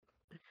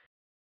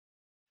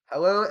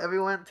Hello,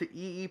 everyone, to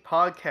EE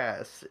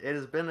Podcast. It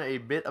has been a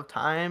bit of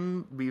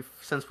time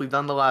since we've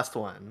done the last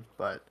one,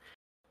 but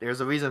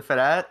there's a reason for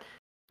that.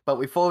 But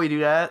before we do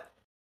that,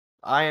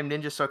 I am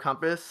Ninja Star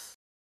Compass,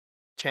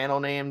 channel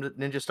named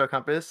Ninja Star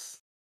Compass.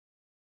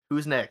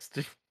 Who's next?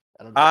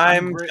 I don't know.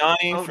 I'm great.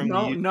 Johnny Oh from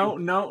no, the no, YouTube.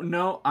 no,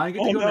 no! I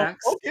get to Oh, go no.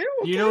 next. Okay.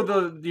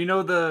 You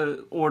know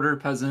the order,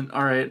 peasant.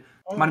 All right.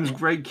 Oh, My name's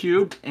Greg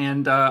Cube,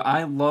 and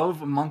I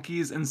love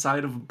monkeys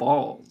inside of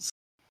balls.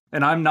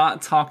 And I'm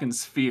not talking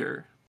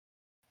sphere.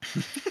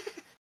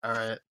 All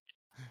right.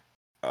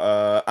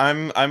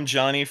 I'm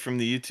Johnny from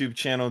the YouTube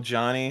channel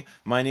Johnny.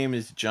 My name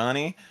is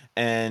Johnny,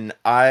 and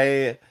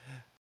I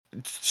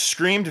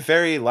screamed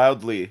very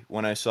loudly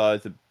when I saw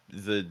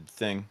the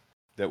thing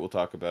that we'll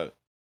talk about.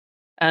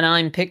 And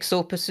I'm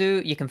Pixel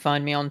Pursuit. You can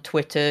find me on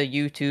Twitter,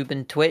 YouTube,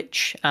 and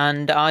Twitch.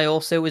 And I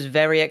also was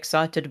very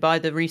excited by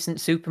the recent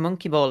Super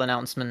Monkey Ball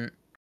announcement.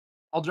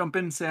 I'll jump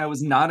in and say I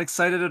was not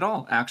excited at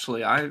all.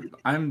 Actually,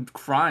 I'm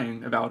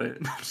crying about it.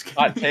 I'm just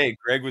Hot kidding. take.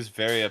 Greg was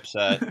very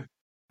upset.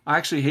 I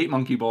actually hate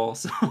monkey ball.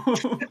 So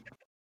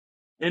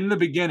in the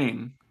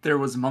beginning, there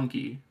was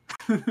monkey.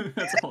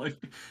 That's all.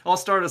 I'll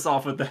start us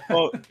off with that.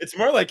 Well, it's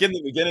more like in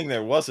the beginning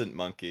there wasn't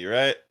monkey,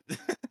 right? I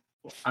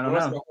don't There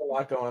wasn't know. a whole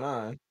lot going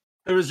on.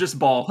 There was just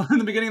ball. In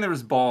the beginning, there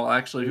was ball,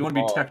 actually. If you want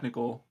to be Ball.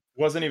 technical.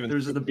 Wasn't even. There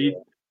was just the beat.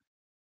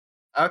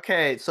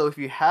 Okay, so if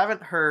you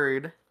haven't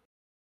heard,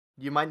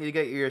 you might need to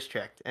get your ears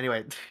checked.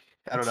 Anyway,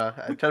 I don't know.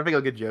 I'm trying to think of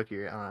a good joke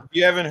here. I don't know. If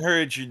you haven't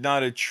heard, you're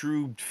not a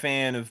true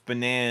fan of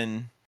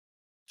Banan.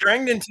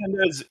 During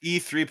Nintendo's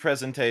E3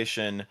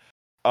 presentation,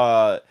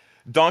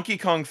 Donkey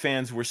Kong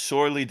fans were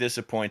sorely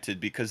disappointed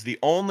because the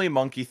only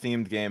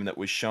monkey-themed game that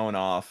was shown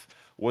off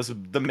was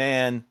the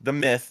man, the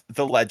myth,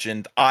 the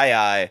legend,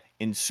 EiEi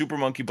in Super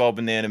Monkey Ball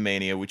Banana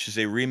Mania, which is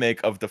a remake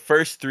of the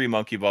first 3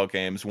 Monkey Ball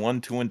games,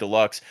 1, 2, and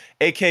Deluxe,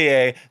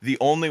 aka the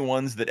only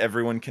ones that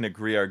everyone can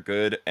agree are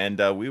good, and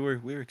we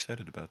were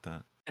excited about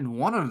that. And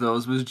one of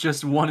those was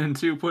just 1 and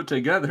 2 put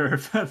together.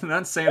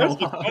 That's saying That's a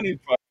the lot. funny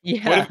part.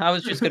 Yeah, I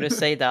was just going to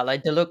say that.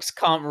 Like, Deluxe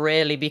can't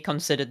really be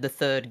considered the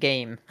third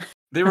game.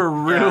 They were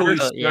really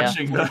Yeah.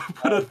 stretching to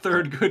put a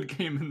third good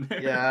game in there.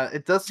 Yeah,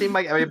 it does seem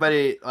like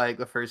everybody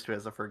refers to it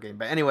as the first game.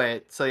 But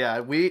anyway, so yeah,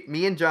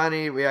 me and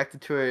Johnny reacted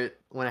to it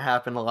when it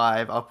happened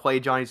live. I'll play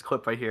Johnny's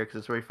clip right here because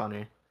it's very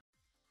funny.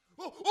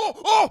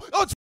 Oh,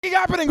 it's f***ing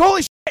happening.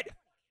 Holy shit.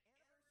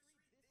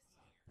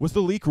 Was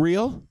the leak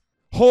real?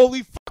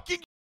 Holy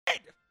fucking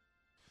shit.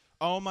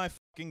 Oh my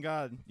fucking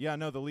god. Yeah,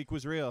 no, the leak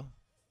was real.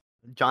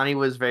 Johnny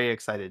was very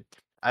excited.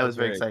 I was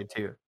very very excited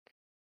too.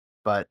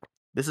 But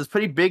this is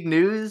pretty big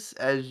news,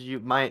 as you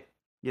might,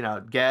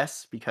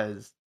 guess,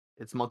 because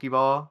it's Monkey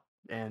Ball,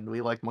 and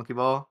we like Monkey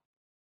Ball.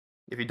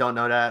 If you don't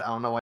know that, I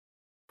don't know why.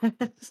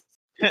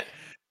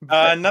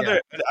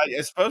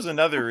 I suppose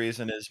another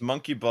reason is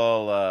Monkey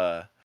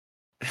Ball.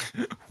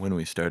 When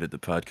we started the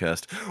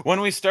podcast,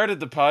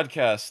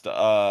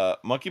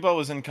 Monkey Ball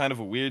was in kind of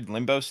a weird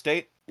limbo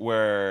state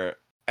where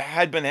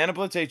had Banana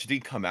Blitz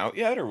HD come out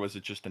yet, or was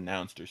it just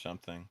announced or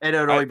something? It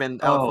had already been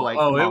out for It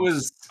months.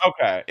 was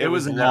Okay, it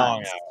was long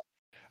announced.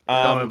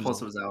 out.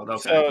 Plus it was out.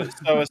 Okay.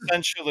 So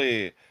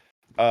essentially,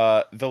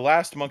 the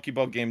last Monkey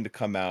Ball game to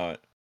come out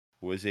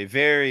was a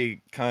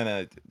very kind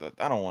of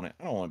I don't want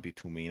to be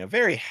too mean, a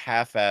very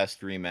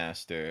half-assed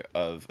remaster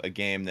of a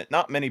game that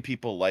not many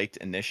people liked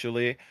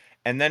initially,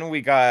 and then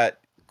we got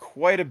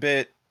quite a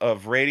bit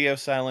of radio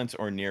silence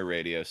or near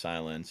radio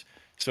silence.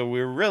 So we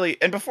were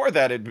really, and before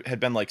that, it had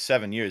been like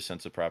 7 years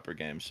since a proper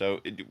game.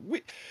 So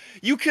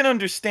you can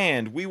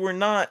understand we were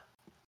not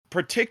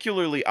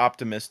particularly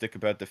optimistic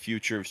about the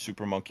future of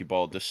Super Monkey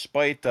Ball,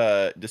 despite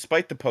the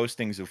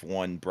postings of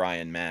one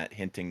Brian Matt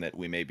hinting that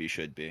we maybe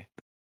should be.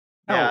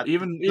 Yeah,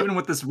 even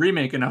with this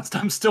remake announced,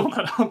 I'm still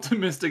not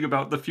optimistic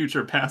about the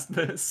future past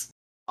this.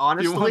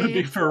 If you want to be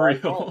honestly, for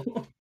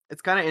real.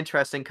 it's kind of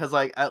interesting because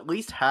at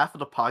least half of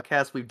the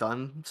podcasts we've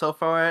done so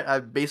far,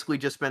 I've basically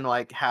just been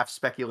half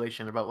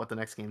speculation about what the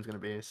next game is going to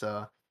be.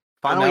 So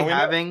finally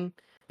having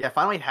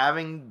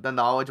the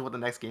knowledge of what the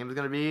next game is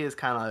going to be is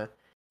kind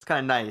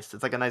of nice.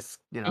 It's like a nice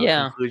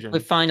conclusion.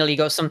 We've finally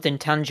got something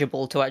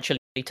tangible to actually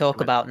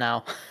talk about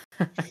now.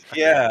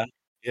 Yeah.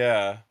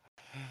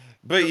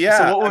 But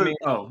yeah, So what I mean,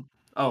 sorry,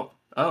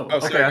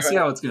 okay, I see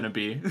how it's gonna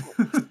be.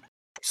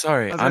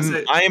 Sorry,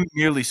 I am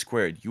merely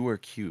squared. You are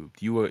cubed.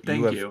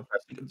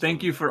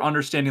 Thank you for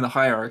understanding the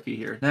hierarchy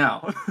here.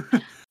 Now,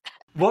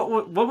 what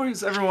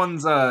was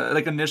everyone's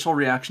initial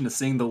reaction to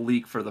seeing the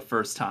leak for the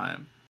first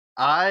time?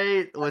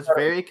 I was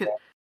very.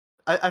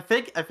 I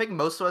think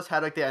most of us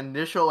had the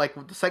initial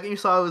the second you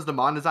saw it was the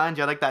Mon designs,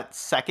 you had that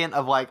second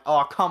of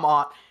oh come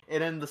on,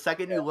 and then the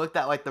second you looked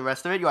at the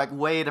rest of it, you're like,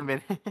 wait a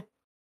minute.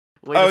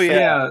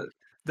 Yeah.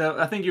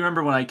 I think you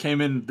remember when I came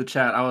in the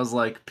chat, I was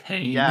like,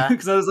 pain. Yeah.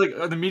 Because I was like,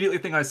 the immediately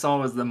thing I saw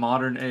was the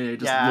modern AA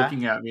just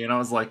looking at me, and I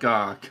was like,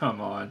 oh, come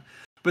on.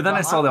 But then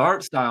I saw the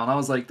art style, and I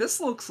was like,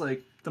 this looks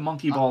like the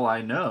monkey ball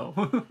I know.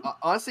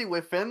 Honestly,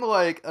 within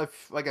like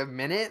a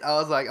minute, I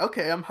was like,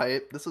 okay, I'm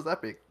hyped. This was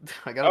epic.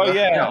 I gotta Oh buy-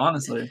 yeah. Yeah,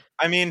 honestly.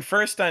 I mean,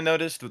 first I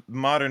noticed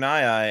modern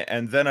EiEi,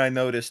 and then I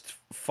noticed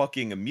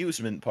fucking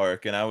amusement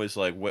park, and I was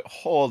like, wait,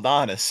 hold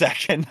on a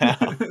second now.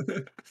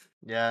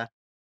 Yeah.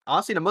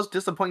 Honestly, the most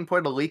disappointing part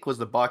of the leak was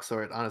the box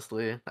art.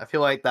 Honestly, I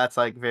feel like that's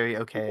like very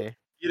okay.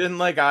 You didn't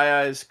like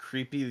EiEi's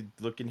creepy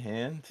looking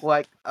hand?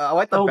 Like I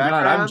like the Oh god,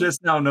 I'm background.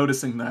 just now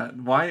noticing that.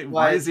 Why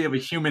Like- does he have a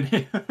human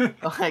hand?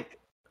 Like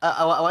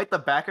I like the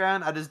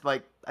background. I just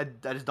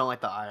don't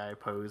like the eye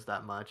pose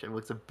that much. It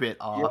looks a bit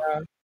off. Yeah.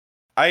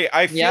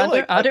 I feel Yeah,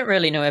 like I don't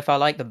really know if I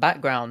like the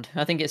background.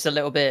 I think it's a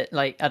little bit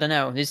like I don't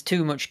know. There's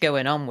too much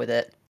going on with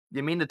it.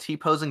 You mean the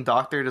T-posing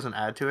doctor doesn't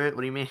add to it?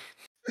 What do you mean?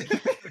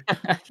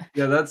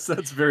 Yeah, that's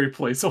very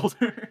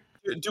placeholder.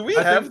 do we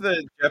I have think-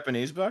 the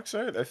Japanese box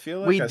art? I feel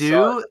like We I do.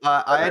 saw it.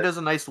 Aya does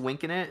a nice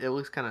wink in it. It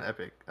looks kind of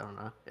epic. I don't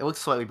know. It looks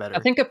slightly better. I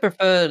think I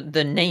prefer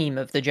the name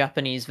of the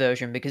Japanese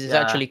version because it's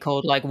Yeah. actually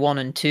called like 1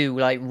 and 2,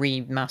 like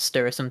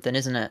remaster or something,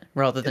 isn't it?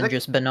 Rather than it-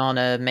 just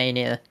Banana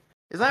Mania.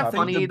 Isn't that I think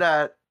funny the-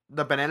 that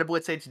the Banana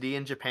Blitz HD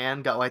in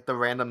Japan got like the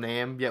random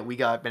name, yet we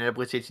got Banana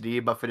Blitz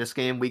HD, but for this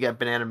game we get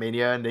Banana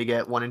Mania and they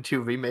get 1 and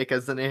 2 remake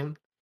as the name.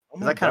 Oh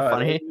Is my that kinda God, I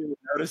funny? didn't even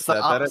notice It's the that.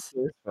 That opposite.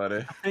 actually is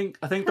funny.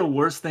 I think the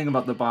worst thing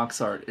about the box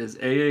art is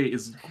EiEi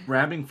is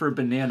grabbing for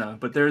banana,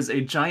 but there's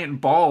a giant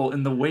ball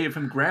in the way of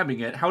him grabbing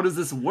it. How does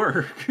this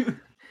work?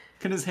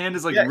 Can his hand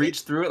just like Yeah,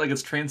 reach through it like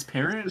it's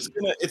transparent?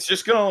 It's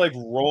just gonna like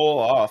roll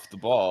off the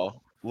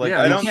ball. Like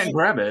yeah, I you don't can't think,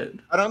 grab it.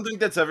 I don't think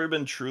that's ever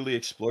been truly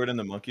explored in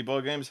the Monkey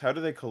Ball games. How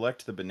do they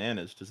collect the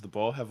bananas? Does the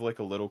ball have like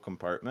a little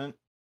compartment?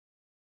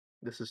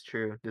 This is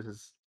true. This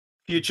is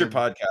Future Good.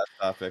 podcast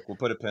topic. We'll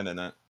put a pin in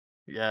it.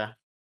 yeah.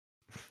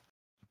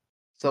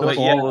 So The like,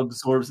 yeah. ball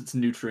absorbs its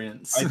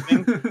nutrients.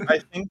 I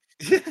think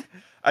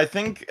I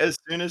think as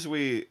soon as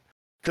we,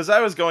 because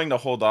I was going to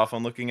hold off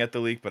on looking at the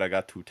leak, but I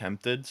got too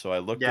tempted, so I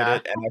looked Yeah.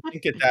 at it, and I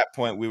think at that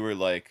point we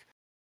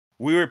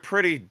were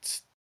pretty.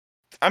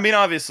 I mean,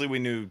 obviously we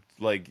knew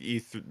like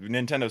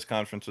Nintendo's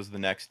conference was the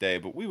next day,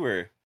 but we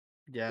were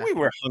yeah.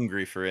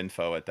 hungry for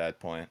info at that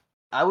point.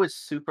 I was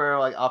super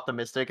like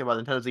optimistic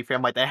about Nintendo's E3.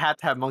 I'm like, they had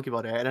to have Monkey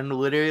Ball there, and then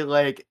literally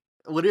like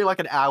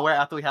an hour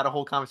after we had a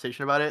whole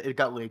conversation about it, it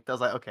got leaked. I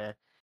was like, okay.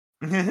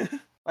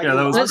 Like, Yeah,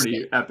 that was honestly,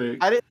 pretty epic.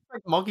 I didn't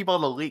expect Monkey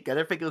Ball to leak. I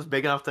didn't think it was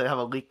big enough to have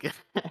a leak.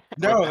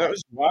 No, that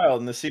was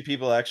wild, and to see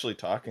people actually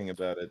talking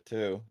about it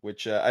too,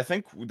 which I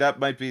think that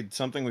might be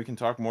something we can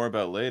talk more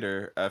about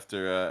later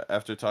after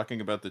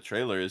talking about the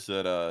trailer. Is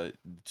that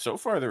so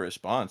far the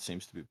response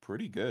seems to be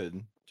pretty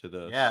good to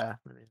this. Yeah.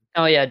 I mean,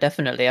 Oh yeah,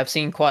 definitely. I've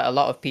seen quite a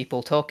lot of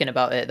people talking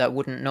about it that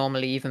wouldn't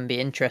normally even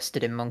be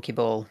interested in Monkey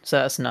Ball, so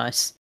that's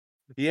nice.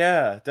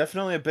 Yeah,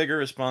 definitely a bigger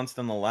response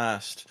than the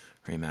last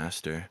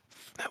remaster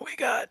that we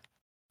got.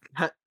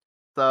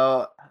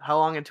 so how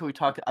long until we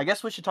talk? I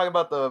guess we should talk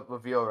about the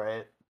reveal,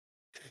 right?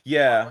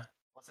 Yeah.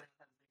 What's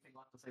anything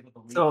left to say about the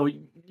leak? So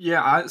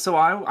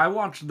yeah, I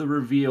watched the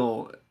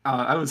reveal.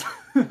 I was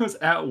I was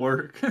at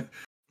work,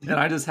 and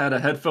I just had a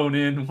headphone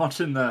in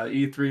watching the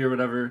E3 or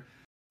whatever.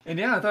 And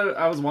yeah, I thought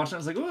I was watching. I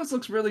was like, oh, this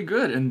looks really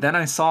good. And then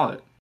I saw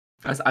it.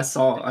 I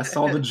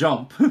saw the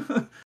jump,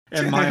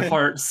 and my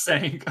heart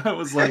sank. I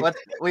was like,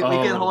 we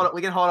can oh.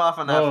 we can hold off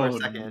on that for oh a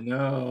second.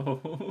 no.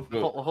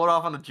 Hold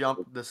off on the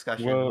jump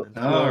discussion. Whoa.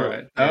 All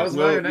right, that was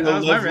We'll my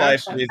live life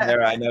reaction. read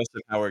there. I know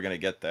somehow we're gonna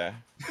get there.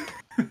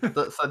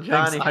 So Thanks,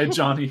 Johnny, hi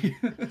Johnny.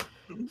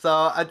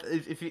 so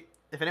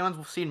if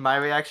anyone's seen my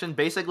reaction,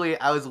 basically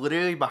I was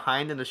literally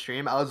behind in the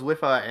stream. I was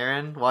with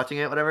Aaron watching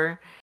it, whatever,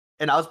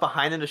 and I was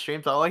behind in the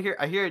stream. So I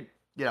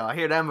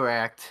hear them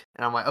react,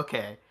 and I'm like,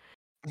 okay.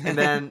 And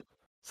then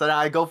so then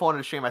I go forward in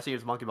the stream. I see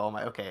it's Monkey Ball. I'm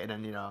like, okay. And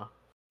then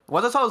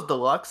once I saw it was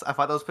deluxe, I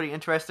thought that was pretty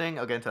interesting.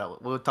 I'll get into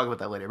that. We'll talk about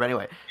that later. But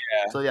anyway,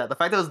 Yeah. So yeah, the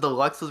fact that it was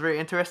deluxe was very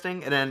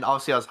interesting. And then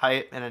obviously I was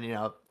hyped, and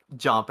then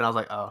jump, and I was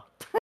like, oh.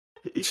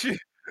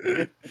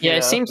 Yeah,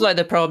 it seems like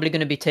they're probably going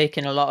to be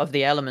taking a lot of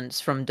the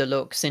elements from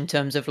Deluxe in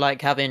terms of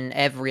like having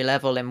every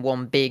level in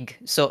one big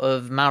sort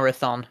of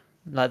marathon.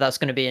 Like that's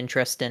going to be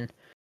interesting.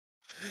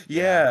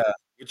 Yeah,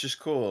 which is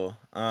cool.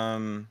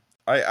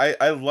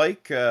 I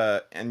like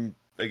and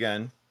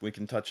again we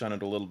can touch on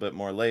it a little bit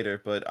more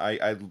later, but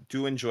I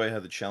do enjoy how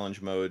the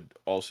challenge mode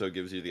also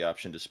gives you the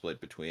option to split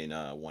between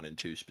 1 and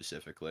 2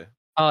 specifically.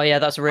 Oh yeah,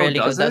 that's really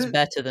good. does That's it?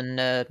 better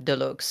than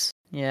Deluxe.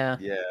 Yeah.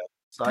 Yeah.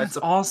 So That's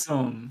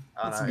awesome.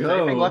 I don't Let's know. Is there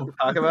anything left go. to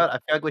talk about? I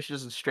feel like we should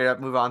just straight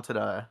up move on to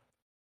the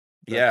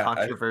Yeah,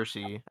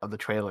 controversy of the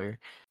trailer.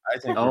 I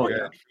think Oh,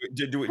 we're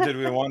good. Did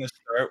we want to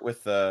start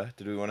with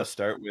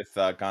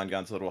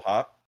Gongon's little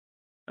hop?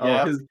 Oh,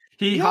 Yeah. because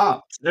he Yeah.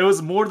 hopped. It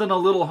was more than a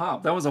little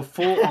hop. That was a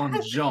full-on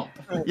jump.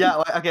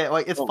 Yeah,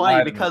 it's Don't funny lie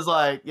to me. because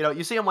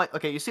you see him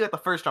you see the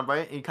first jump,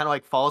 right? And he kind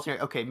of falls, and you're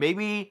like, okay,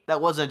 maybe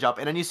that wasn't a jump,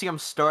 and then you see him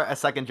start a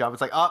second jump.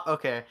 It's like, oh,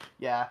 okay,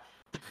 yeah.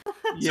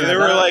 So there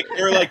were like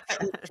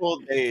 2 full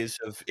days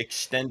of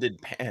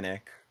extended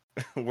panic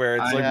where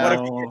it's I like, what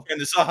if we know. can't turn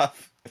this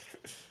off?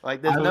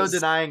 Like there's I no was-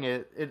 denying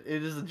it. It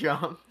is a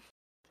jump.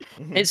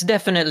 It's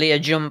definitely a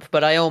jump,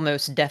 but I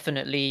almost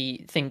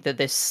definitely think that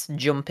this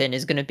jump in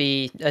is going to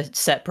be a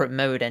separate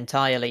mode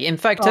entirely. In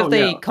fact, have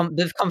they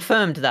they've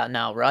confirmed that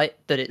now, right?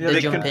 That Yeah, the they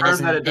jump in confirmed that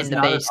isn't it does in the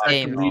not base affect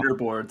game.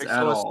 leaderboards at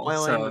Pixel is all.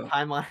 spoiling the So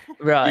timeline.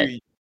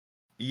 Right.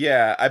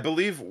 Yeah, I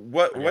believe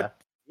what Yeah.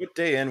 what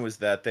day in was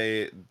that?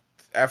 They It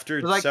after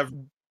was like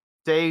several.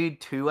 day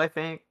 2, I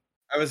think.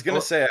 I was gonna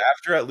Well, say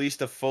after at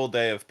least a full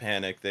day of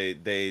panic,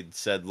 they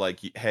said like,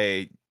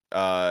 hey,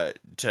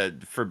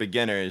 for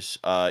beginners,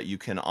 you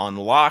can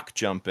unlock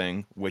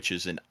jumping, which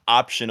is an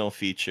optional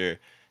feature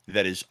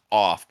that is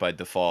off by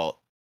default,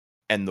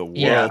 and the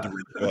Yeah. world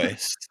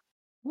rejoiced.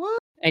 what?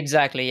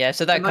 Exactly, yeah.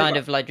 So that And, like, kind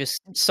of like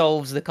just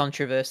solves the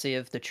controversy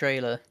of the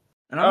trailer.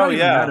 And I'm Oh not even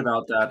yeah, mad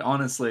about that,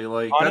 honestly.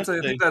 Like I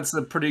honestly, think that's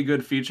a pretty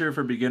good feature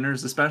for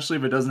beginners, especially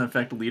if it doesn't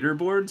affect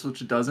leaderboards,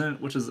 which it doesn't,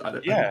 which is a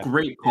yeah.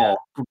 great Yeah.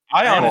 call.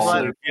 I I am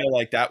honestly glad. feel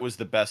like that was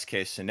the best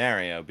case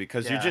scenario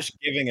because you're Yeah. just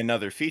giving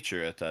another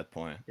feature at that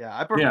point. Yeah,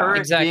 I prefer it being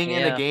Exactly,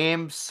 in the yeah.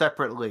 game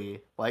separately.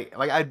 I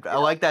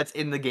like that's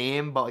in the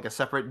game, but like a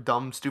separate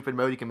dumb stupid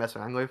mode you can mess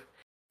around with.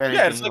 Yeah,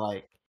 Anything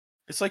like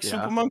it's like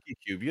Super yeah, Monkey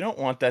Cube. You don't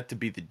want that to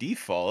be the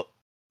default,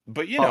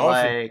 but but if it's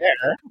like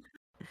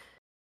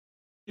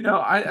there,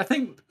 I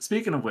think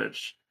speaking of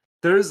which,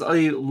 there's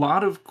a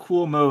lot of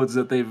cool modes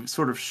that they've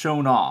sort of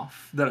shown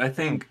off that I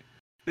think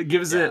it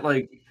gives Yeah. it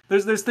like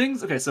there's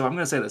things. Okay, so I'm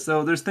gonna say this.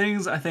 So there's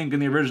things I think in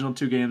the original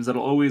two games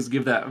that'll always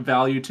give that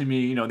value to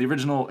me. You know, the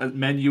original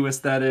menu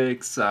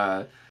aesthetics,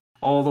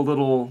 all the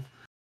little.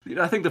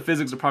 I think the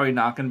physics are probably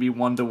not going to be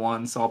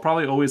 1-to-1, so I'll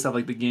probably always have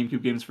like the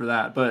GameCube games for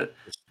that. But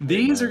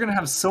these are going to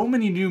have so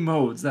many new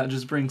modes that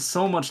just bring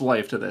so much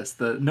life to this.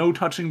 The no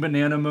touching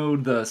banana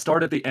mode, the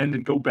start at the end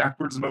and go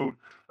backwards mode.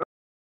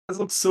 This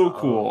looks so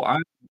cool.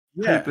 I'm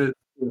hype yeah.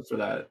 it for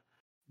that.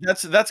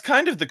 That's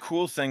kind of the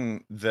cool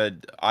thing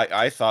that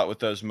I thought with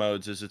those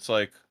modes is it's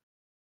like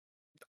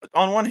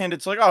on one hand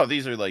it's like, oh,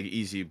 these are like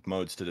easy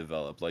modes to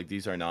develop, like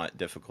these are not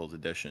difficult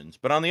additions,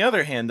 but on the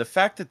other hand the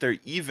fact that they're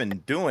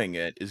even doing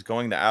it is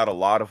going to add a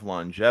lot of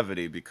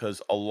longevity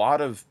because a lot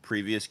of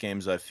previous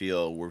games I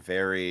feel were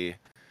very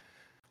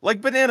like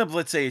Banana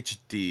Blitz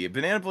HD.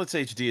 Banana Blitz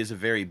HD is a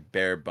very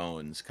bare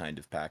bones kind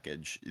of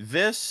package.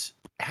 This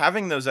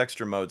having those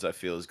extra modes I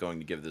feel is going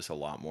to give this a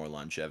lot more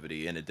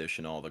longevity in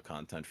addition to all the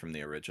content from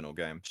the original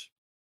games.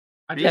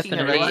 Speaking of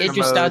Definitely. It extra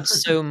just adds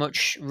modes, so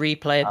much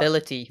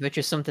replayability, which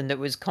is something that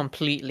was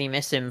completely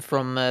missing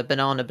from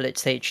Banana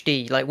Blitz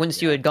HD. Like, once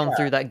you had gone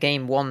through that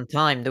game one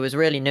time, there was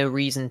really no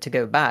reason to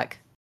go back.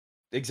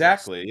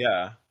 Exactly,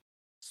 yeah.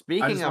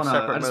 speaking of I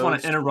separate just want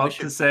modes, to interrupt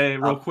to say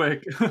real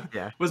quick.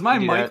 yeah, Was my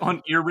you do mic that.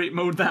 on ear rape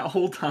mode that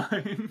whole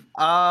time?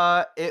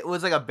 It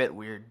was like a bit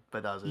weird,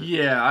 but that was it.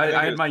 Yeah, I think I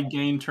it had was my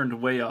gain turned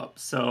way up,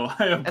 so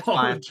I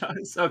fine.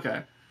 apologize.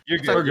 Okay. You're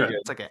It's good. We're You're good. good.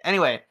 It's okay.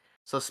 Anyway,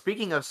 so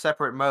speaking of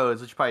separate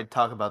modes, we should probably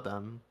talk about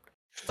them.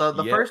 So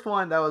the Yeah. first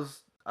one that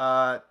was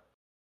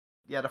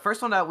the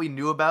first one that we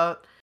knew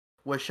about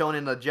was shown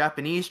in the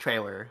Japanese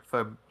trailer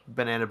for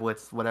Banana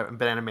Blitz, whatever,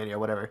 Banana Mania,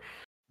 whatever.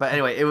 But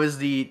anyway, it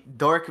was it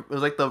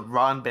was like the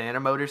raw banana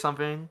mode or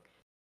something,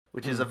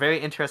 which is a very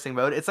interesting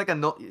mode. It's like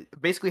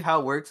basically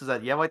how it works is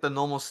that you have like the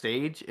normal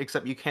stage,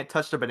 except you can't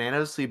touch the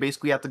bananas, so you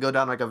basically have to go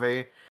down like a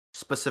very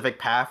specific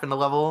path in the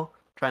level,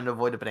 trying to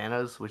avoid the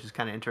bananas, which is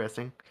kind of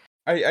interesting.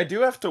 I do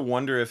have to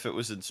wonder if it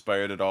was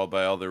inspired at all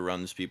by all the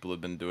runs people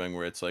have been doing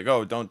where it's like,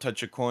 oh, don't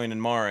touch a coin in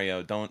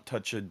Mario, don't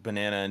touch a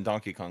banana in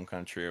Donkey Kong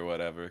Country or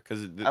whatever.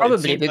 Because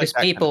Probably because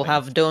people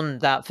have done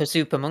that for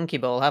Super Monkey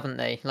Ball, haven't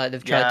they? Like,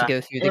 they've tried to Yeah.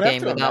 go through I the would have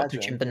game to without imagine,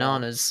 touching yeah.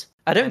 bananas.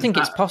 I don't And think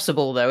it's not-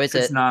 possible, though, is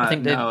it's it? not, I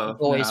think they've no,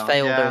 always no.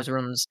 failed Yeah. those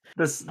runs.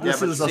 This Yeah,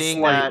 but is a seeing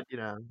slight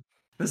that,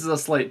 this is a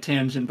slight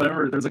tangent, but I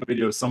remember there's like a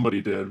video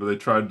somebody did where they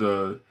tried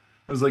to.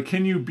 It was like,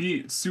 can you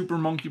beat Super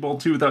Monkey Ball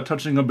 2 without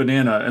touching a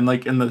banana? And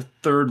like in the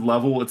third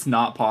level, it's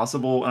not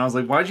possible. And I was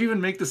like, why'd you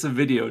even make this a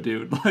video,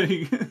 dude?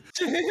 Like, and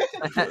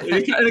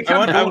it kept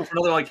going for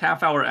another like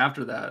half hour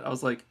after that. I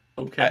was like,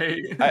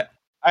 okay.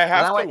 I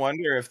have to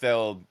wonder if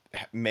they'll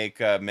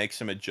make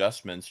some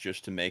adjustments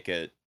just to make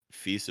it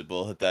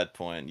feasible at that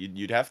point.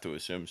 You'd have to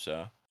assume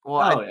so.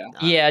 well,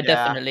 Yeah,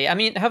 definitely. I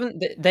mean,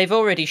 they've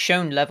already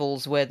shown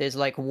levels where there's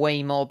like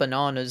way more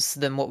bananas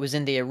than what was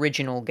in the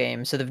original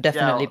game, so they've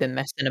definitely been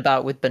messing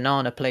about with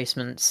banana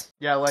placements.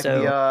 Yeah, like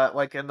So- the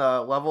like in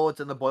the level, it's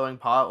in the boiling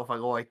pot with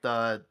like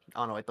the I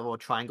don't know, like the little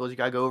triangles you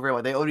gotta go over.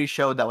 Like they already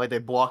showed that like they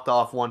blocked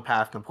off one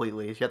path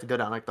completely. So you have to go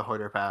down like the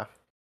harder path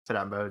to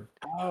that mode.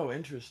 Oh,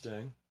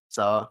 interesting.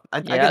 So I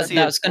Yeah, can see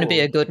that's going to be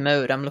cool. a good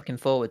mode. I'm looking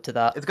forward to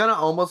that. It's gonna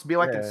almost be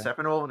like in Yeah.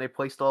 Sephiroth when they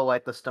placed all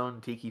like the stone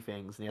tiki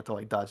things and you have to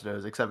like dodge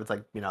those. Except it's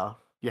like you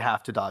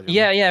have to dodge them.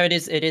 Yeah, it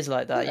is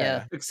like that.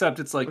 Yeah. Except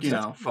it's like, Which is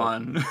cool.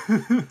 fun.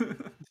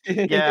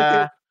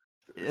 Yeah.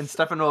 In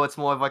Stefano, it's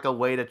more of like a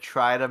way to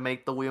try to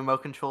make the Wii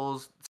remote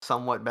controls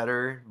somewhat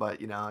better, but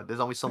there's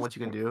only so much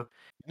you can do.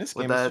 This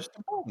with game is that. just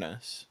a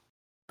bonus.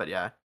 But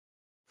yeah.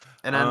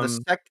 And then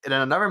and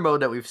then another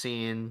mode that we've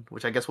seen,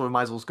 which I guess we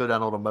might as well go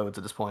down all the modes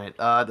at this point.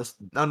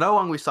 Another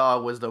one we saw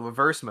was the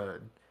reverse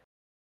mode.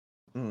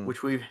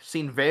 which we've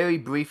seen very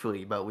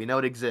briefly, but we know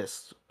it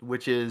exists,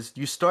 which is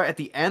you start at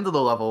the end of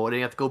the level and then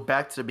you have to go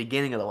back to the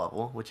beginning of the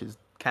level, which is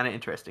kind of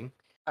interesting.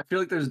 I feel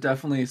like there's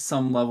definitely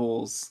some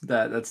levels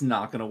that's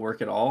not gonna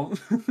work at all.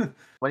 What do you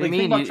Like, think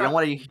mean? about You don't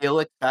want to heal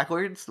it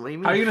backwards? What do you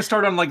mean? How are you gonna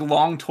start on like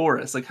long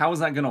Taurus? Like, how is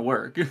that gonna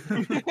work?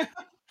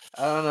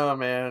 I don't know,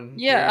 man.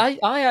 Yeah,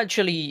 I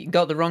actually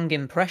got the wrong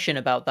impression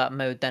about that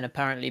mode then,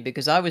 apparently,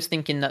 because I was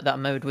thinking that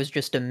mode was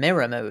just a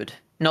mirror mode.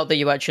 Not that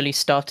you actually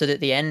started at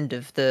the end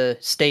of the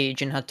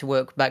stage and had to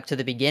work back to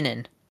the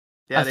beginning.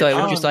 Yeah, I thought it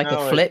was just like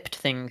a flipped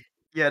thing.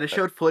 Yeah, they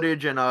showed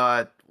footage in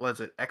was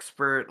it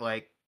Expert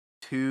like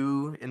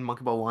 2 in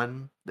Monkey Ball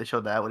 1? They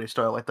showed that where they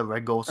start at like the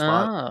red gold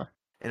spot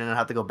and then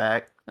have to go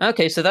back.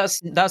 Okay, so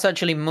that's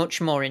actually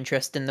much more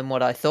interesting than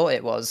what I thought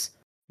it was.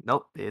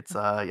 Nope, it's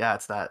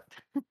it's that.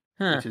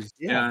 Huh. Which is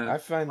I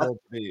find that to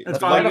be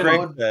That's like probably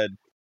Greg said.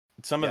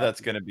 Some of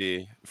that's gonna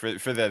be for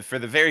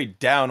the very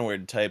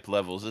downward type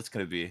levels. That's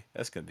gonna be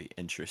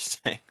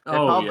interesting.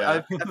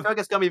 I feel like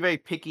it's gonna be very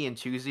picky and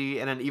choosy,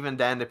 and then even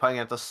then they're probably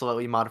gonna have to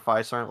slowly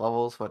modify certain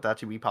levels for that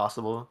to be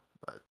possible.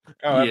 But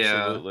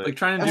absolutely. Like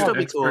trying to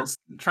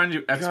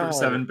do Expert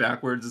 7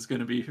 backwards is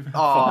gonna be.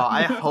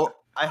 Oh,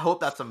 I hope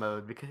that's a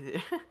mode because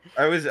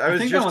I was think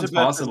just that one's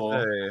about possible.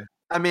 to say.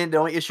 I mean the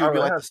only issue would be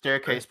it like the has to be.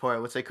 staircase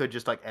part, which they could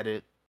just like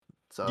edit.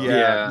 So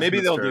Yeah, maybe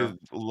that's they'll true.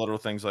 do little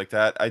things like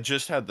that. I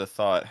just had the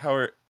thought, how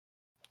are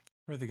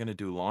they gonna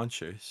do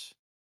launchers?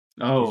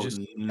 Oh, You just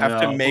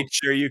have to make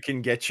sure you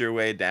can get your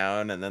way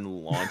down and then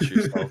launch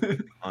yourself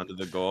onto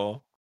the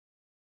goal.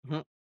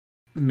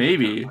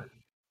 Maybe.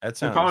 That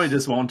They probably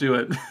just won't do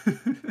it.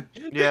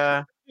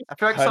 Yeah, I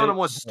feel like some of the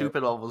more Cut it.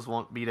 stupid levels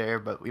won't be there,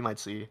 but we might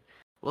see.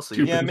 We'll see.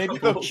 Stupid Yeah, maybe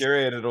they'll levels.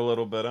 curate it a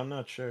little bit. I'm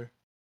not sure.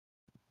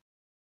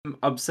 I'm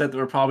upset that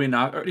we're probably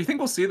not. Or do you think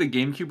we'll see the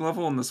GameCube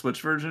level in the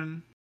Switch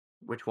version?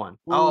 Which one?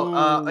 Ooh.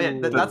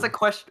 That's a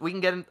question we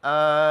can get in.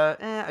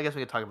 I guess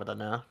we can talk about that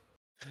now.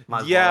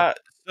 Might as Yeah,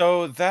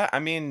 so that, I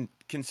mean,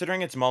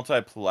 considering it's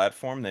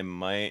multi-platform, they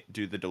might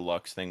do the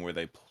deluxe thing where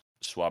they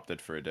swapped it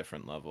for a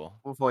different level.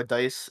 well. For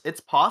dice, it's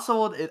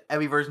possible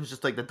every version's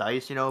just like the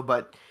dice,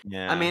 but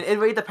Yeah. I mean, it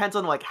really depends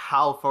on like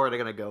how far they're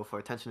gonna go for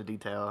attention to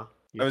detail.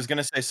 I was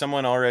gonna say,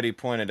 someone already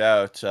pointed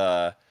out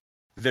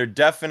they're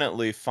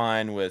definitely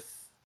fine with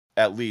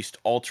at least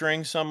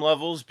altering some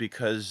levels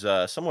because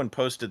someone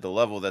posted the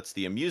level that's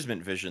the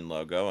Amusement Vision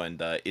logo,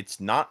 and it's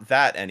not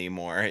that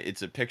anymore.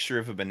 It's a picture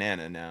of a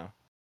banana now.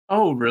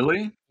 Oh,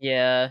 really?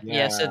 Yeah, so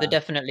Yeah. they're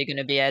definitely going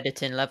to be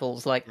editing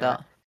levels like Yeah.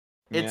 that.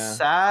 It's Yeah.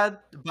 sad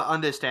but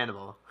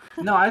understandable.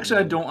 No, actually,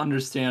 I don't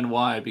understand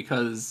why.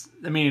 Because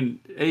I mean,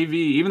 AV,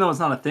 even though it's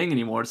not a thing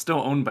anymore, it's still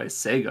owned by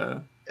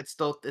Sega. It's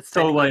So,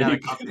 technically not a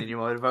like- company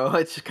anymore, bro.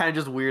 It's kind of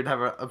just weird to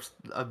have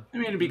I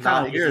mean, it'd be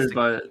kind of weird, non-existing-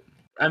 but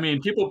I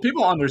mean,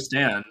 people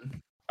understand.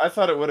 I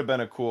thought it would have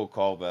been a cool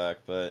callback,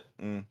 but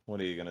what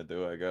are you gonna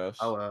do? I guess.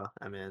 Oh,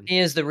 I mean,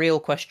 Here's the real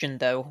question,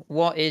 though.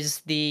 What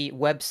is the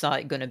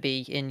website going to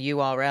be in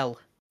URL?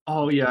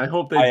 Oh yeah, I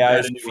hope they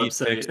add a new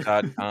website.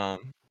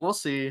 iisfeedpics.com. we'll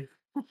see.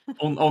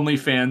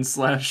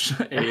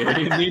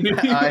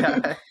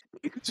 OnlyFans/AA.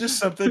 Just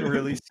something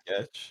really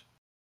sketch.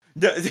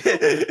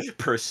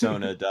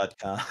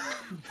 Persona.com.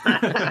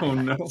 Oh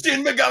no.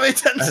 Shin Megami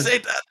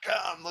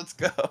Tensei.com. Let's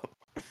go.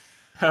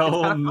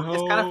 Hell no.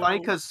 It's kind of funny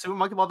because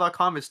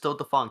SuperMonkeyBall.com is still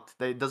defunct.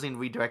 It doesn't even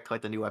redirect to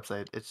like the new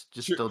website. It's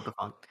just Sure. still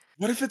defunct.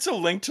 What if it's a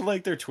link to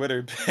like their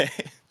Twitter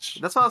page?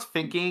 That's what I was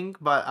thinking,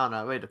 but I don't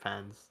know. It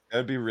depends.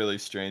 That'd be really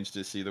strange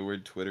to see the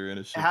word Twitter in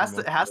a. It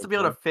has to be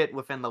able to fit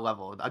within the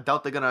level. I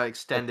doubt they're gonna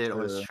extend it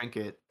or true. shrink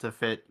it to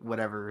fit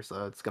whatever.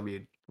 So it's gonna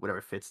be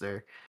whatever fits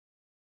there.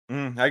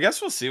 I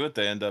guess we'll see what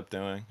they end up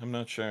doing. I'm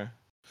not sure.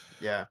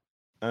 Yeah.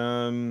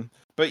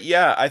 But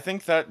yeah, I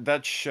think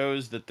that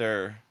shows that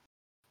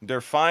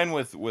they're fine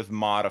with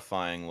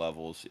modifying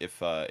levels if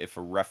a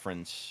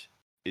reference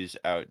is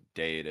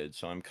outdated.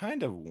 So I'm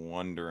kind of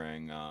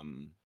wondering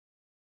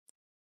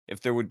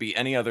if there would be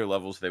any other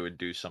levels they would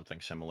do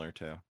something similar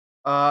to.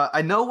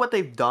 I know what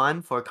they've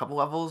done for a couple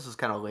levels is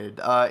kind of related.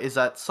 Is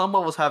that some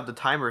levels have the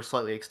timer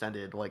slightly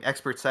extended? Like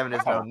Expert 7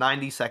 is now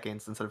 90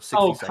 seconds instead of 60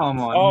 Oh seconds. come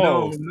on!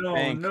 Oh, no!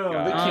 thank They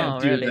God. can't Oh,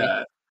 do really?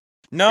 that.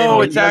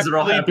 No, And it's you guys are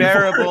all actually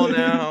happy for bearable it.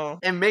 now.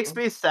 It makes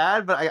me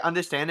sad, but I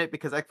understand it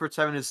because Expert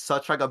 7 is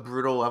such like a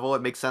brutal level.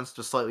 It makes sense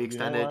to slightly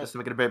extend it what? just to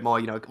make it a bit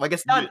more, like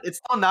it's not it's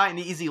still not an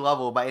easy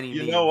level by any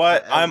You means. know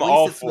what? But at I'm least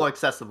all it's for more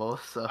accessible.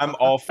 So I'm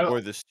all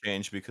for this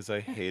change because I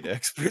hate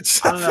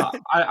experts. I don't know.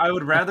 I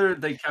would rather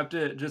they kept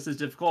it just as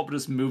difficult, but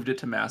just moved it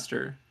to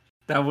master.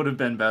 That would have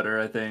been better,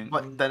 I think.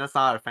 But then it's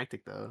not effective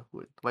though.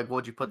 Like what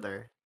would you put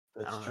there?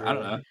 That's I true. I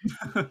don't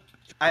know.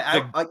 I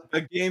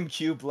A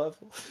GameCube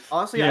level.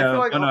 honestly Yeah, I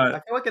why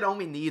not? feel like it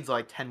only needs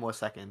like 10 more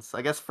seconds.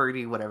 I guess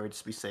 30 whatever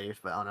just be safe,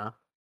 but I don't know.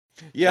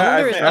 Yeah, I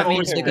wonder if think- that I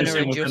means think they're it gonna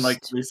would. Finishing within like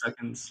adjust- 3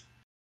 seconds.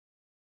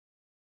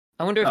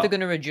 I wonder if Oh. they're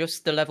going to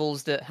adjust the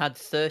levels that had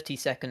 30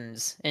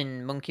 seconds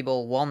in Monkey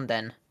Ball 1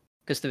 then.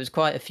 Because there was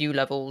quite a few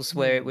levels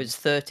where it was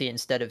 30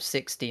 instead of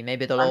 60.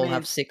 Maybe they'll I all mean,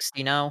 have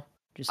 60 now,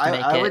 just to I-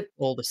 make I it would-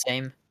 all the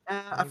same.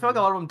 I feel like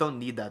a lot of them don't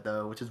need that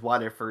though, which is why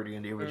they're 30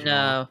 in the original.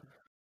 No.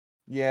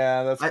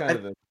 Yeah, that's I- kind I-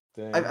 of the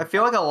thing. I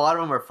feel like a lot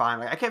of them are fine.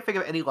 Like I can't think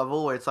of any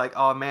level where it's like,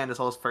 oh man, this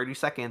level's 30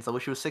 seconds. I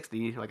wish it was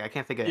 60. Like I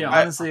can't think of Yeah,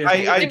 any. honestly, I-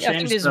 if I they think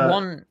changed there's the...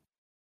 one.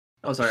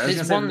 Oh, sorry. I was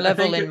There's gonna one say, I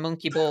level think in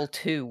Monkey Ball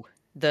 2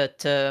 that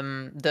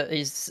that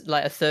is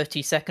like a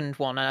 30-second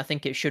one, and I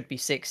think it should be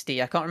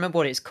 60. I can't remember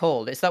what it's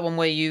called. It's that one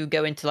where you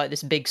go into like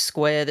this big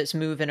square that's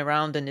moving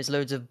around, and there's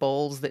loads of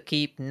balls that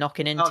keep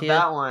knocking Oh, into you.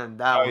 that one.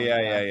 That Oh, one. yeah.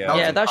 That Yeah,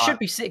 melting that should pot.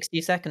 be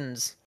 60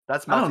 seconds.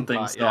 That's I don't melting think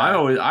pot, so.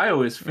 Yeah. I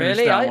always finish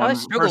Really? that one I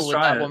struggle first with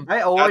try that it. one.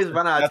 I always That's-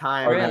 run out of that's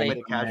time hard when I Really? play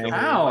it casually.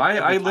 How?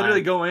 like, I every literally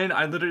time. go in,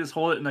 I literally just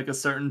hold it in like a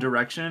certain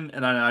direction,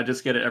 and I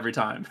just get it every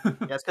time. Yeah,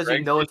 it's because you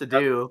Greg, know what to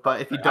do, but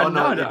if you I don't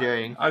know what know you're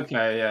doing,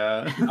 Okay,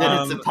 yeah. then it's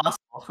Um,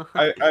 impossible.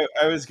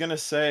 I was gonna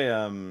say,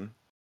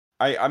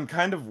 I'm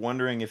kind of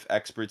wondering if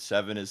Expert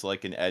 7 is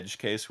like an edge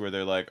case where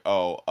they're like,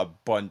 oh, a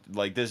bunch,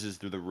 like this is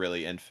the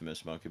really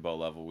infamous Monkey Ball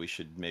level, we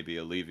should maybe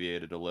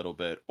alleviate it a little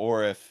bit,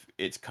 or if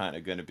it's kind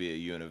of going to be a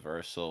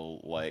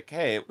universal, like,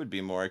 hey, it would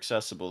be more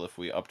accessible if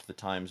we upped the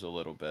times a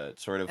little bit,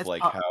 sort of It's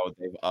like po- how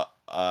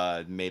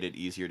they've made it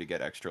easier to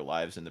get extra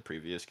lives in the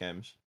previous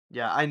games.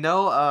 Yeah,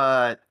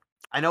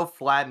 I know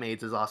Flat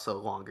Maze is also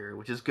longer,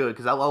 which is good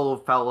because that level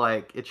felt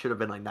like it should have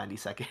been like 90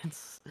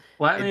 seconds.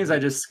 Flat It- Maze I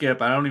just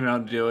skip. I don't even know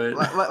how to do it.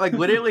 like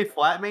literally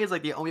Flat Maze,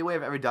 like the only way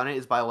I've ever done it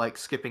is by like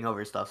skipping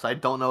over stuff. So I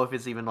don't know if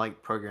it's even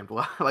like programmed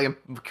like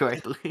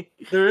correctly.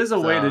 There is a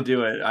way to So,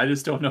 do it. I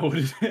just don't know what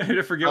it is.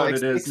 I forget Oh, what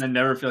it is, ex- and I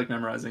never feel like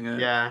memorizing it.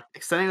 Yeah,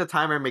 extending the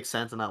timer makes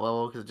sense in that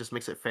level because it just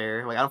makes it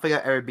fair. Like I don't think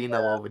I've ever beaten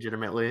that level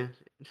legitimately,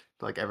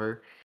 like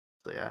ever.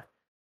 So yeah.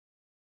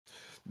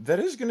 That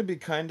is going to be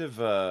kind of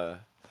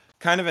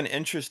an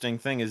interesting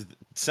thing is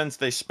since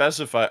they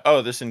specify,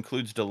 oh, this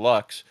includes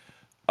deluxe.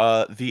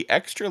 The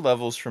extra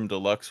levels from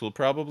deluxe will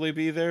probably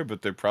be there,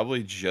 but they're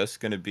probably just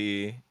going to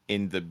be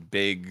in the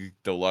big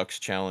deluxe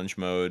challenge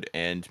mode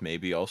and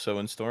maybe also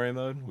in story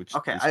mode, which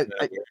Okay, is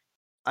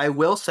I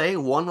will say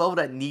one level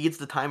that needs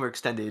the timer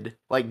extended,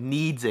 like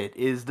needs it,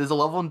 is there's a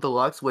level in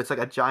Deluxe where it's like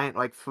a giant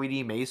like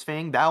 3D maze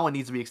thing. That one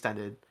needs to be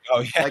extended.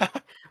 oh yeah. Like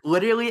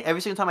literally every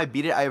single time I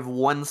beat it, I have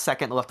 1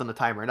 second left on the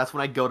timer, and that's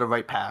when I go the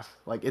right path.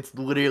 Like it's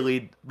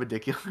literally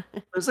ridiculous.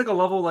 There's like a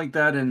level like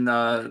that in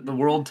the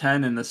World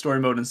 10 in the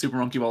story mode in Super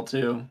Monkey Ball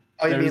 2.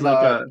 Oh, you There's mean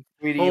like the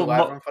 3D oh,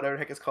 labyrinth, whatever the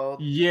heck it's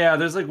called? Yeah,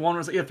 there's like one where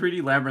it's like,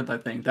 3D Labyrinth, I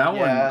think. That one,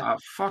 Yeah.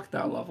 fuck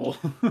that level.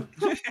 That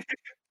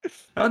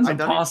one's I don't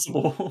e-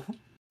 impossible.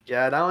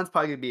 Yeah, that one's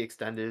probably gonna be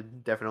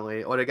extended,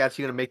 definitely. Or they're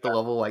actually gonna make the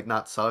level like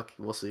not suck.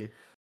 We'll see.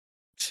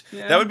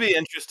 Yeah. That would be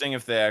interesting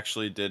if they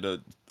actually did a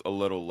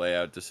little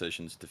layout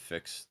decisions to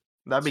fix.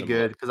 That'd be Some good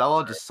level. because that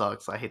level just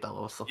sucks. I hate that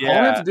level so much. All we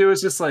have Yeah. to do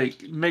is just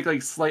like make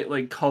like slight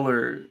like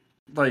color,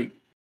 like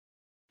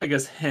I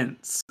guess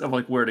hints of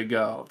like where to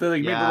go. They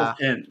like make little Yeah.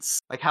 hints.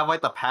 Like have like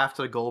the path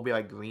to the goal be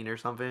like green or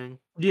something.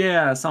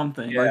 Yeah,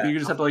 something. Like Yeah. you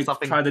just have to like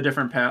Something- try the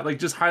different path. Like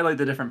just highlight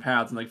the different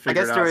paths and like I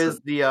figure guess it out. there so- is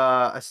the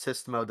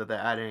assist mode that they're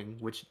adding,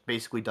 which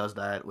basically does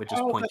that, which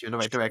just Oh, points you in the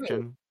right that's true.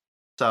 direction.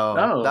 So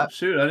Oh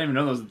shoot! I didn't even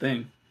know that was a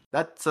thing.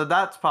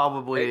 that's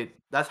probably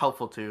that's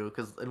helpful too,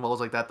 because in levels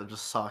like that that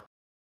just suck.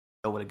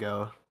 Know where to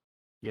go,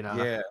 you know.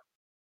 Yeah.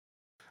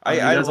 Are you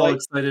I guys all like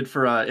excited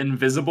for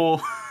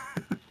Invisible?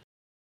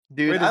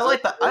 Dude, Wait, I is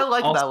like that. I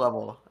like Also- that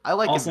level. I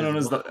like Also known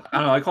as Invisible. the I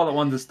don't know. I call that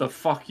one just the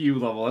 "fuck you"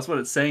 level. That's what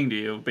it's saying to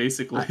you,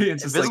 basically.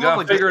 It's just like, Invisible's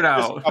oh, a figure it good-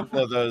 there's a out. couple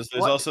of those.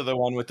 There's What? also the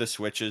one with the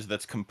switches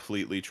that's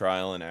completely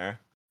trial and error.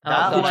 That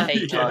God, I one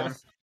hate that one.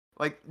 sucks.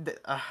 Like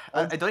I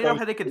don't even know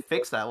how they could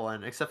fix that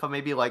one, except for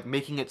maybe like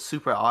making it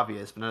super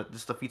obvious, but it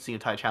just defeats the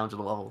entire challenge of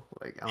the level.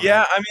 Like I don't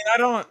Yeah,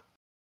 know.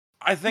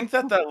 I think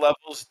that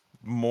level's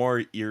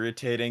more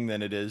irritating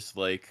than it is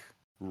like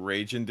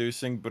rage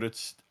inducing, but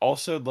it's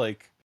also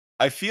like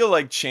I feel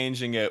like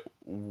changing it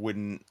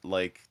wouldn't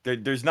like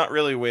there's not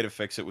really a way to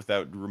fix it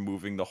without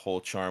removing the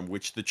whole charm,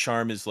 which the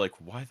charm is like,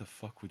 why the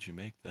fuck would you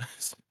make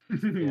this?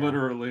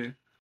 Literally.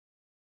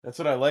 That's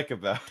what I like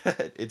about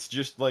it. It's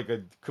just like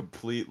a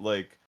complete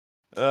like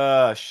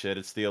shit,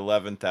 it's the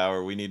 11th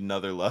hour, we need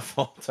another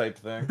level type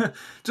thing.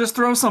 Just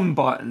throw some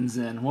buttons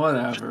in,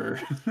 whatever.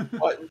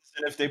 Buttons,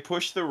 and if they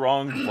push the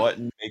wrong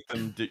button, make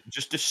them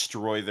just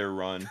destroy their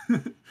run.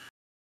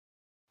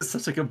 It's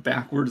such like a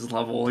backwards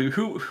level. Like,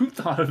 who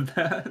thought of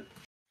that?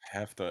 I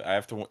have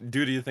to.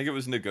 Dude, do you think it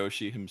was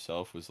Nagoshi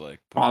himself? Was like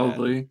put that-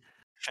 Probably.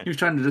 He was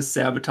trying to just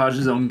sabotage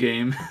his own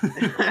game.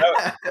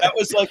 That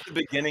was like the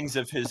beginnings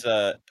of his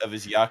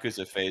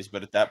Yakuza phase,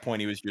 but at that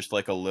point he was just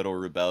like a little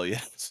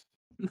rebellious.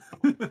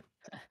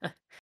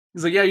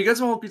 He's like, yeah, you guys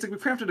all. He's like, we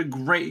crafted a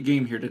great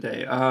game here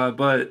today,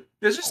 but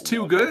it's just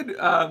too good.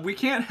 We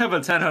can't have a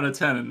 10 out of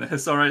 10 in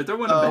this. All right,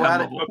 throw in a Oh,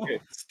 bad add- level. Okay,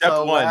 step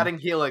So we're one. adding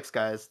Helix,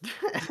 guys.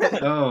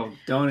 Oh,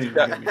 don't even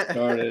get me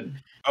started.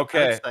 I'm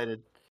Okay,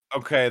 excited.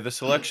 okay. The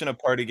selection of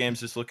party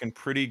games is looking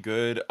pretty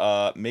good.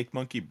 Make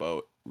Monkey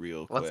Boat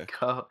real Let's quick.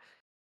 go.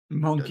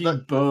 Monkey The-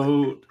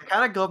 boat. I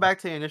kind of go back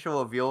to the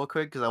initial reveal real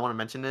quick because I want to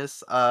mention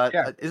this.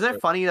 Yeah, Isn't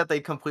it funny that they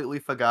completely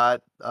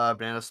forgot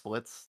banana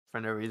splits for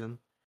no reason?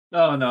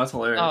 Oh no, it's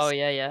hilarious. Oh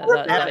yeah,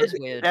 That- that is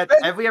weird. That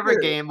every other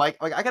game, like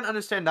I can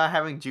understand not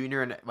having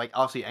Junior and like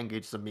obviously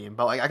Engage is a meme,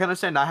 but like I can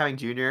understand not having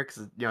Junior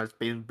because it's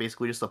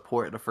basically just a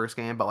port of the first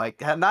game. But like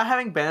not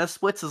having banana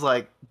splits is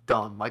like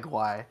dumb. Like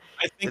why?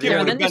 I think Yeah, it Yeah, would and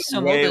have then been there's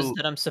some way. others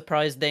that I'm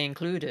surprised they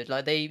included.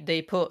 Like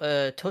they put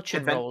a touch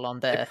and Advent- roll on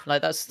there.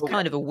 Like that's Well,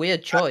 kind of a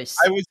weird choice.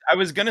 I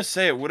was gonna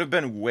say it would have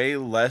been way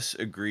less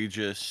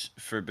egregious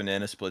for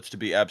banana splits to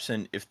be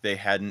absent if they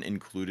hadn't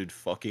included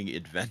fucking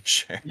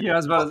adventure. Yeah, I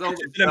was about to say,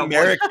 It's an that one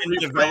American free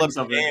developed frames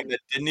of it. game that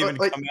didn't even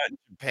Like- come out in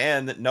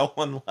Japan that no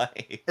one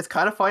liked. It's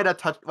kind of funny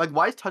that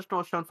why is touch and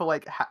roll shown for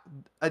like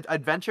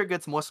Adventure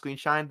gets more screen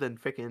shine than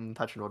freaking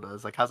touch and roll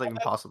does? Like how's that even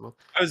possible?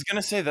 I was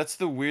gonna say that's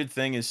the weird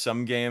thing is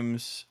some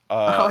games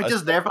Oh, it's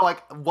just there for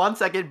like 1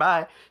 second.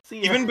 Bye. See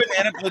ya. even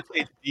Banana Blitz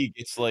HD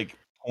gets like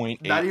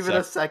 0.8 Not even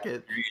a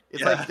seconds. second.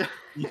 It's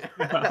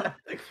Yeah.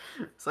 like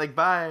it's like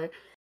bye.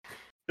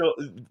 So,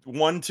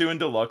 1, 2, and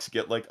Deluxe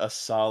get like a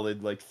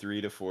solid like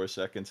 3 to 4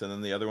 seconds, and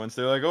then the other ones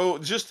they're like, oh,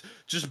 just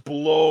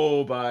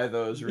blow by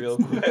those real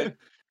quick.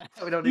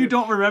 We don't You even-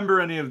 don't remember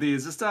any of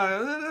these. Just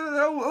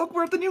look,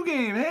 we're at the new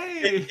game.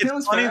 Hey, that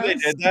was It's funny they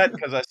fast. did that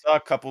because I saw a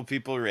couple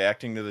people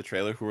reacting to the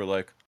trailer who were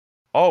like,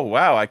 "Oh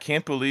wow, I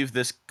can't believe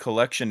this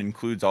collection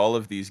includes all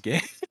of these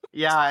games."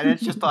 Yeah, and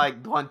it's just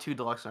like 1, 2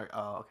 deluxe. Like,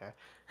 oh, okay.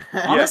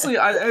 Honestly,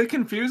 it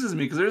confuses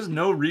me because there's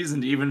no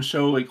reason to even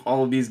show like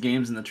all of these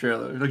games in the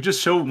trailer. Like,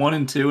 just show 1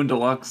 and 2 in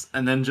deluxe,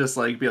 and then just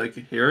like be like,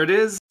 here it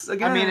is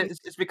again. I mean,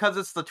 it's because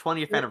it's the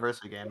 20th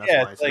anniversary game. That's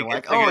Yeah, why. it's So they're like-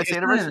 like, it's like oh, a- it's the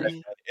it's-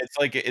 anniversary.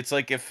 It's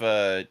like if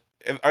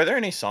are there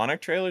any Sonic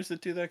trailers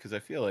that do that? Because I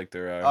feel like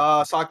there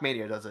are. Sonic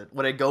Mania does it.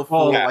 When they go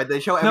full, yeah. like they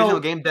show every No.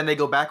 single game, then they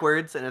go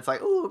backwards, and it's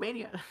like, ooh,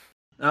 Mania.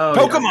 Oh,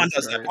 Pokemon yeah,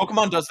 does that. right.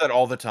 Pokemon does that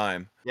all the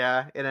time.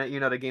 Yeah, and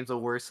the games are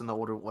worse in the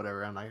older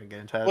whatever. I'm not gonna get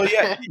into that. Well,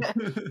 yeah,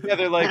 yeah.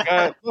 They're like,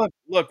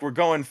 look, we're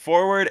going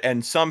forward,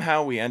 and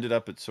somehow we ended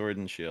up at Sword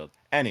and Shield.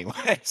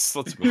 Anyways,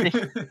 let's move.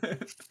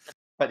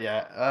 But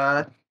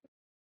yeah,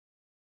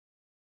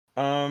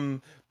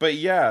 But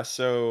yeah,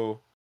 so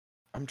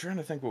I'm trying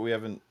to think what we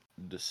haven't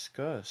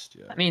discussed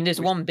yet. I mean,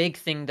 there's one big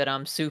thing that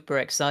I'm super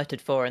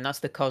excited for, and that's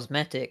the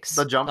cosmetics.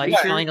 The jump like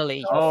feature?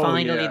 finally, Oh,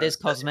 finally, yeah. there's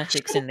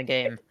cosmetics in the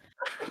game.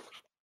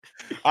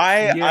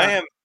 I Yeah.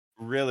 am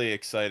really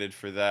excited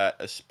for that,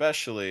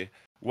 especially.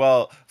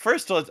 Well,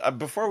 first, let's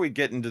before we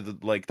get into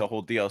the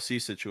whole DLC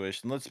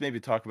situation, let's maybe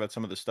talk about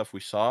some of the stuff we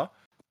saw.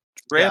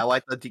 Trip, yeah, I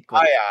like the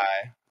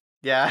I.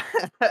 yeah.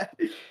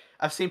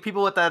 I've seen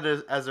people with that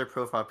as their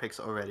profile pics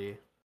already.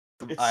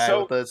 It's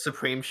With the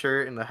Supreme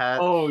shirt and the hat.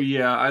 Oh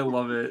yeah, I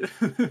love it.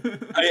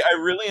 I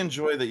really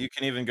enjoy that you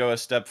can even go a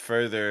step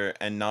further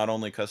and not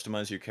only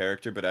customize your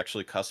character, but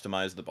actually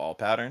customize the ball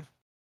pattern.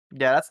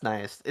 Yeah, that's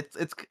nice. It's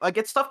like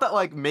it's stuff that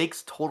like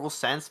makes total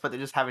sense, but they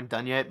just haven't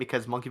done yet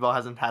because Monkey Ball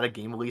hasn't had a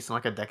game release in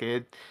like a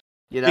decade.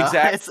 You know,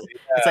 Exactly,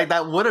 It's like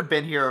that would have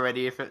been here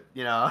already if it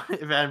if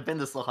it hadn't been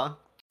this long.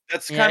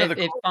 That's Yeah, kind of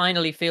the it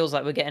finally feels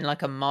like we're getting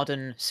like a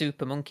modern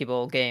Super Monkey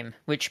Ball game,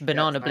 which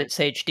Banana nice. Blitz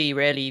HD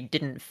really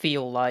didn't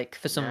feel like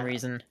for some Yeah.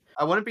 reason.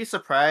 I wouldn't be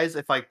surprised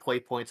if like play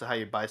points are how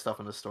you buy stuff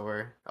in the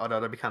store. Although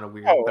that'd be kind of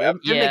weird. Oh, but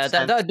it Yeah, makes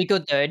sense. that'd be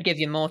good though. It'd give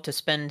you more to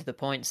spend the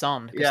points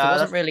on because Yeah, there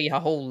wasn't that's- really a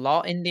whole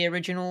lot in the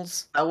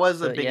originals. That was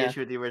a but big yeah.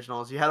 issue with the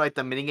originals. You had like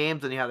the mini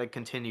games and you had like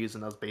continues,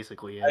 and that was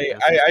basically it. I,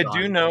 It's I, just I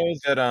do gone. know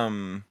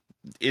that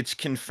it's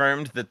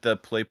confirmed that the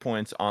play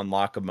points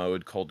unlock a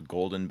mode called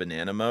Golden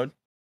Banana mode,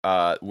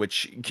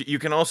 which you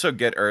can also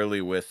get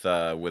early with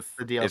if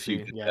you DLC,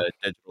 get yeah. the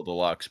digital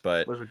deluxe.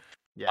 But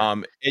Yeah.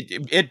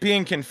 it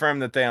being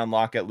confirmed that they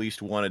unlock at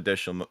least one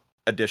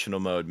additional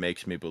mode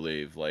makes me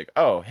believe like,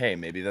 oh hey,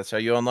 maybe that's how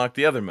you unlock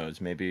the other modes.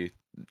 Maybe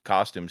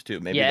costumes too.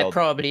 Maybe Yeah, they'll it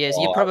probably is.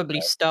 all You out probably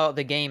there. start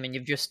the game and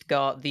you've just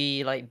got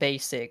the like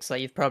basics.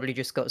 Like you've probably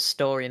just got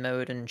story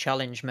mode and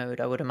challenge mode,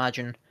 I would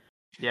imagine.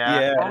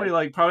 Yeah. probably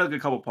like a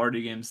couple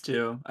party games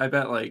too. I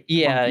bet like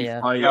Yeah, Monkey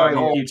yeah. Fight, Yeah, like,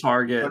 Monkey oh,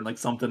 Target, but- and like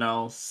something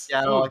else.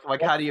 Yeah, Ooh,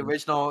 like how the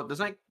original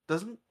doesn't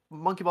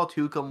Monkey Ball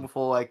 2 come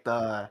before like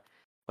the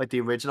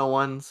original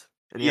ones?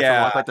 And you have to Yeah.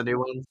 unlock like the new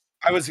ones?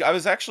 I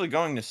was actually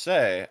going to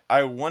say,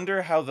 I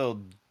wonder how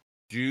they'll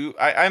do.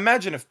 I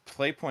imagine if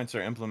play points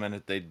are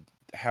implemented, they'd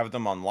have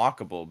them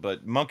unlockable.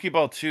 But Monkey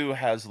Ball 2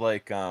 has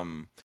like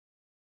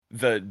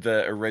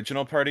the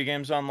original party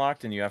games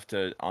unlocked, and you have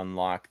to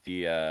unlock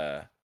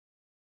the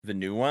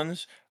new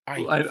ones. I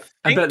think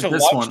bet this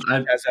Deluxe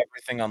one. has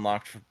everything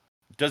unlocked.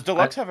 Does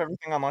Deluxe have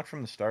everything unlocked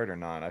from the start or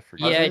not? I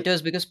forget. Yeah, it? it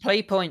does because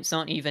play points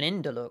aren't even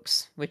in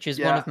deluxe, which is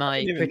one Yeah, of my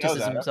didn't even know that,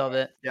 criticisms of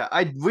it. Yeah,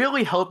 I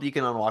really hope you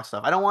can unlock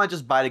stuff. I don't want to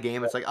just buy the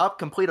game. It's like, oh,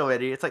 complete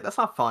already. It's like that's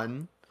not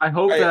fun. I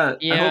hope I- that. I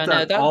Yeah, hope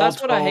no, that all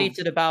that's what I 12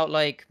 hated about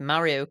like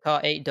Mario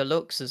Kart 8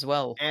 Deluxe as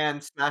well.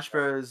 And Smash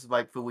Bros.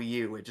 Like for Wii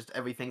U, it just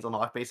everything's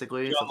unlocked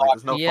basically. You So it's like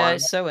there's no yeah, fun.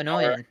 it's so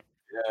annoying.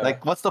 Yeah.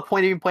 Like, what's the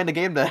point of even playing the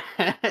game then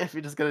if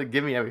you're just gonna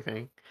give me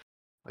everything?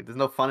 Like, there's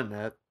no fun in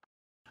that.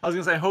 I was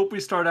gonna say, I hope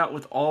we start out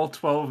with all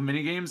 12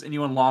 minigames and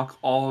you unlock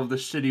all of the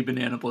shitty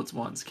Banana Blitz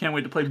ones. Can't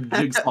wait to play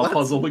Jigsaw Let's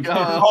Puzzle again.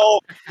 go. Oh,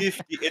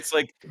 50. It's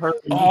like,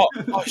 oh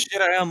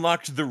shit! I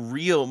unlocked the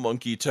real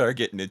monkey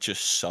target, and it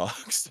just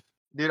sucks.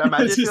 Dude,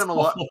 imagine It's if you're just gonna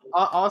awful.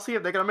 honestly,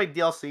 if they're gonna make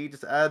DLC,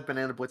 just add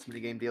Banana Blitz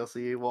minigame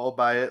DLC. We'll all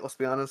buy it. Let's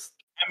be honest.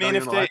 I Not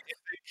mean, even lie. if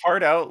they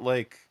part out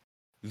like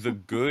the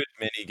good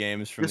mini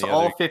games from Just the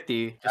all other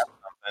 50, just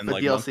and for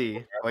like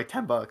DLC, for like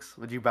 $10.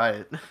 Would you buy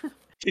it?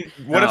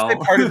 what if they No.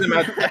 parted them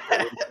out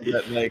separately,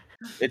 that like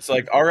it's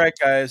like, all right,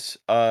 guys,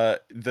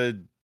 the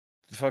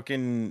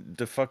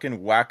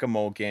fucking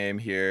whack-a-mole game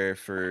here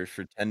for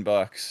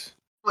 $10.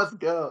 Let's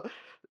go.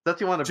 That's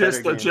you want a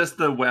better game. Just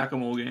the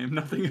whack-a-mole game,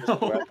 nothing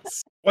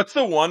else. What's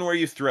the one where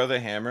you throw the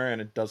hammer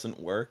and it doesn't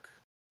work?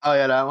 Oh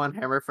yeah, that one,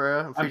 Hammer Furrow.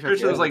 I'm I'm pretty pretty sure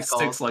sure there's like that's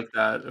what it's 6 like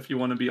that, if you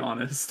want to be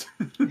honest.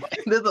 called.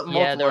 There's multiple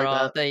Yeah, there like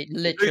are. that. They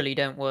literally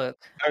don't work.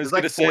 I was There's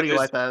like gonna say 40 there's,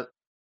 like that.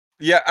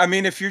 yeah, I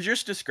mean, if you're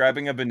just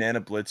describing a Banana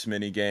Blitz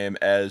minigame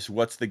as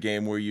what's the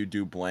game where you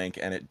do blank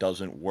and it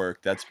doesn't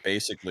work, that's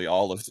basically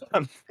all of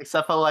them.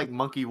 Except for like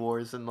Monkey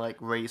Wars and like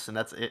Race, and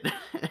that's it.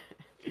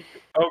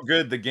 Oh,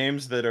 good. The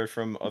games that are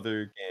from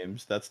other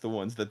games, that's the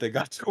ones that they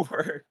got to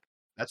work.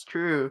 That's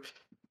true.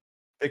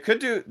 They could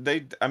do,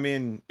 I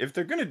mean, if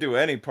they're gonna do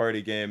any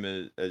party game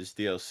as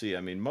DLC,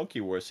 I mean,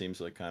 Monkey War seems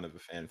like kind of a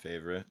fan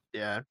favorite.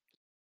 Yeah.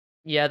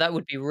 Yeah, that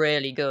would be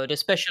really good,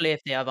 especially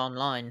if they have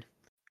online.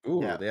 Ooh,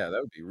 Yeah. yeah,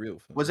 that would be real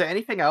fun. Was there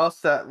anything else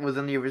that was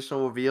in the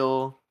original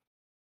reveal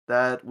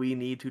that we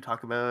need to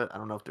talk about? I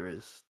don't know if there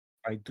is.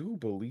 I do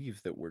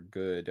believe that we're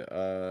good.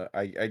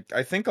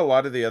 I think a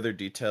lot of the other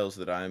details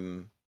that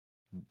I'm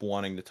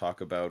wanting to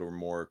talk about are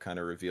more kind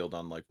of revealed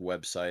on like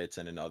websites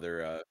and in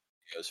other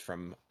videos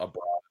from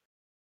abroad.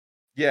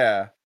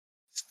 Yeah.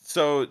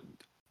 So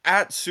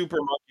at Super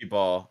Monkey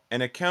Ball,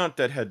 an account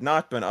that had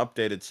not been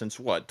updated since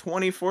what,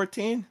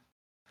 2014?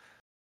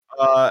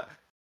 Uh,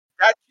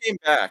 that came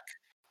back.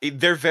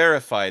 They're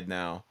verified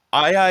now.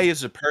 EiEi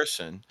is a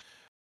person.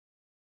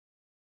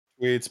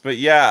 Tweets, but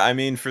yeah, I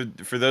mean, for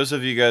those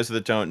of you guys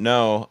that don't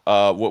know,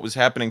 what was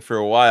happening for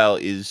a while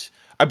is,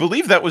 I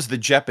believe that was the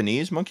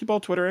Japanese Monkey Ball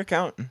Twitter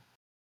account.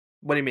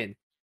 What do you mean?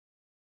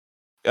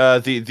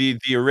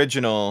 The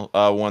original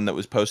one that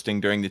was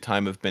posting during the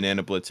time of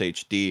Banana Blitz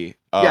HD.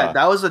 Yeah,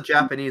 that was a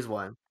Japanese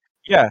one.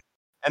 Yeah,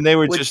 and they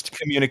were Which- just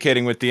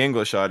communicating with the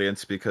English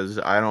audience because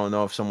I don't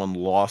know if someone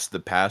lost the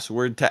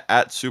password to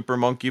at Super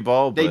Monkey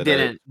Ball. They But,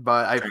 didn't,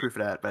 but I proof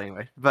that. But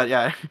anyway, but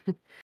yeah,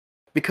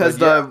 because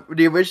But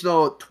the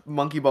original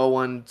Monkey Ball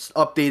one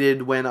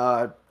updated when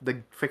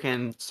the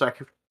freaking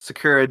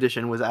Sakura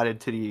edition was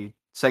added to the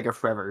Sega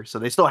Forever, so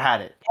they still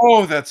had it.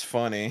 Oh, that's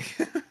funny.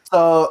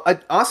 So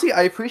honestly,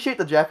 I appreciate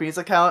the Japanese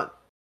account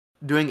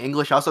doing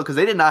English also because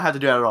they did not have to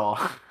do that at all.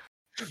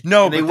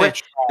 No, And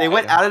but they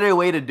went tried. out of their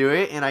way to do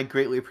it, and I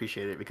greatly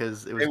appreciate it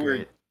because it was They were-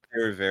 great.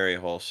 They were very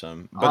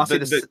wholesome. But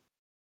Honestly,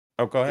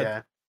 oh, go ahead.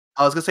 yeah.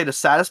 I was gonna say the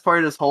saddest part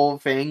of this whole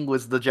thing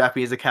was the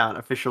Japanese account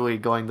officially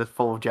going the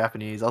full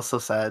Japanese. I was so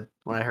sad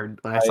when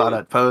I saw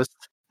that post.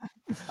 I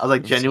was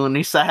like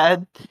genuinely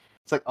sad.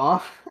 It's like,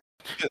 oh,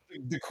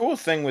 The cool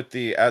thing with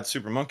the at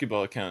Super Monkey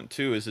Ball account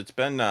too is it's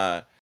been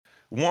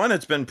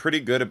it's been pretty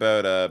good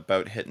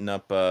about hitting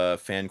up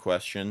fan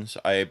questions.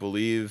 I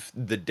believe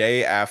the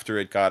day after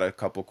it got a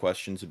couple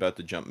questions about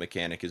the jump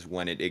mechanic is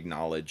when it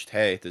acknowledged,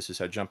 hey, this is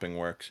how jumping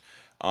works.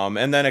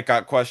 And then it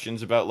got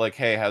questions about like,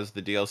 hey, how's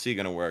the DLC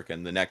gonna work?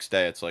 And the next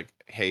day it's like,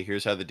 hey,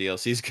 here's how the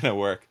DLC is gonna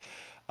work.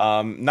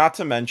 Not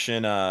to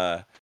mention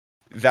that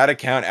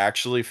account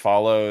actually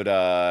followed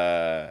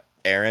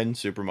Aaron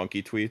Super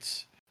Monkey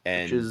Tweets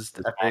and Which is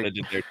responded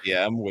to their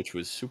DM, which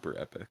was super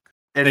epic.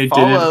 it They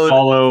followed. didn't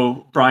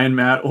follow Brian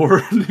Matt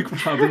or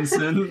Nick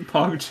Robinson,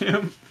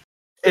 PogChamp.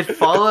 It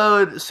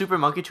followed Super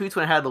Monkey Tweets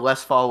when it had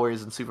less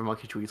followers than Super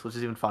Monkey Tweets, which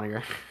is even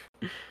funnier.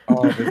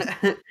 Oh,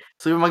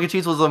 Super Monkey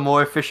Tweets was a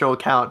more official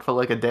account for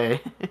like a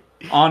day.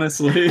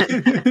 Honestly.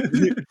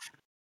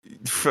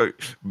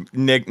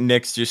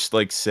 Nick's just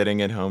like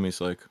sitting at home.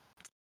 He's like,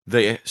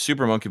 the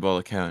Super Monkey Ball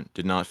account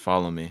did not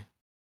follow me.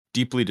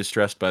 Deeply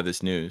distressed by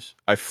this news,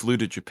 I flew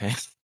to Japan.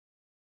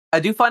 I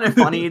do find it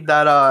funny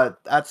that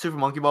at Super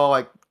Monkey Ball,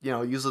 like,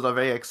 uses a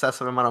very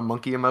excessive amount of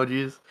monkey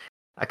emojis.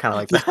 I kind of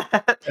like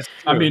that.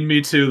 I mean,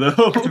 me too,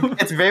 though.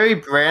 It's very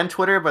brand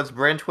Twitter, but it's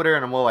brand Twitter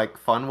in a more like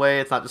fun way.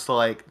 It's not just a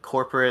like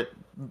corporate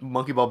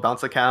Monkey Ball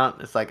bounce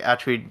account. It's like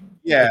actually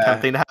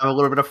attempting to have a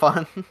little bit of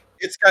fun.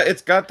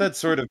 It's got that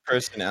sort of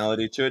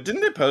personality to it. Didn't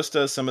they post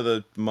some of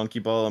the Monkey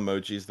Ball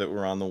emojis that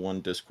were on the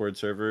one Discord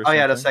server? Oh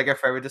yeah, the Sega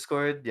Forever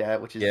Discord. Yeah,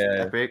 which is Yeah.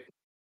 epic.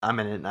 I'm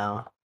in it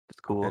now. It's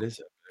cool. That is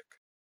epic.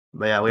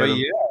 But yeah, But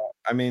yeah,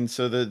 I mean,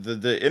 so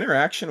the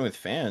interaction with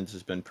fans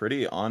has been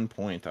pretty on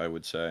point, I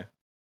would say.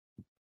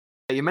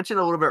 you mentioned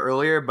a little bit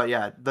earlier, but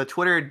yeah, the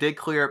Twitter did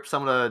clear up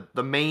some of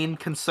the main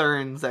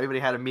concerns that everybody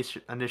had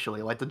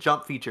initially. Like the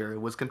jump feature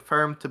was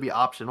confirmed to be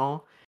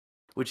optional,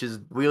 which is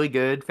really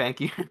good.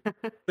 Thank you.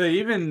 They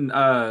even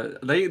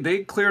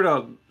they cleared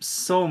up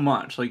so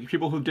much. Like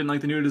people who didn't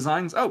like the new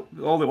designs, oh,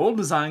 all the old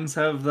designs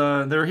have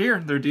they're here.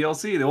 They're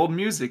DLC. The old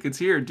music, it's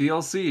here.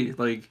 DLC.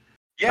 Like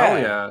hell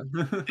yeah.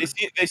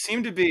 They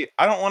seem to be,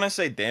 I don't want to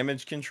say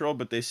damage control,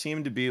 but they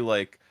seem to be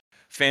like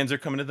fans are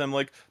coming to them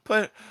like,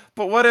 but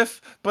what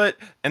if,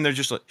 and they're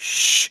just like,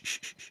 shh,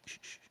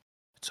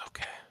 it's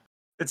okay.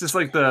 It's just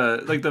like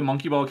the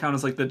monkey ball account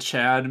is like the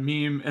Chad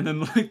meme, and then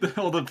like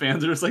all the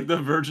fans are just like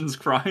the virgins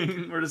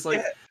crying. We're just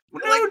like,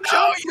 no, like,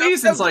 jump,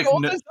 please. And it's like,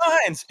 old no.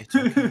 designs. It's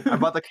okay. I'm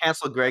about to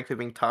cancel Greg for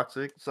being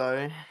toxic.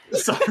 Sorry.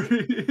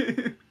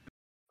 Sorry.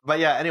 But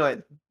yeah, anyway,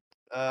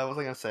 what was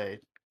I gonna say?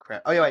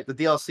 Crap. Oh yeah, wait, the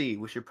DLC.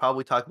 We should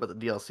probably talk about the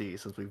DLC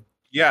since we've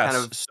Yes.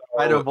 kind of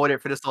tried to avoid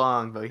it for this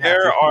long. But we have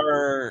There to.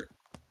 are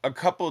a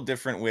couple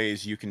different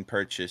ways you can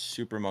purchase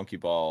Super Monkey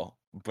Ball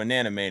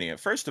Banana Mania.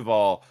 First of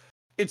all,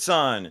 it's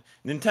on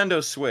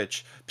Nintendo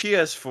Switch,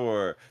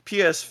 PS4,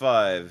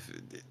 PS5,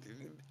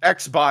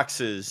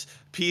 Xboxes,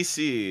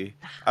 PC.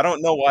 I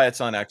don't know why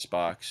it's on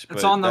Xbox. It's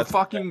but on the that's-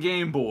 fucking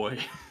Game Boy.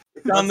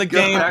 It's on the That's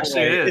good. Game It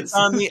actually Boy. is. It's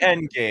on the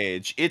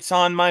N-Gage. It's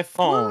on my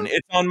phone.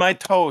 It's on my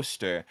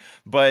toaster.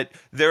 But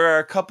there are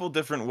a couple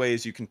different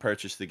ways you can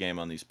purchase the game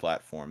on these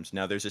platforms.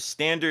 Now, there's a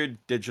standard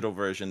digital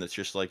version that's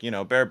just like,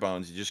 bare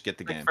bones. You just get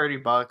the Like game.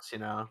 $30, you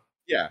know.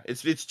 Yeah,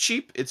 it's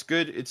cheap. It's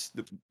good. It's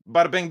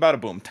bada bing,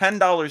 bada boom.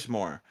 $10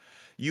 more.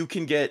 You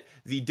can get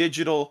the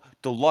digital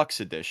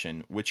deluxe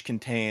edition, which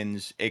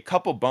contains a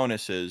couple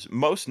bonuses.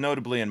 Most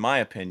notably, in my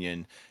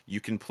opinion, you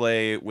can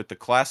play with the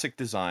classic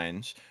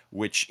designs,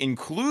 which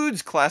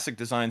includes classic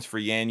designs for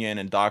Yan Yan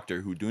and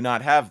Doctor, who do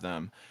not have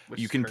them.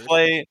 Which You is can cursed.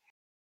 play.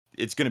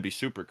 It's going to be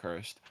super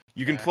cursed.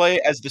 You can Yeah. play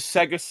as the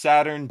Sega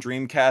Saturn,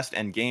 Dreamcast,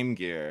 and Game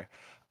Gear.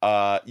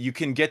 You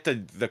can get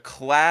the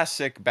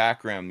classic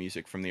background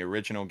music from the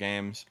original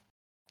games.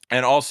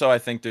 And also, I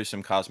think there's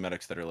some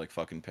cosmetics that are like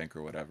fucking pink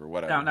or whatever.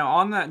 Now,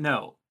 on that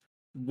note,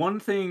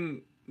 one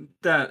thing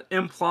that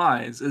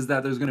implies is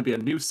that there's going to be a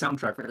new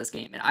soundtrack for this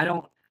game, and I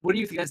don't. What do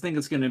you guys think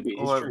it's going to be?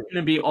 Is Or- it going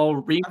to be all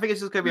I think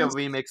it's just gonna be a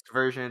remixed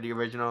version of the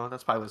original.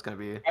 That's probably what it's gonna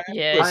be.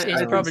 Yeah, I it's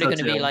think probably so going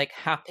to be too. like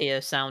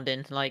happier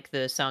sounding, like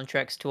the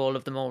soundtracks to all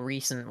of the more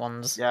recent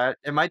ones. Yeah,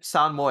 it might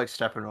sound more like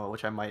Steppenwolf,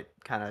 which I might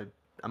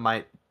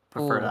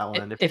prefer Ooh, that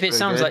one. if it it's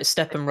sounds good. like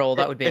Step and Roll,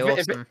 that would be if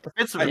awesome.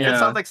 If it Yeah.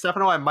 sounds like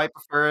Steppenwolf, I might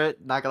prefer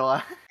it. Not gonna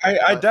lie.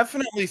 I But-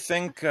 definitely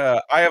think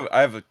I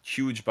have a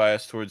huge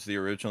bias towards the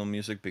original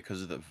music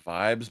because of the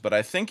vibes, but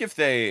I think if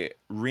they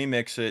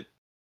remix it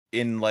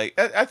in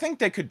I think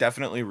they could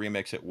definitely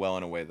remix it well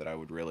in a way that I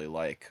would really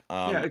like.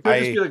 Yeah, it could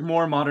just be like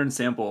more modern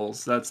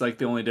samples. That's like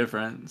the only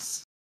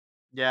difference.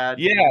 Yeah,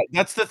 Yeah,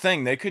 that's the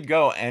thing. They could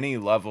go any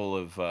level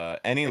of They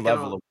can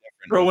different.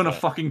 Throw in with a it.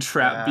 fucking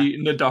trap Yeah. beat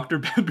into Dr.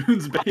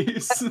 Baboon's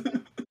bass.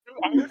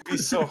 I would be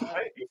so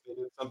hyped if they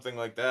did something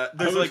like that.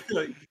 There's I would like be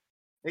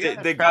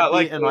like, they got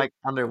like and like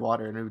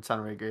underwater, and it would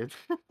sound very good.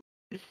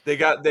 they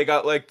got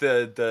like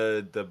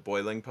the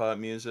boiling pot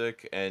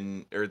music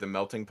or the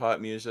melting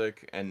pot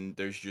music, and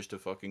there's just a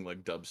fucking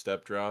like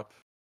dubstep drop.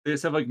 they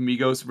just have like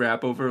Migos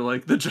rap over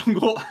like the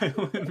Jungle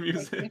Island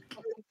music.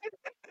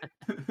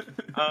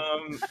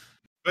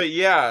 But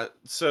yeah,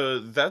 so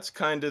that's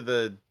kind of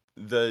the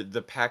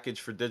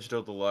package for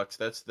digital deluxe.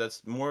 That's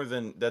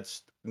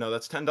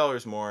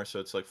 $10 more, so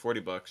it's like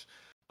 $40.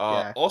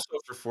 Yeah. Also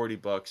for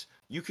 $40,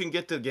 you can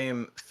get the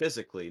game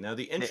physically. Now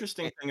the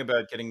interesting thing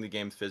about getting the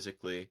game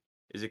physically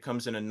is it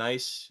comes in a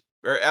nice,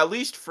 or at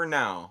least for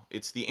now,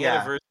 it's the Yeah.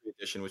 anniversary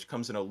edition, which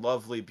comes in a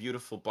lovely,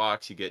 beautiful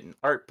box. You get an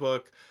art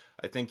book.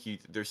 I think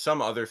there's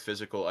some other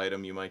physical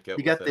item you might get. You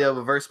with get it. the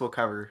reversible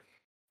cover.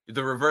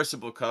 The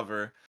reversible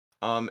cover,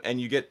 and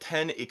you get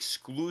 10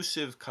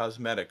 exclusive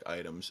cosmetic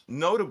items.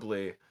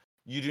 Notably,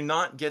 you do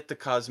not get the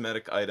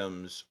cosmetic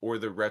items or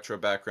the retro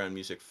background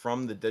music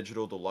from the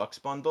digital deluxe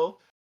bundle.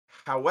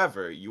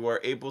 However, you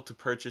are able to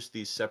purchase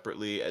these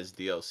separately as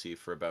DLC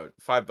for about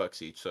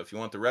 $5 each. So if you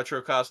want the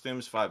retro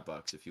costumes,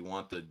 $5. If you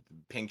want the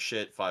pink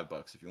shit,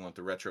 $5. If you want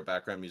the retro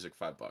background music,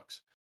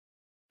 $5.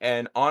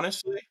 And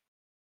honestly,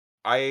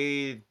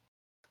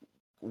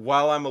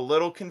 while I'm a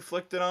little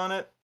conflicted on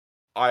it,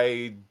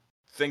 I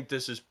think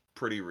this is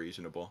pretty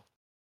reasonable.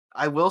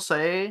 I will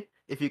say,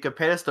 if you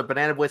compare this to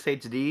Banana Blitz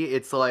HD,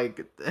 it's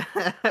like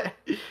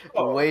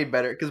Oh. way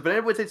better. Because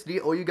Banana Blitz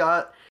HD, all you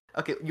got,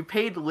 you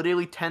paid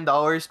literally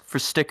 $10 for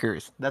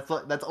stickers. That's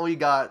all you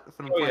got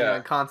from playing yeah.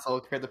 on console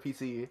compared to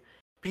PC.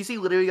 PC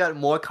literally got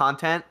more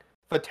content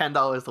for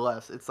 $10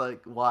 less. It's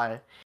like, why?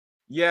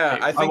 Yeah,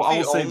 Hey, I think I the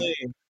will say- only.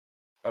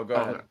 Oh, go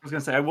I ahead. was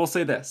gonna say, I will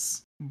say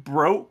this: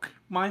 broke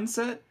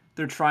mindset,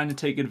 they're trying to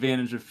take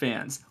advantage of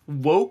fans.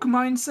 Woke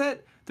mindset,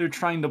 they're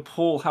trying to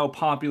pull how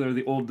popular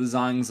the old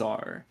designs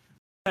are.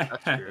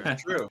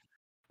 That's true. True.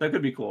 That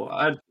could be cool.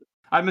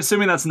 I'm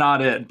assuming that's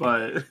not it,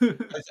 but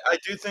I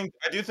do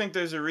think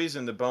there's a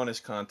reason the bonus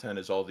content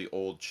is all the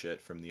old shit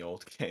from the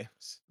old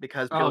games.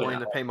 Because Oh, people yeah. willing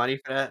to pay money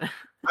for that.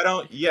 I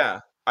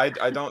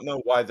don't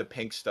know why the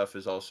pink stuff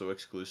is also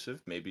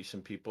exclusive. Maybe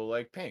some people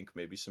like pink.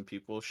 Maybe some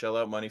people shell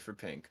out money for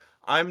pink.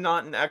 I'm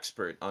not an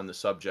expert on the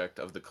subject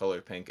of the color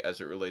pink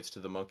as it relates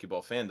to the Monkey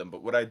Ball fandom,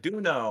 but what I do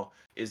know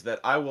is that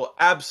I will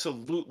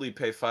absolutely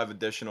pay $5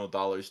 additional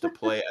to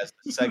play as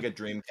the Sega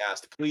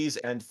Dreamcast. Please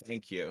and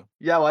thank you.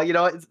 Yeah, well,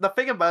 the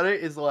thing about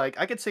it is, like,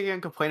 I could sit here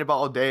and complain about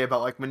all day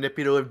about, like,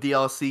 manipulative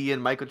DLC and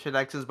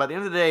microtransactions, but at the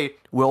end of the day,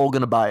 we're all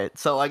gonna buy it.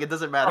 So, like, it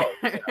doesn't matter.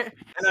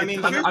 And I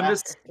mean, I'm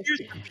just. here's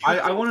the I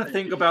beautiful want to thing.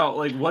 think about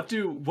like what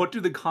do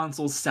the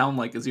consoles sound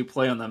like as you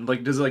play on them?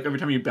 Like, does it like every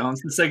time you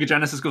bounce, the Sega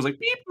Genesis goes like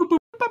beep boop boop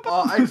boop?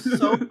 Oh, I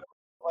so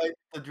like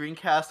the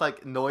Dreamcast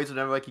like noise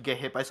whenever like you get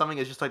hit by something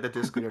is just like the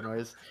disc scooter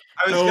noise.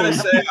 I was Oh, gonna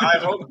yeah. say,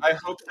 I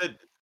hope that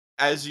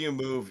as you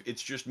move,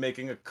 it's just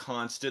making a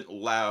constant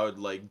loud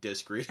like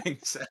disc reading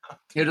sound.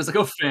 Yeah, just like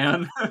a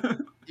fan.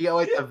 You got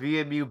like the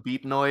VMU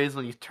beep noise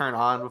when you turn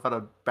on without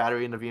a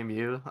battery in the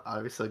VMU. Oh,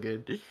 it'd be so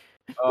good.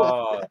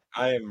 Oh,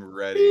 I am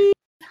ready.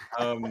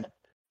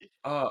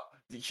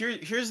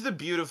 Here's the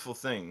beautiful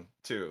thing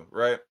too,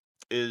 right?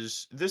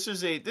 Is this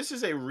is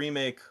a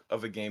remake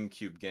of a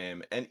GameCube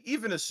game, and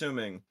even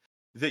assuming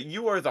that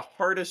you are the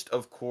hardest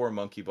of core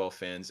Monkey Ball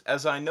fans,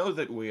 as I know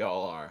that we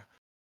all are,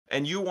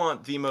 and you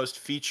want the most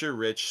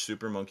feature-rich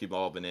Super Monkey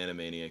Ball Banana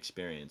Mania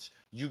experience,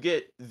 you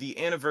get the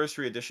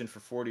anniversary edition for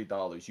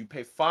 $40. You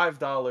pay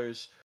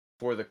 $5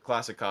 for the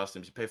classic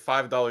costumes. You pay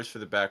 $5 for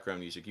the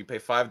background music. You pay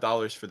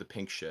 $5 for the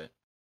pink shit.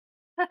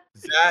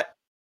 That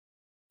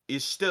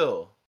is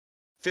still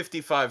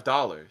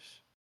 $55.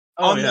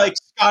 Oh, yeah. Unlike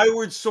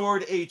Skyward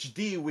Sword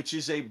HD, which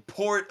is a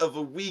port of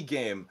a Wii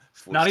game.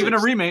 For Not even a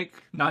 60 remake.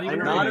 Not even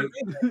Not a a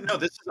remake. No,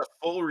 this is a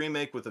full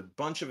remake with a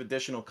bunch of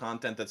additional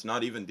content that's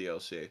not even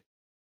DLC.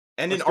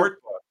 And an Let's go-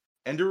 art book.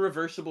 And a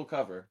reversible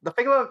cover. The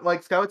thing about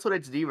like Skyward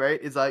Sword HD, right,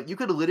 is like you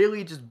could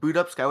literally just boot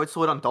up Skyward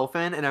Sword on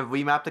Dolphin and then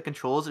remap the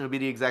controls and it'll be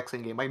the exact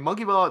same game. Like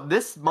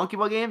this Monkey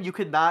Ball game, you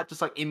could not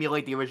just like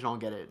emulate the original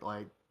and get it.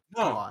 Like,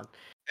 come No. on.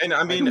 And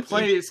I I mean, can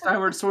play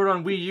Skyward Sword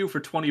on Wii U for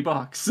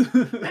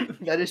 $20.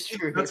 That is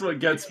true. That's what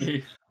gets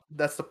me.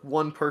 That's the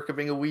one perk of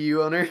being a Wii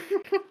U owner.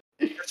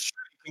 that's true.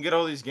 You can get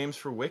all these games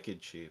for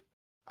wicked cheap.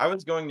 I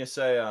was going to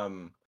say,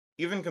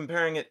 even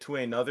comparing it to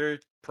another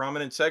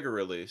prominent Sega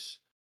release,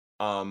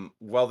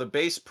 while the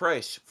base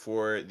price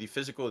for the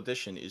physical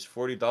edition is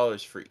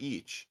 $40 for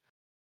each,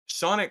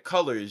 Sonic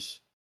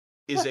Colors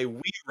is a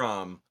Wii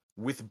ROM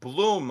with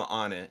Bloom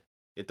on it.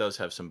 It does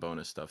have some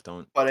bonus stuff,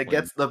 don't. But it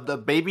blame gets the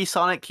baby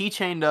Sonic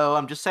keychain though.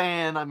 I'm just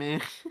saying. I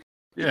mean,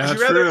 Yeah, Would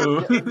you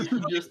rather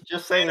true.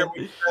 just saying. Or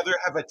would you rather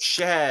have a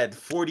Chad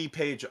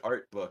 40-page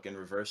art book and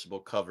reversible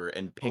cover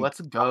and pink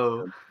Let's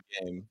go.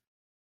 game?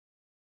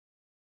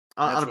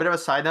 On That's a bit of a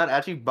side note, I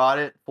actually bought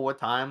it 4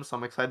 times, so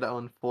I'm excited to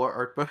own 4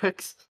 art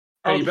books.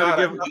 Hey, you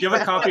better God, give a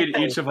copy to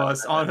each of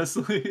us,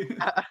 honestly.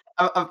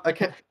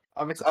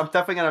 I'm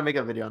definitely gonna make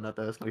a video on that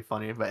though. It's gonna be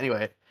funny. But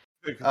anyway,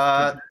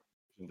 Uh,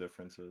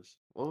 differences.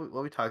 what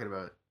are we talking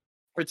about?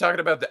 We're talking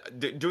about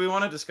the. Do we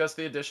want to discuss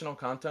the additional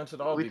content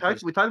at all? We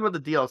talked about the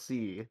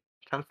DLC.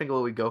 Trying to think of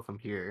where we go from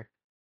here.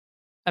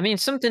 I mean,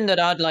 something that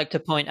I'd like to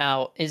point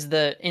out is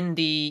that in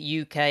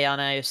the UK and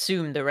I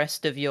assume the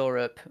rest of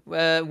Europe,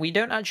 we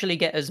don't actually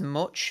get as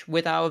much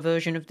with our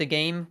version of the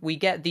game. We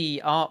get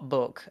the art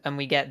book and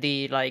we get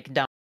the like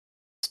down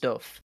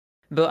stuff,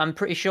 but I'm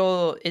pretty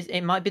sure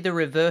it might be the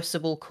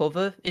reversible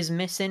cover is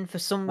missing for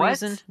some What?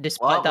 reason,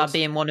 despite Well, that let's-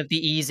 being one of the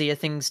easier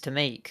things to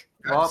make.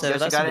 Well, So guess you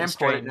that's a gotta bit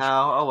import it strange.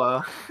 now. Oh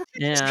well.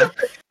 Yeah,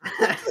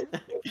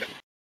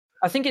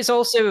 I think it's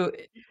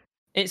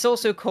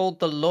also called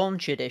the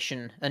launch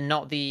edition and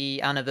not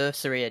the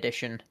anniversary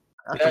edition,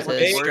 which That's is That a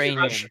may-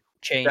 strange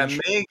change. That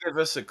may give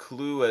us a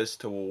clue as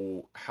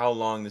to how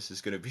long this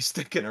is going to be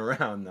sticking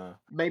around, though.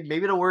 Maybe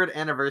the word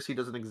anniversary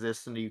doesn't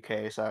exist in the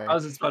UK. Sorry. I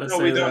was just about to No,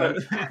 say we don't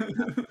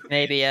that.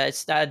 Maybe yeah,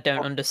 I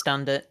don't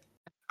understand it.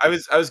 I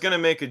was gonna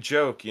make a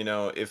joke,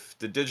 if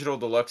the digital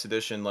deluxe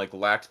edition like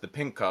lacked the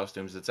pink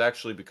costumes, it's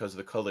actually because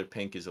the color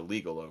pink is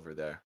illegal over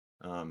there.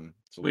 It's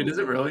a Wait, little is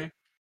it weird. really?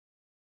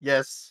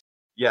 Yes.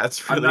 Yeah,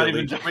 it's I'm really not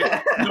even. illegal.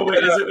 Wait, no,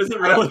 wait, is it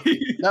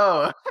really?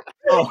 No.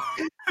 Oh,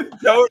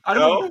 No, I no.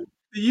 don't.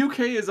 The UK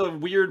is a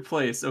weird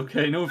place.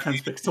 Okay, no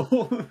offense,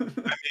 Pixel.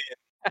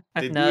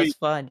 They do No, it's eat-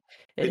 fine.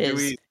 It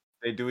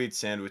They do is. eat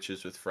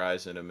sandwiches with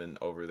fries in them and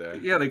over there.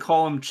 Yeah, they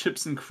call them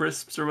chips and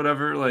crisps or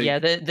whatever. Like, Yeah,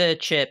 the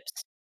chips.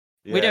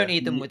 We don't Yeah.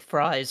 eat them with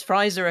fries.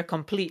 Fries are a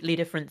completely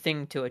different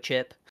thing to a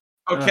chip.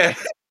 Okay.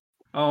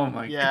 oh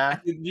my Yeah.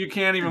 god, you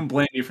can't even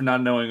blame me for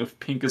not knowing if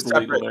pink is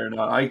Separate. illegal there or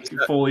not. I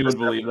fully would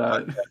believe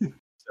that.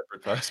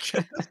 Separate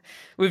question.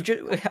 We've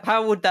just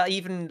how would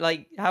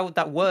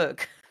that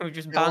work? We've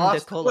just You banned a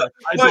lost- color.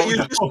 I But don't you're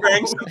know. just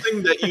wearing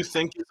something that you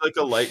think is like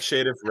a light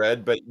shade of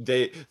red, but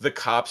the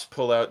cops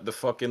pull out the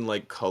fucking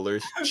like color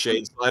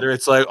shade slider.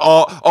 It's like,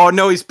 oh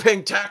no, he's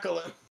pink. Tackle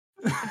him.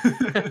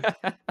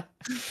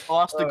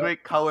 Lost the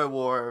Great Color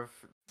War of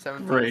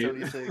Great.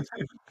 1776.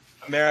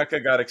 America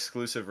got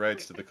exclusive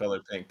rights to the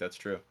color pink. That's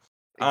true.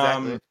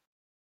 Exactly.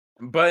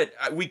 But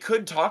we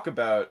could talk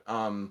about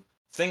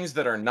things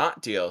that are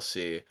not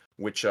DLC,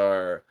 which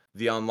are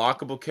the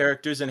unlockable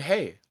characters and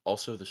hey,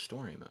 also the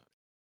story mode.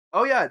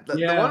 Oh yeah, the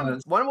Yes.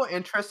 one of the more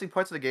interesting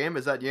parts of the game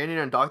is that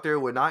Yanyan and Doctor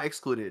were not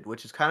excluded,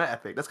 which is kind of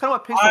epic. That's kind of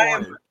what Pixel I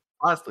am wanted,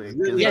 honestly. 'cause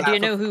really Yeah, do you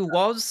that's know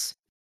what-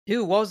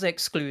 who was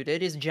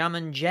excluded is Jam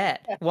and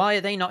Jet. Why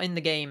are they not in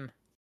the game?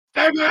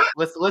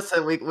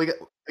 Listen, we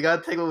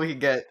gotta take what we can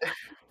get.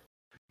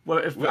 Well,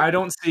 if I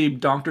don't see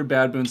Dr.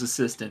 Badboon's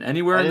assistant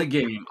anywhere in the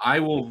game, I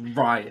will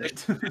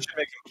riot. They should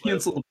make him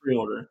Cancel the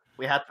pre-order.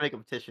 We have to make a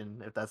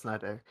petition if that's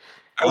not there.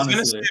 I was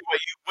gonna say Honestly.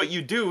 what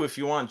you do if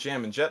you want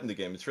Jam and Jet in the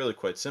game. It's really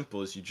quite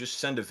simple. Is you just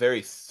send a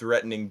very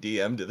threatening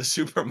DM to the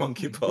Super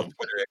Monkey Ball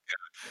Twitter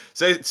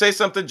account. Say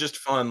something just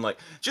fun, like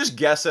just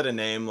guess at a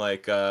name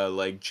like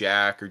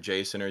Jack or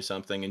Jason or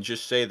something, and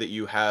just say that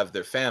you have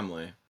their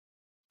family.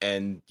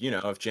 And you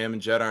know, if Jam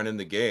and Jet aren't in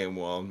the game,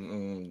 well,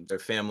 their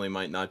family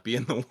might not be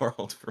in the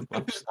world for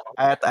much.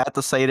 I have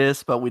to say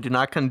this, but we do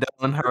not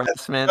condone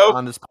harassment Nope.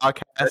 on this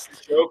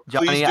podcast. Joke,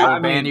 Johnny, please I do.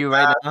 will ban you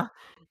right now.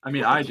 I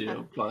mean, I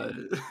do, but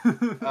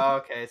Oh,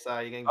 okay, so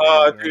you're getting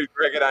Oh, banned. dude,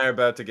 Greg and I are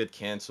about to get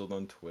canceled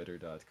on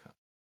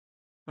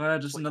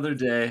Twitter.com. just another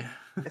day.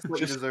 It's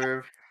what you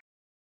deserve.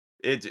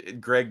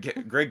 Greg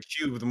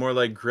Q, more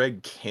like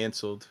Greg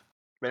canceled.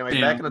 But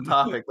anyway, back on the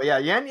topic. But yeah,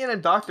 Yan Yan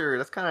and Doctor,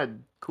 that's kind of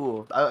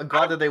cool. I'm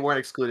glad that they weren't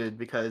excluded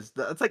because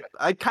it's like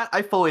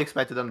I fully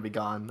expected them to be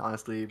gone,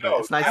 honestly. But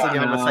it's nice to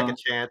give them a second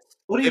chance.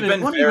 What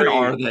even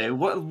are they?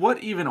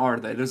 What even are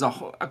they? There's a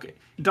whole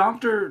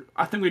Doctor.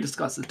 I think we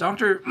discussed it.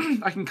 Doctor,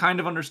 I can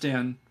kind of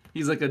understand.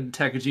 He's like a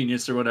tech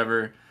genius or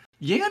whatever.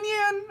 Yan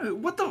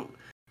Yan, what the?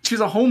 She's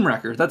a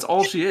homewrecker. That's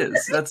all she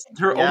is. That's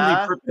her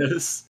only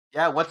purpose.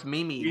 Yeah, what's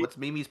Mimi? What's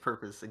Mimi's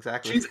purpose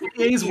exactly? She's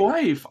EiEi's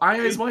wife.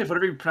 EiEi's wife,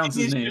 whatever you pronounce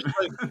his name.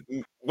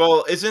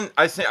 Well,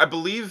 I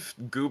believe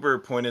Goober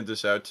pointed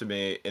this out to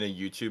me in a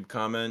YouTube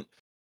comment.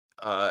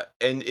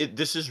 And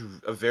this is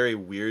a very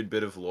weird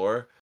bit of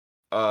lore.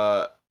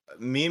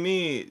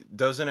 Mimi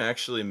doesn't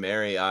actually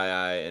marry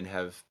EiEi and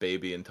have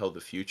baby until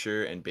the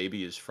future, and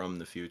baby is from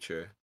the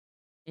future.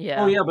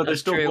 Yeah. Oh yeah, but they're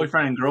still true.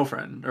 boyfriend and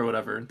girlfriend or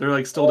whatever. They're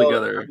like still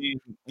together.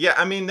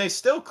 I mean, they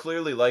still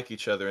clearly like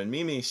each other, and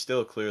Mimi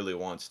still clearly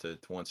wants to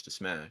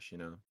smash. You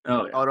know.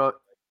 Oh yeah. Although,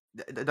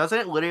 doesn't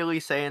it literally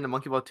say in the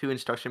Monkey Ball 2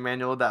 instruction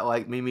manual that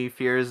like Mimi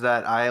fears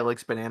that I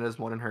likes bananas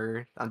more than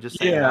her? I'm just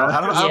saying. Yeah.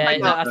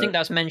 I I think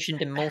that's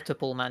mentioned in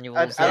multiple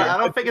manuals. I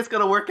don't think it's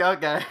gonna work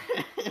out, guys.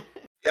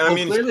 I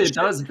mean, clearly it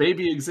does.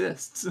 Baby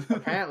exists.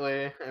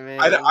 Apparently, I mean,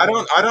 I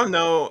don't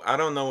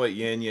know what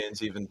Yan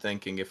Yan's even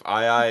thinking. If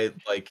EiEi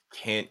like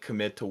can't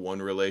commit to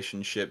one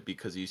relationship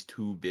because he's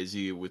too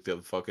busy with the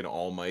fucking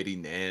almighty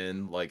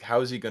Nan, like how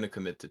is he gonna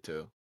commit to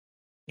two?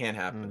 Can't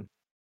happen.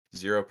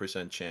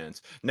 0%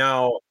 chance.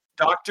 Now,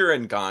 Doctor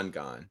and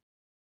Gon.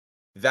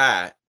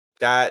 That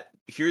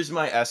here's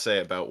my essay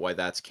about why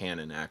that's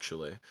canon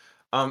actually.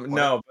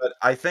 No, but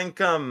I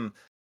think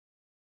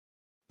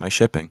my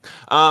shipping.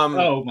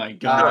 Oh my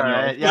god. All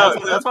right. Yeah,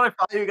 that's what I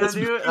thought you were gonna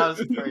do. That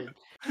was great.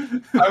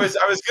 I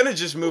was gonna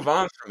just move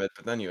on from it,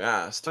 but then you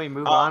asked. Can we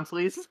move on,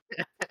 please?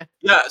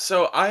 Yeah,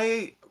 so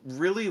I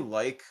really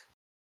like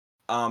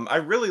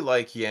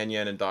Yan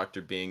Yan and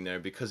Doctor being there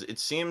because it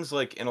seems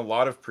like in a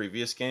lot of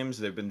previous games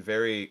they've been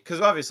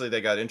because obviously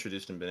they got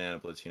introduced in Banana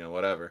Blitz,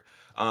 whatever.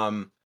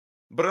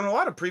 But in a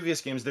lot of previous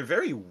games, they're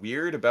very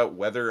weird about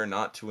whether or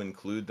not to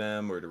include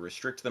them or to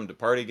restrict them to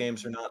party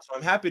games or not. So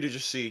I'm happy to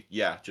just see,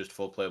 just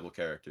full playable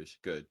characters.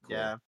 Good. Cool.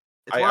 Yeah.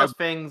 It's one of those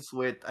things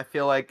with, it's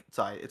one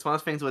of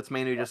those things where it's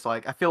mainly just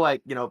like, I feel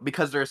like,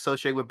 because they're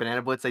associated with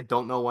Banana Blitz, they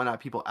don't know whether or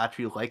not people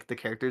actually like the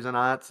characters or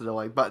not. So they're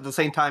like, but at the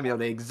same time,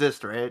 they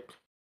exist, right?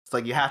 It's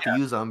like, you have to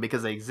use them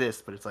because they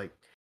exist, but it's like,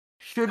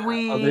 should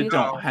we? Oh, they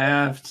don't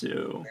have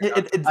to.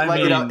 It's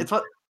like, it's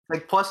what,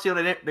 like, plus,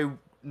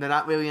 they're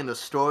not really in the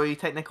story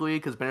technically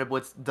because Banana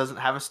Blitz doesn't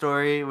have a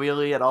story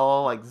really at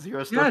all, like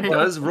zero story. Yeah, it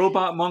does.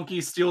 Robot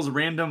Monkey steals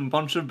random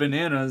bunch of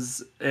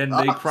bananas and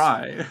they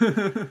cry.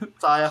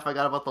 Sorry, I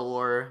forgot about the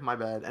lore. My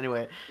bad.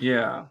 Anyway.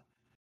 Yeah.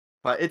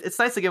 But it's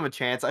nice to give them a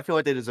chance. I feel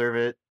like they deserve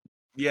it.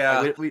 Yeah.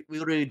 Like, we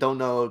literally don't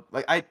know.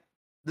 Like I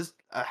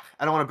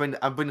don't want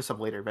to I'll bring this up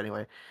later. But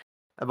anyway,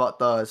 about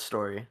the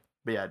story.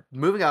 But yeah,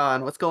 moving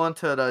on. Let's go on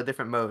to the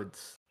different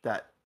modes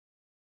that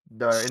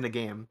are in the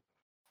game.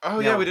 Oh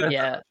yeah, we didn't.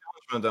 Yeah.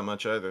 That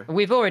much either.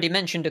 We've already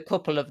mentioned a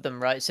couple of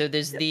them, right? So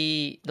there's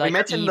the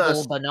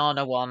evil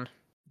banana one.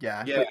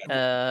 Yeah.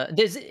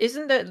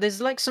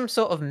 There's like some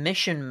sort of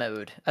mission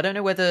mode. I don't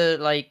know whether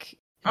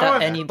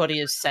anybody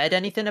has said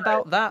anything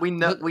about that. We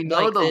know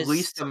the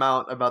least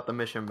amount about the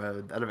mission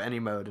mode out of any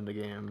mode in the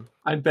game.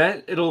 I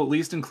bet it'll at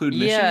least include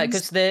missions. Yeah,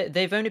 because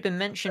they've only been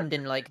mentioned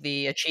in like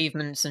the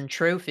achievements and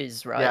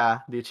trophies, right? Yeah,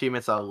 the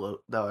achievements are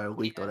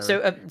leaked or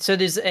whatever. So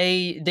there's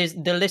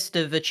the list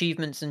of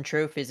achievements and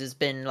trophies has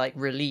been like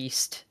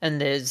released, and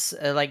there's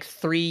like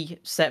 3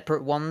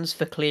 separate ones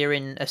for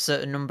clearing a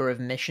certain number of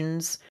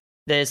missions.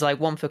 There's like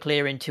one for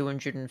clearing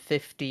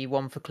 250,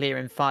 one for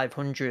clearing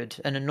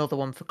 500, and another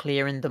one for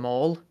clearing them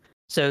all.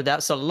 So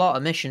that's a lot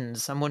of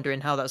missions. I'm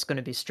wondering how that's going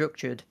to be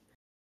structured.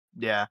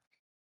 Yeah.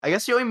 I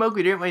guess the only mode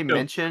we didn't really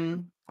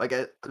mention, but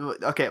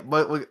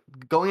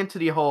going into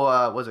the whole,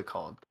 what's it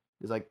called?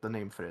 Is like the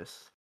name for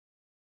this.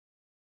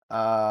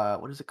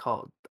 What is it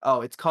called? Oh,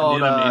 it's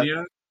called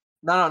Mania?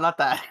 No, not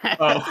that.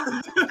 Oh.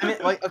 I mean,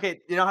 like, okay,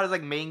 you know how there's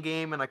like main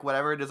game and like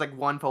whatever. There's like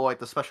one for like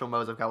the special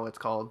modes. I forgot what it's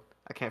called.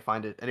 I can't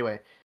find it.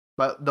 Anyway,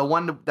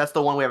 But that's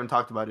the one we haven't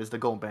talked about is the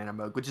Golden Banana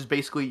mode, which is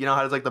basically how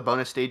there's like the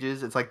bonus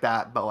stages. It's like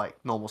that, but like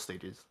normal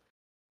stages,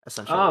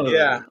 essentially. Oh,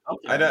 Yeah,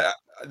 okay. I know.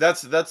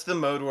 That's the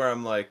mode where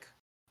I'm like,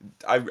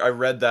 I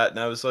read that and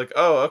I was like,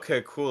 oh,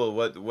 okay, cool.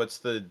 What's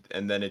the?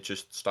 And then it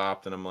just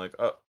stopped, and I'm like,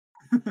 oh,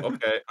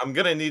 okay. I'm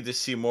gonna need to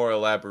see more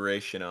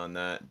elaboration on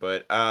that.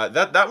 But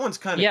that one's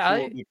kind of Yeah,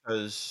 cool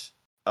because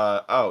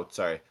oh,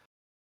 sorry.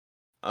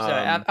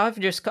 Sorry, Um,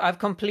 I've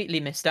completely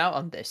missed out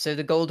on this. So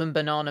the golden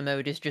banana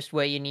mode is just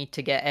where you need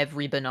to get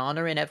every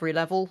banana in every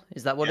level.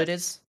 Is that what it yes.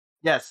 is?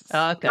 Yes.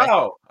 Okay.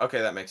 Oh, okay,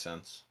 that makes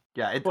sense.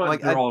 Yeah. It's But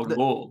like they're all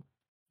gold.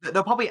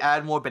 they'll probably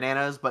add more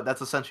bananas, but that's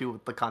essentially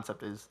what the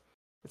concept is.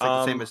 It's like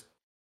the same Um, as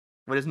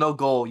when there's no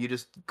goal, you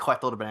just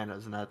collect all the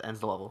bananas, and that ends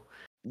the level.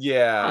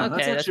 yeah. Oh, that's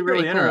Okay, that's actually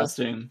pretty really cool.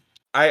 interesting.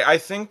 I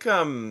think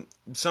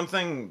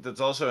something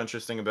that's also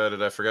interesting about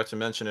it, I forgot to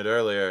mention it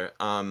earlier.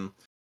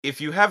 If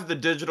you have the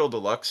digital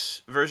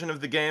deluxe version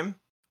of the game,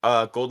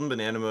 Golden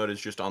Banana mode is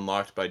just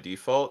unlocked by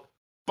default.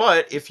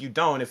 But if you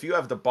don't, if you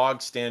have the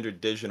bog standard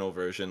digital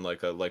version,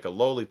 like a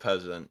lowly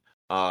peasant,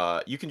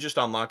 you can just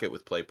unlock it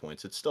with play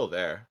points. It's still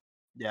there.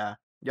 Yeah.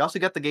 You also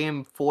get the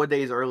game 4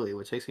 days early,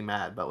 which makes me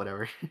mad, but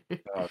whatever.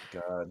 Oh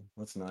God,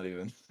 let's not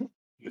even. I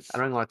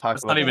don't even want to talk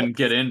Let's about not even that.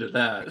 get into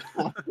that.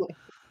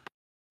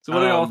 So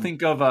what do y'all Um,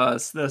 think of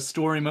the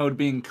story mode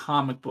being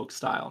comic book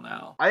style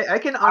now? I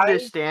can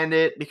understand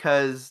it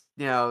because,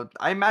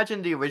 I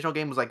imagine the original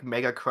game was like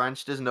mega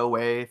crunched. There's no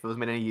way if it was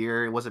made in a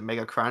year, it wasn't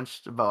mega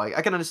crunched. But like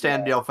I can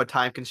understand, for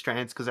time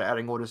constraints because they're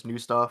adding all this new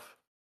stuff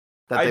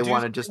that I they do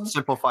want to just think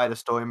simplify the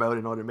story mode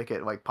in order to make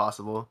it like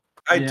possible.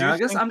 I Yeah, do I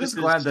guess think I'm this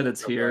just glad is that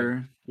it's okay.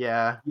 here.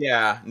 Yeah.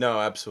 Yeah, no,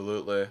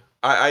 absolutely.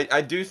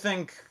 I do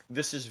think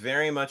this is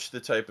very much the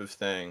type of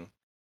thing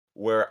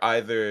where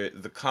either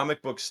the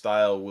comic book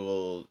style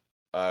will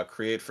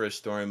create for a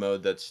story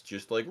mode that's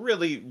just like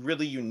really,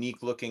 really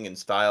unique looking and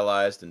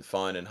stylized and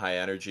fun and high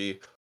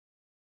energy,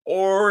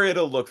 or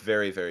it'll look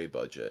very, very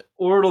budget.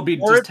 Or it'll be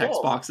Or just it text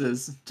won't.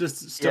 boxes.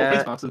 Just still Yeah.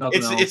 text boxes,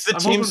 nothing else. It's the I'm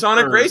Team hoping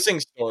Sonic for- Racing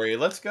story.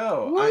 Let's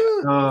go.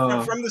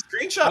 Woo! From the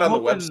screenshot I'm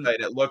on the hoping- website,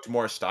 it looked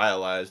more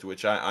stylized,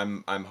 which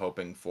I'm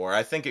hoping for.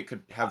 I think it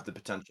could have the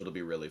potential to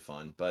be really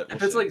fun, but If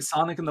we'll it's see. like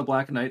Sonic and the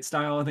Black Knight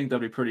style, I think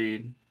that'd be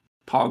pretty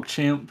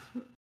PogChamp.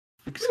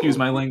 Excuse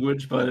my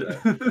language,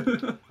 but Why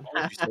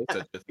would you say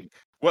such a thing?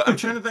 Well, I'm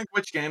trying to think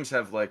which games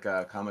have like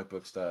comic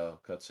book style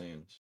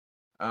cutscenes.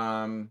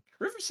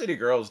 River City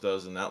Girls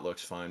does, and that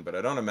looks fine, but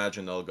I don't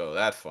imagine they'll go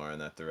that far in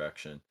that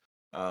direction.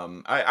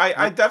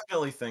 I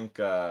definitely think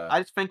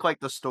I just think like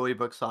the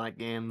storybook Sonic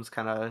games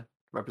kind of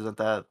represent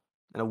that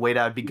in a way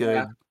that would be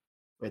Yeah.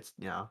 good. It's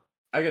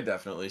I could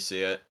definitely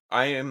see it.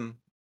 I'm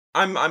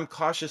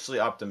cautiously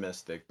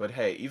optimistic, but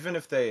hey, even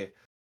if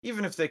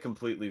they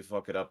completely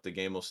fuck it up, the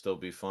game will still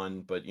be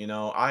fun. But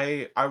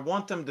I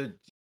want them to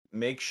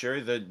make sure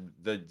that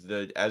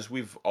the as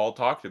we've all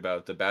talked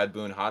about, the Bad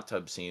Boon hot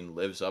tub scene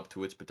lives up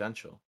to its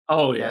potential.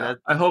 oh Yeah, yeah.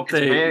 I hope it's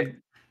they very-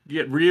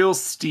 get real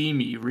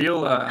steamy,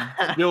 real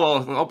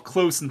up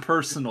close and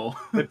personal.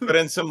 They put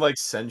in some like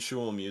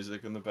sensual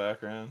music in the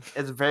background.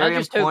 it's I very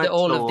just hope important. that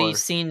all to the of lore.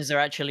 these scenes are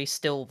actually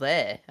still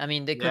there. I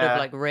mean, they could have Yeah,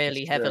 like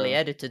really that's heavily true.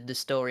 edited the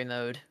story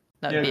mode.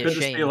 That'd Yeah, be it a could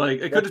just be shame. like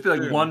it could That's just be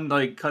like true. one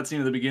like cutscene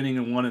at the beginning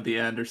and one at the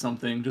end or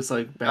something. Just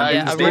like Yeah,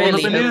 Yeah, I stealing the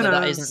really hope that that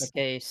bananas. isn't the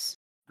case.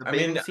 The I mean,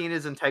 bathing scene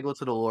is integral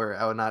to the lore.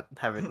 I would not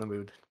have it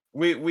removed.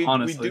 We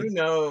Honestly. do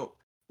know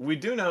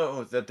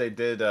that they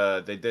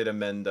did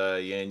amend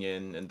Yan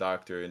Yan and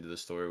Doctor into the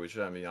story, which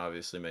I mean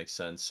obviously makes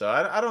sense. So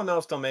I don't know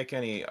if they'll make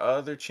any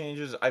other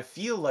changes. I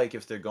feel like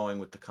if they're going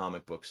with the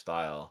comic book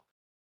style,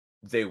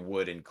 they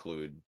would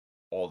include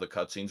all the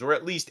cutscenes, or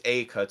at least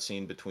a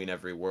cutscene between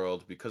every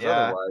world, because Yeah.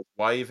 otherwise,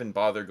 why even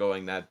bother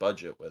going that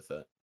budget with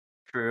it?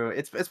 True.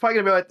 It's probably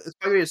gonna be like it's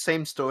probably the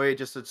same story,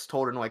 just it's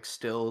told in like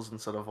stills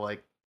instead of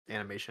like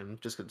animation,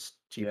 just 'cause it's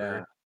cheaper.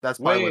 Yeah. That's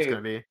probably what it's Wait,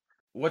 gonna be.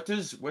 what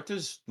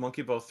does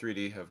Monkey Ball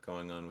 3D have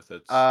going on with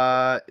its?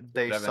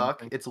 They have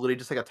suck. anything? It's literally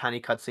just like a tiny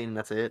cutscene and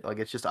that's it. Like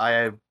it's just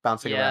I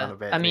bouncing around Yeah, a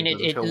bit. I and mean, it it,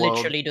 goes into it a world.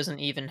 literally doesn't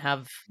even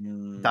have.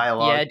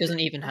 Dialogue. Yeah, it doesn't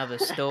even have a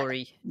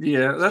story.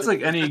 Yeah, that's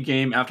like any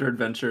game after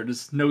adventure,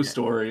 just no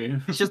story.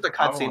 It's just a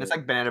I cutscene. want It's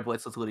like Banana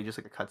Blitz. It's literally just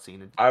like a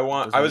cutscene. I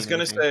was doesn't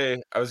gonna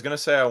mean anything.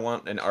 say I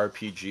want an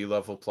RPG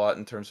level plot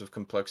in terms of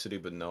complexity,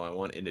 but no, I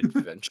want an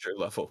adventure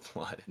level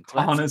plot.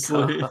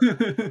 Honestly.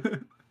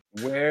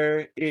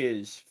 Where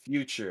is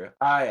future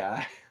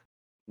EiEi?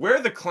 Where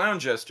are the clown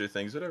jester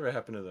things? Whatever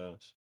happened to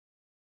those?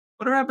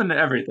 What happened to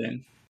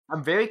everything?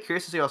 I'm very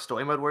curious to see how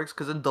story mode works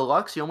because in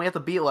Deluxe you only have to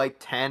beat like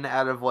 10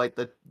 out of like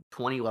the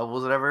 20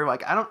 levels, or whatever.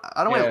 Like I don't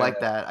really Yeah. like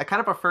that. I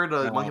kind of prefer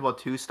the No. Monkey Ball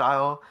 2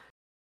 style,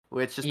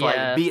 where it's just Yeah.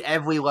 like beat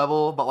every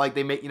level, but like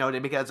they make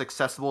it as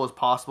accessible as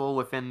possible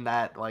within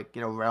that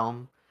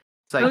realm.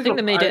 It's I like think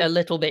they made it I- a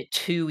little bit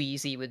too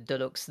easy with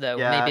Deluxe, though.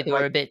 Yeah, Maybe they were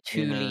a like- bit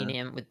too Yeah.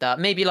 lenient with that.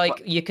 Maybe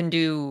like you can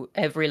do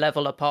every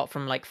level apart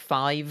from like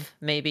 5.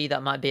 Maybe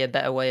that might be a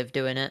better way of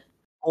doing it.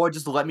 or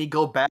just let me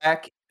go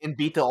back and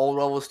beat the old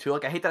levels too.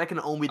 Like I hate that I can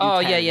only do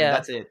Oh, 10 yeah, and yeah.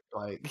 that's it.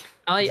 Like it's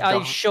I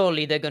dumb.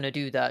 surely they're gonna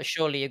do that.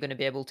 Surely you're gonna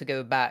be able to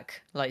go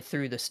back like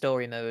through the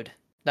story mode.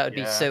 That would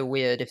be Yeah. so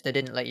weird if they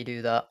didn't let you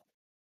do that.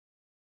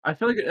 I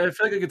feel like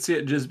I could see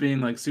it just being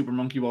like Super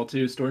Monkey Ball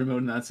 2 story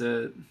mode and that's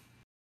it.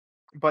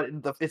 But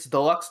it's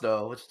deluxe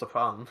though, which is the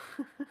problem.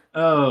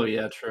 Oh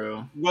yeah,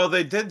 true. Well,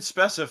 they did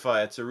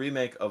specify it's a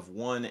remake of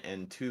 1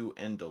 and 2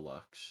 and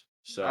Deluxe.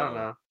 I don't So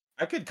know.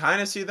 I could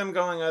kind of see them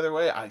going either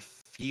way. I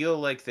feel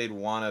like they'd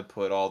want to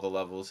put all the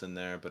levels in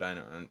there, but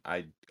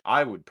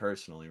I would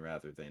personally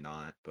rather they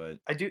not. But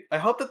I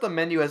hope that the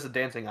menu has a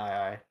dancing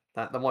eye.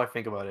 The more I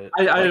think about it.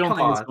 I Like, don't come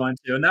think it's on. going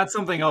to, and that's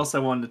something else I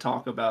wanted to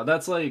talk about.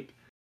 That's like,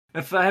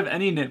 if I have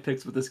any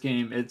nitpicks with this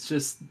game, it's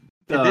just If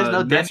there's no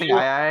the dancing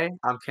menu. eye,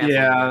 I'm canceling.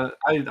 Yeah,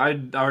 I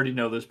already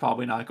know there's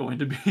probably not going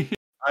to be.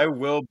 I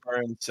will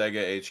burn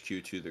Sega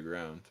HQ to the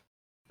ground.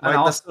 And Like,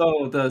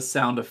 also the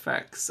sound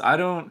effects.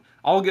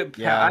 I'll get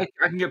Yeah.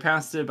 I can get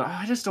past it, but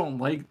I just don't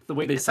like the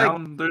way they It's like-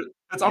 sound.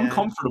 It's yeah.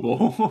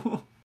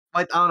 uncomfortable.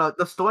 Like I don't know,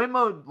 the story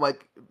mode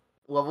like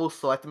level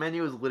select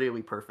menu is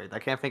literally perfect. I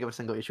can't think of a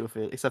single issue with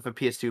it except for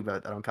PS2,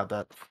 but I don't count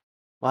that.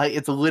 Like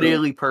it's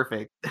literally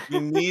perfect.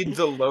 You need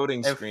the loading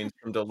If- screens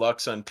from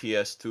Deluxe on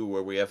PS2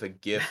 where we have a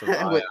GIF of With-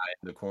 EiEi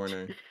in the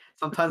corner.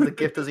 Sometimes the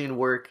gift doesn't even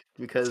work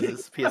because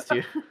it's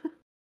PS2.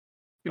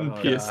 In Oh,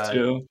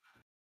 PS2.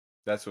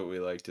 That's what we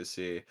like to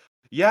see.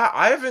 Yeah,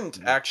 I haven't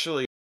Mm.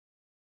 actually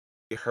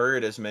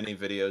heard as many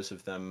videos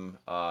of them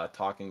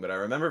talking, but I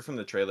remember from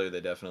the trailer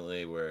they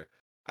definitely were.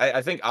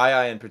 I think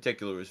EiEi in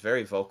particular was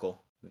very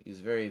vocal. He's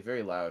very,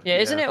 very loud. Yeah,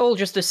 isn't Yeah. it all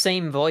just the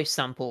same voice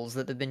samples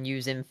that they've been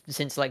using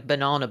since like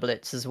Banana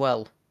Blitz as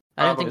well?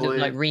 I don't think they've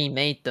like Probably.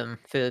 remade them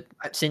for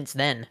since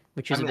then,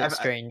 which is I mean, a bit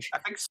strange. I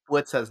think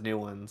Splits has new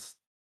ones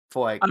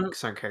for like I'm-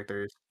 certain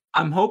characters.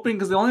 I'm hoping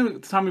because the only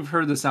time we've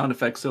heard the sound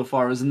effects so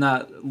far is in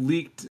that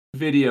leaked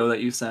video that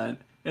you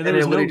sent, and there And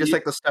was it no literally just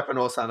like the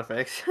Steppenwolf sound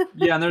effects.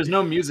 yeah, and there's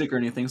no music or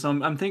anything. So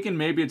I'm thinking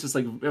maybe it's just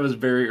like it was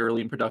very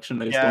early in production.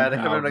 They just Yeah, don't they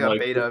could have have been like a like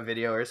beta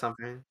video or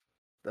something.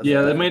 That's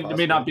yeah, it definitely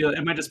may not possible. be.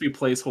 It might just be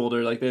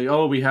placeholder. Like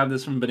we have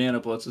this from Banana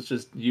Blitz. Let's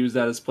just use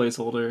that as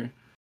placeholder.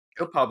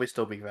 It'll probably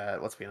still be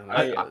that. Let's be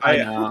honest. I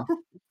know.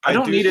 I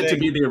don't do need it to think-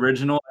 be the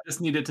original. I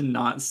just need it to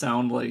not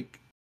sound like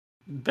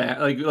bad,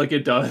 like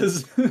it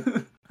does.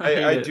 I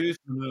hate it.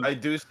 I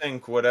do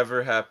think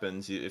whatever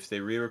happens, if they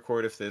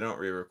re-record, if they don't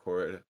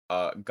re-record,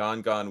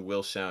 Gon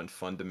will sound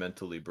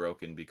fundamentally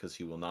broken because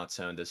he will not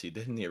sound as he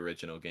did in the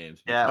original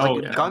games. Yeah, because- Oh,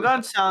 like yeah.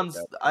 Gongon sounds.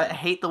 I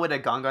hate the way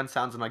that Gongon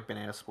sounds in like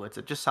Banana Splits.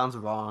 It just sounds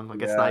wrong.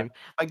 Like it's Yeah. not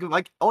even,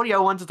 like all the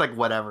other ones. It's like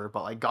whatever,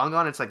 but like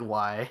Gongon, it's like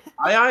why?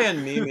 EiEi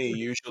and Mimi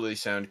usually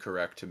sound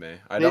correct to me.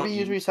 I don't Maybe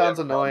usually have sounds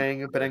problems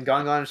annoying, with but in those.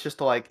 Gongon, it's just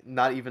like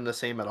not even the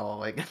same at all.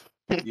 Like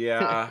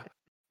Yeah,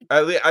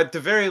 at the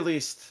very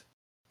least.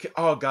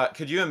 Oh god,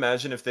 could you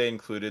imagine if they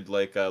included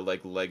like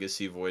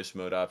legacy voice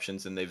mode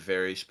options and they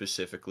very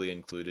specifically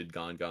included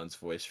Gongon's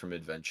voice from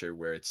Adventure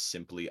where it's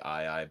simply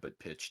EiEi but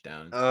pitched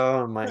down?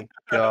 oh my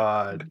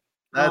god,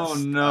 that's Oh,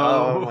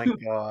 no. oh my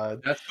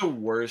god. That's the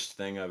worst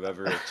thing I've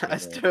ever I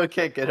experienced. still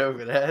can't get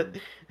over that.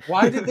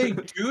 Why did they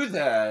do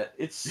that?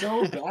 It's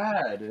so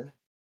bad.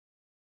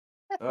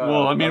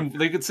 Well, I mean, Okay.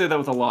 they could say that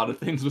with a lot of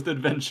things with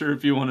Adventure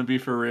if you want to be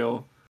for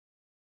real.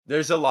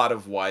 There's a lot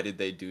of why did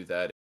they do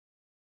that?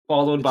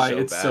 Followed It's by so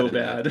it's bad so in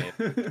that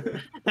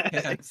bad.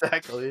 Yeah.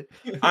 Exactly.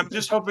 I'm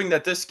just hoping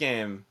that this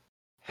game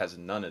has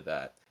none of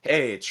that.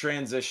 Hey,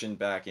 transition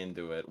back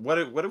into it. What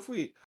if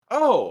we?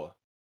 Oh,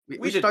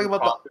 We should talk didn't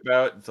about talk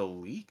about the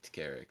leaked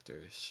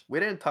characters. We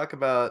didn't talk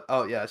about.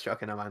 Oh yeah, sure.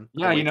 Okay, never mind.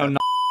 Yeah, I'll you wait know. then.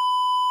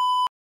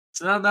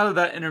 So now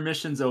that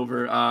intermission's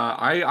over,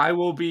 I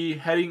will be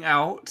heading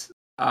out.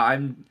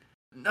 I'm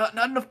not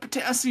enough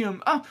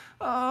potassium. Oh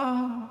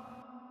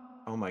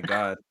my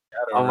god.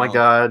 Oh my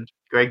god,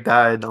 Greg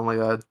died. Oh my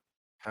god.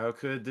 How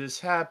could this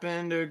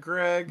happen to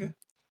Greg?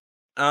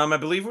 I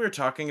believe we were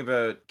talking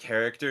about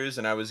characters,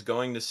 and I was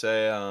going to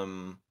say,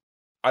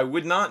 I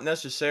would not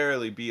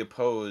necessarily be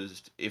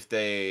opposed if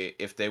they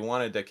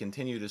wanted to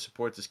continue to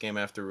support this game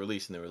after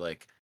release, and they were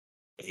like,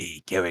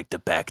 "Hey, character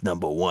pack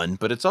 #1."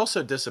 But it's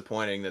also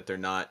disappointing that they're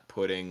not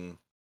putting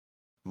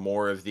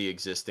more of the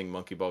existing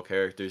Monkey Ball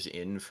characters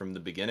in from the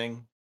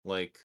beginning.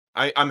 Like,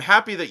 I'm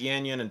happy that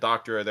Yan Yan and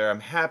Doctor are there. I'm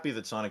happy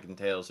that Sonic and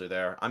Tails are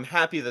there. I'm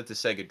happy that the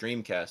Sega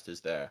Dreamcast is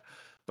there.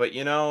 But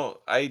you know,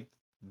 I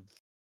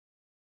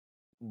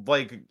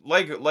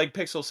like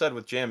Pixel said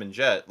with Jam and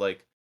Jet,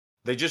 like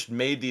they just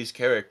made these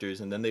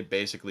characters and then they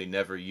basically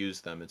never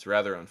used them. It's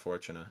rather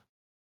unfortunate.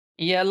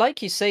 Yeah,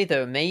 like you say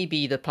though,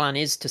 maybe the plan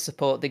is to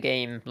support the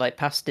game like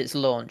past its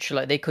launch.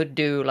 Like they could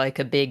do like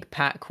a big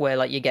pack where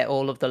like you get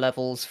all of the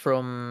levels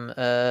from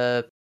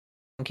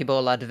Monkey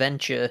Ball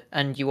Adventure,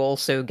 and you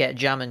also get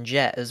Jam and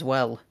Jet as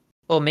well.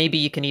 Or maybe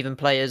you can even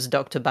play as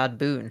Dr. Bad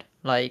Boon.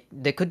 Like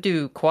they could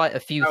do quite a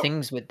few Oh.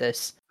 things with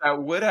this.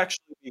 That would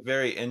actually be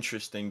very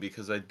interesting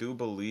because I do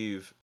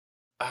believe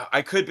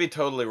I could be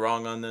totally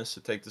wrong on this,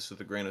 so take this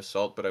with a grain of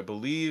salt, but I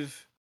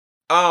believe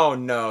Oh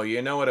no,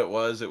 you know what it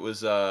was? It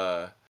was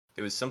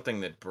it was something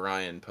that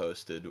Brian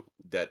posted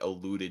that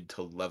alluded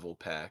to level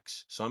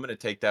packs. So I'm gonna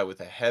take that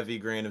with a heavy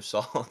grain of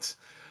salt.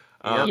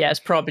 Yep. Yeah, it's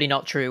probably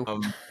not true.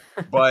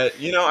 But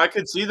I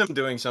could see them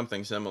doing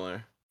something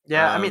similar.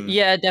 Yeah, I mean,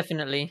 Yeah,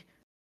 definitely.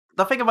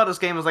 the thing about this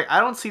game is like I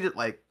don't see it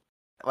like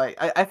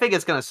I think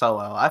it's gonna sell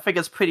well. I think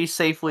it's pretty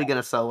safely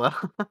gonna sell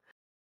well.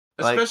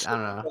 Like, Especially I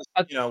don't know.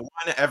 because,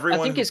 I everyone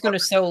think who it's going to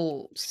covers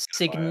sell it buy it.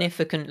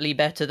 significantly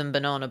better than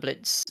Banana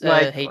Blitz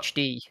Like,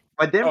 HD.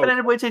 But didn't Oh.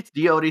 Banana Blitz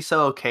HD already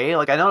sell okay?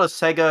 Like I know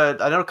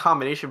the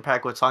combination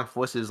pack with Sonic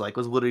Forces like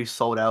was literally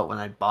sold out when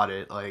I bought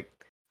it. Like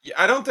Yeah,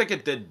 I don't think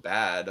it did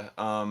bad.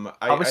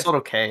 probably sold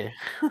okay.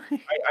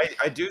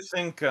 I do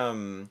think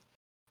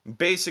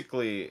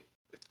basically,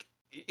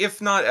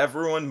 if not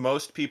everyone,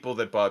 most people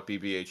that bought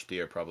BBHD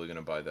are probably going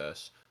to buy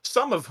this.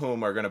 Some of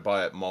whom are going to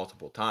buy it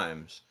multiple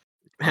times.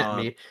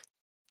 Me.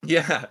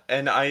 Yeah,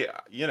 and I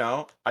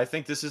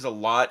think this is a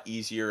lot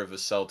easier of a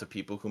sell to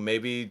people who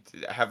maybe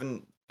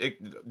haven't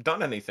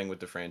done anything with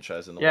the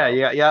franchise in the Yeah,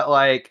 wild. yeah.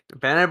 Like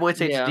Banana Blitz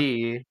Yeah.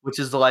 HD, which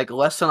is like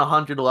less than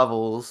 100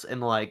 levels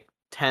and like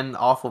 10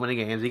 awful mini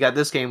games. You got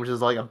this game, which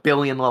is like 1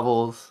 billion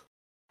levels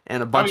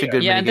and a bunch of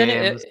good Yeah, mini and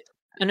then games.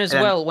 and as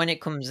And- well, when it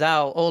comes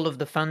out, all of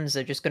the fans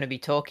are just going to be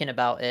talking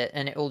about it,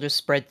 and it will just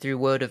spread through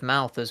word of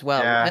mouth as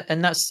well. Yeah.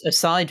 And that's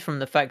aside from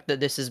the fact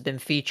that this has been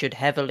featured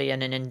heavily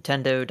in a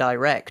Nintendo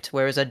Direct,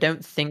 whereas I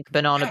don't think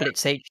Banana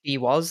Blitz HD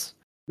was.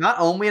 Not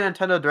only a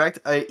Nintendo Direct,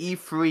 a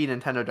E3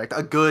 Nintendo Direct,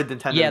 a good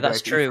Nintendo Yeah,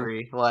 that's Direct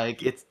true. E3.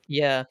 Like it's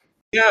Yeah.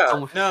 Yeah,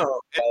 So-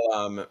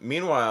 no.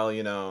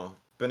 Meanwhile,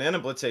 Banana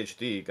Blitz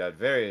HD got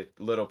very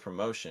little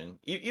promotion.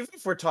 Even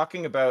if we're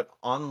talking about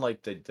on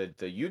like the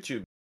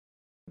YouTube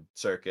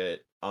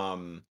circuit,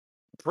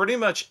 pretty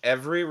much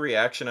every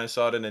reaction I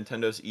saw to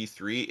Nintendo's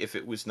E3, if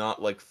it was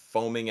not like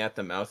foaming at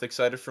the mouth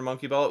excited for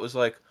Monkey Ball, it was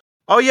like,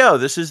 oh yeah,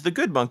 this is the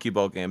good Monkey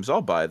Ball games.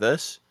 I'll buy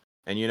this.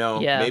 And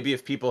Yeah. maybe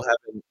if people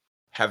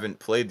haven't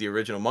played the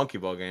original Monkey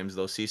Ball games,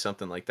 they'll see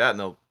something like that and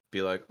they'll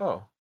be like,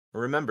 oh,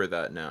 remember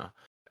that now.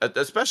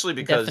 Especially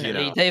because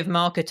Definitely. They've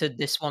marketed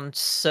this one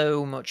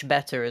so much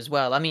better as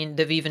well. I mean,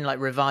 they've even like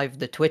revived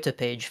the Twitter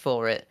page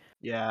for it.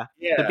 yeah.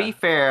 yeah, To be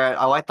fair,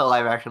 I like the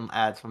live action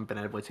ads from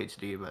Banana Blitz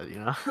HD, but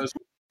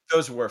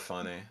those were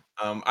funny.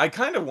 I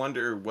kind of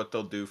wonder what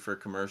they'll do for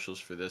commercials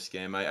for this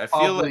game. I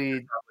feel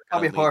like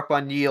probably lean- harp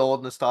on ye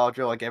old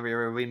nostalgia like every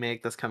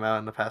remake that's come out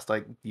in the past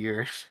like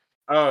year.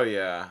 Oh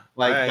yeah,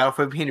 Like I-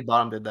 Battlefield Bikini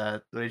Bottom did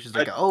that. It's just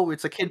like, oh,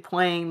 it's a kid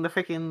playing the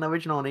freaking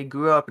original and he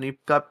grew up and he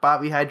got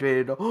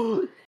rehydrated.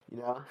 Oh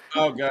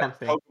god, kind of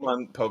thing.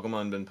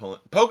 Pokemon been pulling.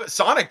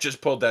 Sonic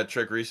just pulled that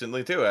trick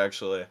recently too,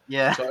 actually.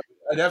 Yeah. So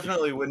I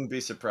definitely wouldn't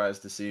be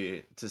surprised to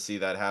see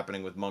that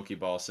happening with Monkey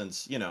Ball,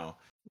 since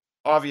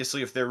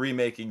obviously if they're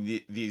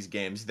remaking these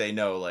games, they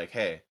know like,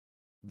 hey,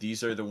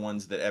 these are the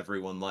ones that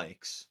everyone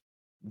likes.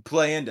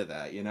 Play into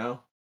that,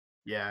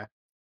 Yeah.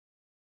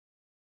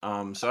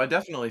 So I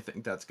definitely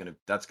think that's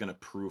gonna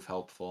prove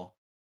helpful.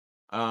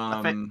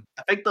 I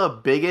think the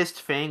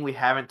biggest thing we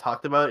haven't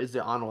talked about is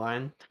the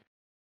online,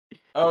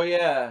 Oh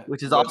yeah,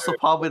 which is also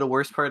probably the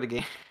worst part of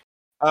the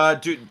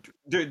game.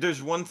 Dude,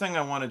 there's one thing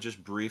I want to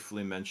just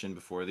briefly mention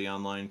before the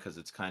online, because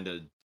it's kind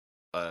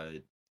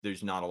of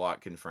there's not a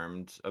lot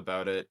confirmed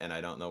about it, and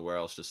I don't know where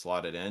else to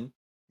slot it in.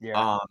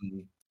 Yeah.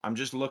 I'm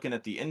just looking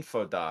at the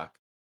info doc,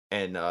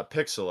 and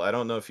Pixel, I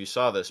don't know if you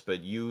saw this,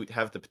 but you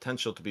have the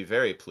potential to be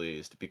very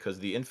pleased, because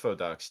the info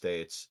doc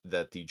states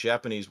that the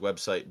Japanese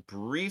website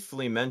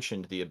briefly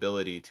mentioned the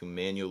ability to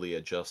manually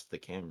adjust the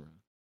camera.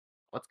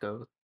 Let's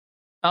go.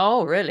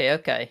 Oh, really?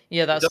 Okay.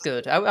 Yeah, that's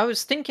doesn't- good. I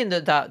was thinking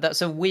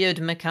that's a weird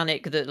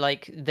mechanic that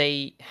like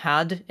they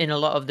had in a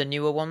lot of the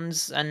newer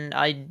ones, and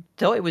I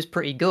thought it was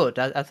pretty good.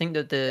 I think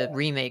that the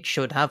remake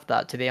should have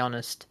that, to be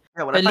honest.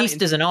 Yeah, what I At find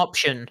least as an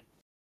option.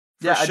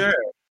 For Yeah, sure.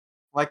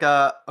 Like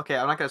okay,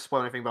 I'm not gonna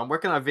spoil anything, but I'm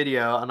working on a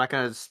video. I'm not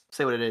gonna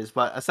say what it is,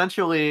 but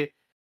essentially,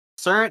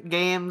 certain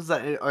games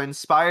that are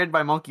inspired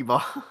by Monkey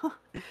Ball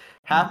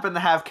happen to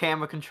have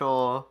camera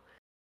control,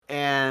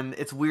 and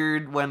it's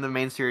weird when the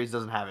main series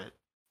doesn't have it.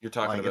 You're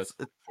talking Like, about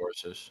it's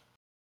forces.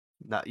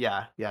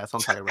 yeah, that's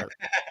what I'm talking about.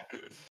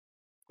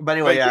 But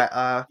anyway,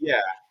 But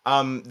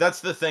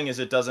that's the thing, is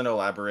it doesn't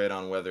elaborate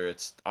on whether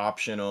it's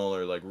optional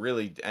or like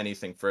really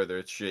anything further.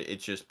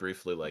 It's just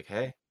briefly like,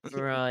 hey.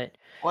 Right.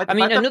 well, I the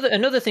mean, fact that-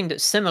 another thing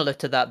that's similar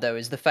to that though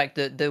is the fact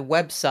that the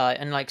website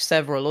and like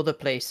several other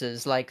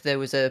places, like there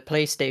was a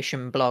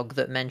PlayStation blog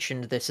that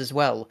mentioned this as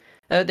well.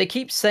 They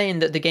keep saying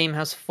that the game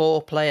has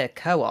 4-player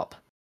co-op,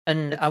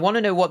 and I want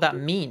to know what that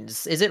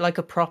means. Is it like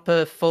a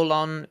proper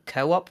full-on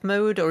co-op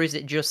mode, or is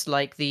it just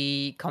like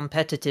the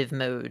competitive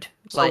mode?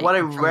 So like, what I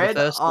from the read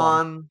first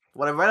one?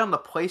 on the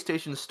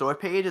PlayStation Store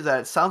page is that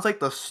it sounds like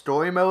the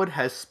story mode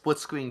has split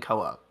screen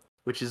co-op,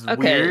 which is Okay.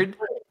 weird.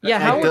 Yeah,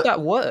 Like how the- would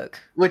that work?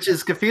 Which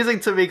is confusing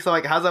to me because I'm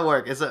like, how's that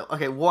work? Is it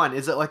okay? One,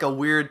 is it like a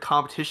weird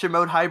competition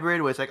mode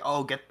hybrid where it's like,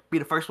 oh, be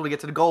the first one to get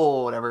to the goal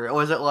or whatever,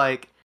 or is it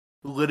like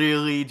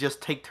literally just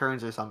take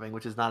turns or something,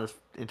 which is not as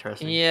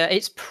interesting. Yeah,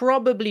 it's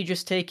probably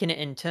just taking it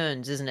in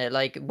turns, isn't it?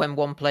 Like when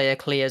one player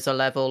clears a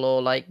level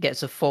or like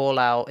gets a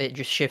fallout, it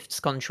just shifts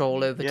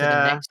control over to the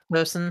Yeah. next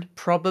person,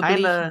 probably.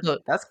 Kinda.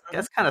 But That's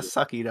kind of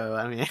sucky though.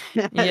 I mean,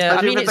 yeah, I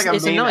especially mean if it's like a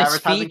it's a main nice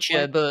advertising feature,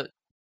 point. but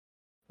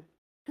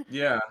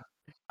Yeah.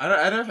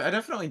 I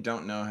definitely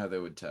don't know how they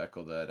would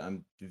tackle that.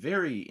 I'm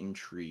very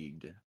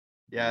intrigued.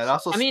 Yeah, it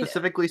also I mean,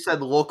 specifically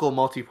said local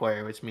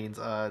multiplayer, which means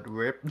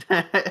rip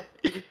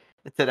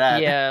to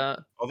that. yeah.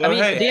 I Although, mean,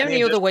 hey, the any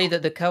only other way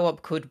additional that the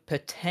co-op could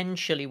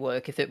potentially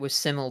work if it was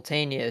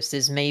simultaneous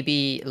is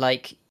maybe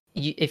like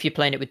if you're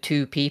playing it with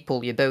two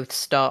people, you both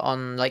start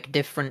on like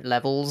different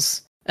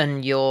levels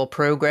and your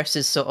progress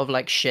is sort of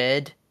like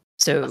shared.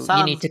 That So you need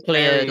sounds to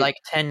clear very like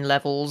 10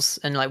 levels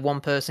and like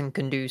one person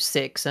can do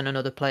 6 and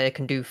another player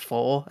can do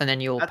 4 and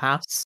then you'll that,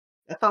 pass.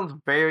 that sounds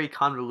very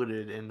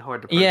convoluted and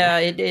hard to program. Yeah,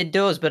 it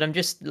does, but I'm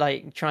just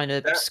like trying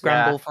to That- Yeah,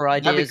 scramble for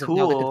that'd be ideas of how we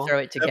could cool. throw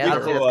it that'd be Honestly,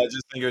 together. cool. I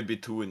just think it would be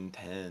too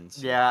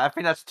intense. Yeah, I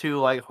think that's too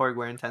like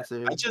hardware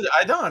intensive.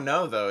 I don't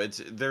know though.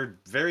 They're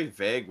very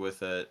vague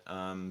with it.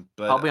 But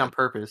Probably on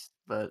purpose,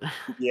 but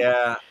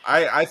yeah,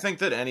 I think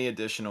that any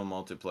additional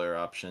multiplayer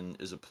option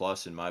is a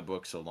plus in my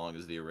book, so long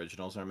as the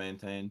originals are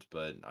maintained.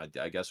 But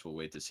I guess we'll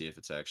wait to see if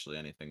it's actually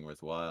anything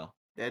worthwhile.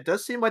 yeah, it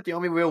does seem like the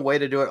only real way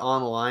to do it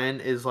online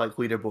is like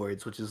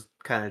leaderboards, which is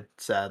kind of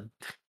sad.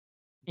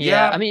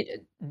 Yeah, Yeah, I mean,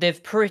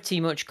 they've pretty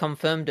much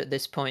confirmed at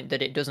this point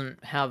that it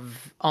doesn't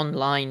have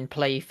online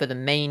play for the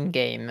main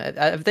game.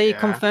 Have they Yeah.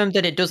 confirmed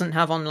that it doesn't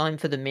have online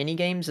for the mini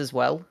games as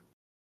well?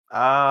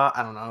 I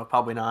don't know,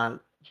 probably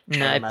not. No,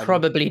 Can't it imagine.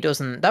 probably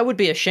doesn't. That would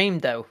be a shame,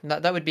 though.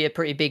 That would be a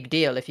pretty big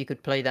deal if you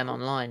could play them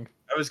online.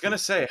 I was gonna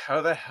say, how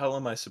the hell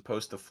am I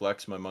supposed to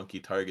flex my monkey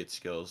target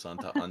skills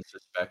onto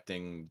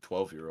unsuspecting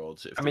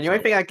 12-year-olds if I mean, there's the only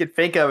no? thing I could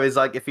think of is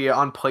like if you're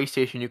on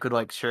PlayStation, you could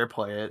like share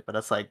play it, but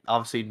that's like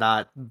obviously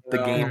not the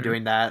game Mhm.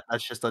 doing that.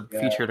 That's just a Yeah.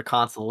 feature of the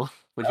console,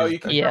 which Oh, is you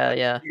could Yeah,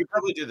 yeah. you could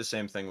probably do the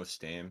same thing with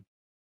Steam.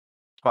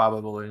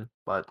 probably.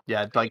 But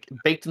yeah, like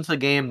baked into the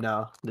game,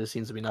 no, there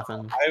seems to be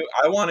nothing.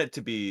 I want it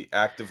to be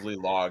actively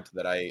logged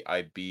that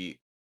I beat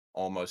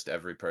almost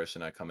every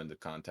person I come into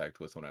contact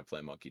with when I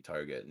play Monkey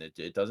Target, and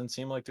it doesn't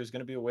seem like there's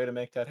gonna be a way to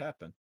make that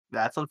happen.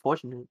 That's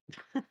unfortunate.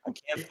 I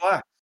can't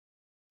flex.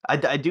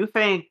 I do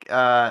think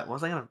what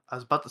was I gonna? I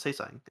was about to say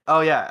something.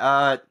 Oh yeah,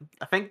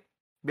 I think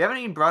we haven't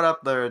even brought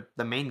up the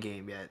main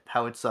game yet.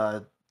 How it's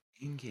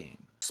In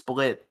game.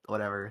 split,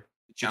 whatever.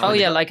 Oh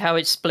yeah, Challenge. like how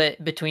it's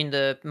split between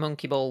the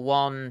Monkey Ball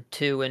 1,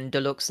 2, and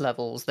Deluxe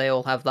levels. They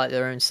all have like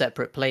their own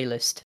separate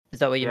playlist. Is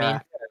that what you Yeah.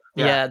 mean?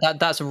 Yeah. Yeah,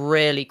 that's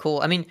really cool.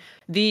 I mean,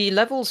 the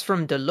levels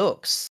from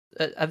Deluxe,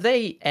 have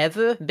they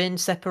ever been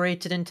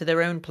separated into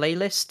their own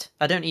playlist?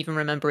 I don't even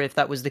remember if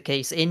that was the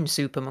case in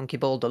Super Monkey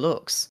Ball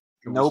Deluxe.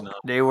 It was Nope, not.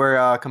 they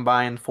were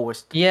combined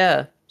forced.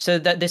 Yeah, so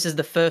this is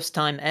the first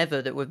time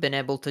ever that we've been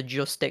able to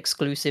just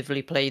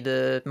exclusively play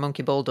the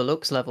Monkey Ball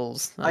Deluxe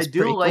levels. I That's do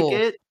pretty like cool.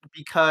 it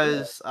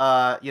because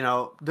you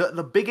know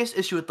the biggest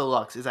issue with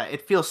Deluxe is that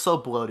it feels so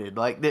bloated.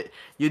 Like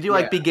you do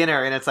like Yeah.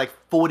 beginner and it's like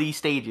 40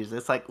 stages.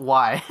 It's like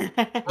why? Well,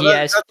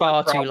 Yeah, it's that's the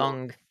far too problem.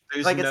 long.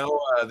 There's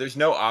there's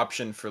no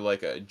option for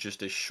like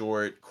just a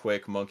short,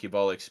 quick Monkey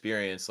Ball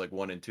experience like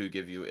 1 and 2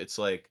 give you. It's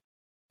like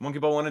Monkey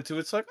Ball 1 and 2.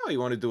 It's like, oh, you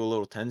want to do a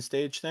little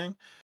 10-stage thing.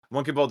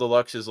 Monkey Ball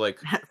Deluxe is like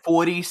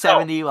 40,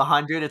 70,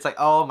 100. It's like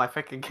oh my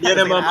freaking god, it's like an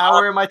minimum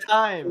hour of my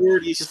time.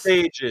 40 Just-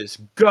 stages.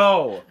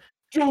 Go,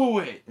 do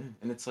it.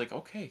 And it's like,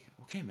 okay,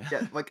 man.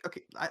 Yeah, like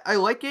okay, I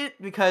like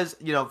it because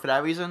you know for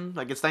that reason,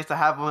 like it's nice to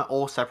have them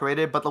all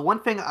separated. But the one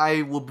thing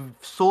I will be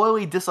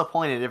sorely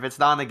disappointed if it's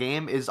not in the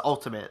game is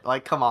Ultimate.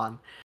 Like, come on,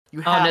 you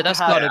Oh have no, to that's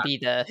have gotta be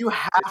there. you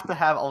have to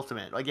have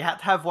Ultimate. Like you have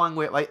to have one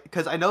where like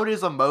because I know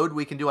there's a mode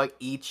we can do like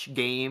each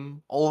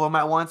game all of them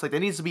at once. Like there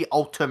needs to be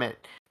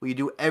Ultimate where you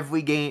do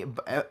every game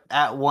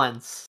at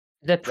once.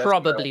 There That's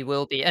probably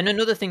will be. And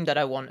another thing that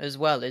I want as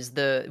well is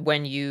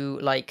when you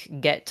like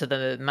get to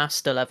the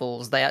master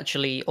levels, they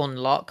actually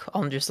unlock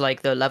on just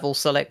like the level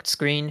select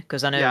screen.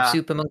 Because I know Yeah.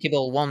 Super Monkey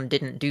Ball 1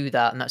 didn't do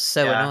that, and that's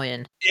so Yeah.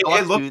 annoying. It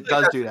Deluxe looks like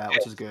does that's do the that, which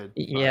case, is good.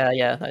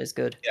 Yeah, that is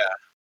good.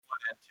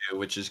 too,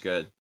 which is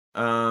good.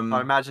 I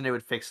imagine they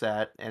would fix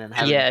that and then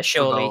have Yeah, it for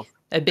surely. both.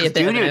 It'd be a 'Cause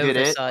bit of Junior an did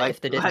it, oversight if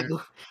they like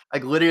didn't.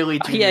 like literally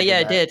Oh, Junior yeah,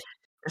 did it that.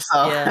 did.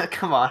 So Yeah.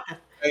 come on.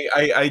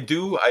 I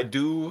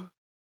do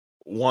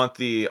want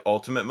the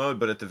ultimate mode,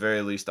 but at the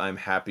very least, I'm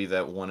happy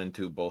that 1 and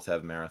 2 both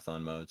have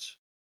marathon modes.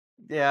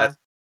 Yeah. I think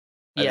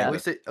Yeah.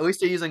 At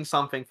least they're using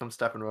something from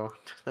Step and Roll.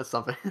 That's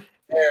something.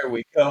 There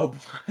we go.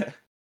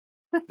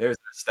 There's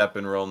the step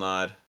and roll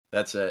nod.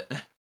 That's it.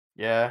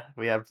 Yeah,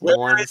 we have Where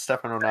one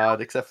Step and Roll nod,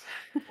 except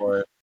For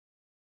it.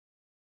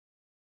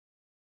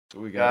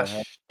 We gotta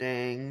gosh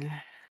dang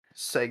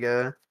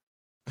Sega.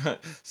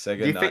 have Sega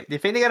Do you not.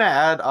 think they're gonna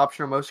add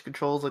optional motion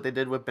controls like they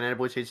did with Banana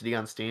Boy HD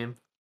on Steam?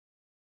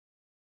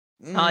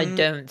 I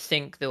don't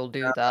think they'll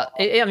do that.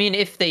 I mean,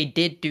 if they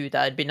did do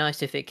that, it'd be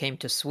nice if it came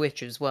to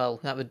Switch as well.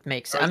 That would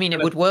make sense. I mean, it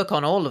would work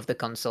on all of the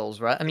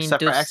consoles, right? I mean,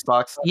 Except for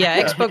Xbox.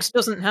 Yeah, Xbox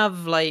doesn't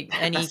have like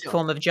any That's the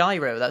form of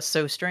gyro. That's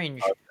so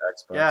strange.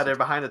 Yeah, they're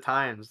behind the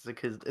times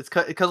because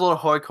a lot of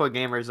hardcore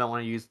gamers don't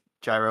want to use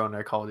gyro in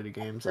their Call of Duty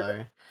games.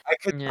 Sorry, I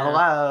could not Yeah.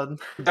 allowed.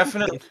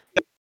 definitely.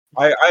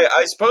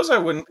 I suppose I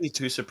wouldn't be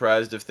too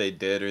surprised if they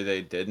did or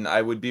they didn't.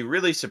 I would be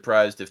really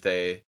surprised if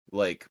they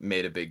like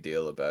made a big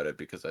deal about it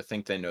because I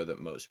think they know that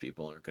most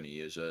people aren't going to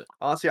use it.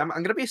 Honestly, I'm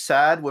gonna be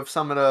sad with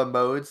some of the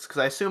modes because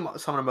I assume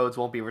some of the modes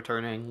won't be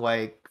returning,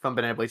 like from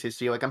Banana Blade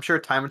CC. Like I'm sure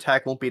Time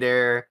Attack won't be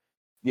there.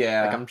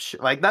 Yeah. Like I'm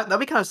like that'd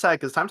be kind of sad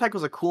because Time Attack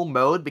was a cool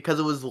mode because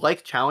it was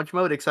like challenge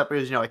mode except it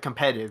was like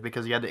competitive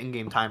because you had the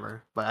in-game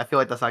timer. But I feel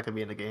like that's not gonna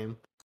be in the game.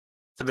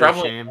 It's a bit of a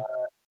Probably shame.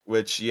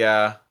 Which,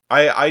 yeah,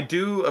 I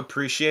do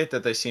appreciate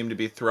that they seem to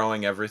be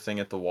throwing everything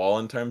at the wall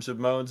in terms of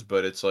modes,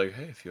 but it's like,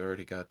 hey, if you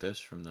already got this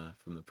from the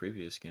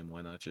previous game,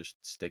 why not just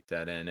stick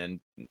that in? And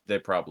they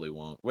probably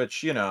won't,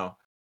 which,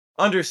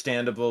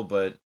 understandable,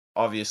 but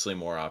obviously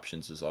more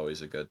options is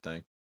always a good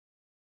thing.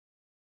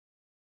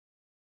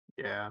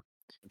 Yeah.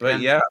 But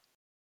And- yeah,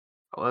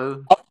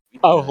 Hello.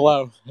 Oh,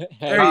 hello.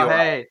 There you are.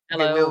 Hey.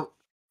 Hello.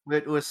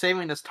 We're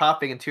saving this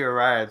topic until your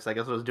arrives. I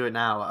guess let's do it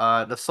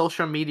now. The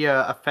social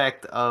media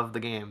effect of the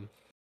game.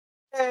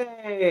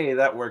 Hey,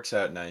 that works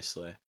out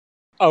nicely.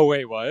 Oh,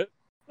 wait, what?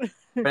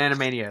 Banana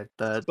Mania,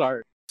 the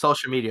Sorry.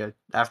 social media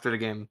after the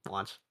game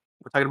launch.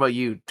 We're talking about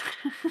you.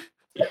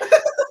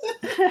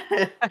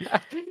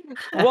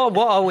 What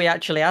are we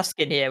actually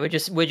asking here?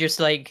 We're just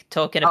like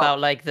talking Oh. about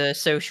like the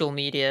social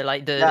media,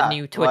 like the Yeah,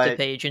 new Twitter like-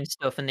 page and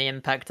stuff, and the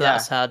impact Yeah.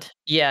 that's had.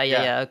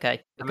 Yeah.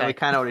 Okay. I mean, we Okay.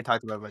 kind of already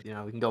talked about it,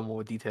 but we can go more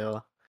with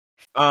detail.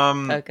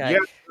 Okay. Yeah,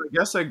 I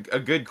guess a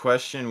good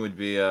question would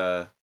be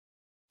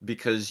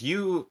because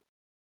you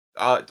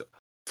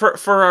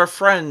for our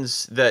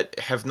friends that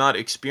have not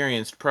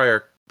experienced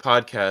prior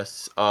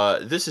podcasts,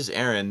 this is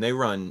Aaron. They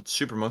run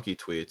Super Monkey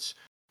Tweets,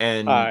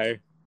 and Hi.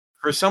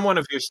 for someone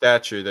of your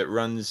stature that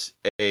runs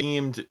a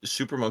themed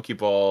Super Monkey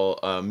Ball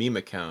meme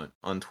account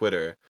on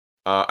Twitter,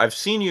 I've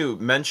seen you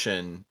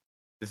mention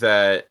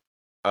that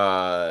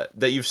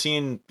that you've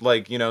seen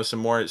like some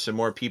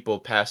more people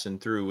passing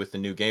through with the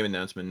new game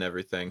announcement and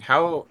everything.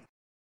 How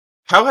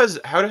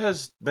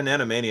has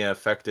Banana Mania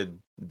affected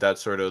that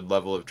sort of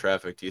level of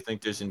traffic? Do you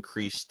think there's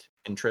increased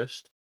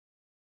interest?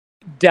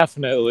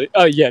 Definitely.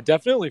 Yeah,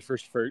 definitely for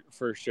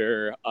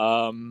sure.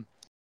 I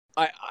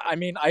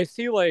mean, I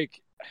see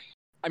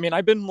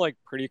I've been like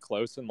pretty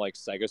close in like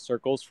Sega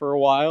circles for a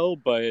while,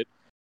 but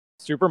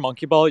Super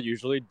Monkey Ball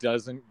usually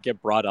doesn't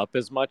get brought up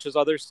as much as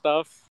other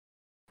stuff.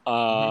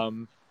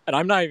 And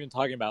I'm not even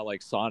talking about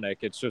like Sonic.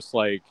 It's just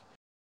like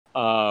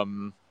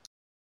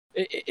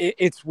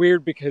it's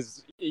weird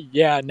because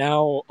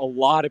now a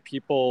lot of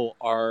people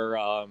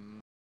are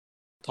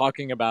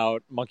talking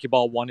about Monkey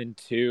Ball 1 and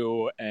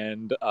 2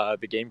 and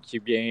the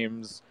GameCube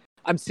games.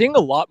 I'm seeing a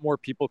lot more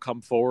people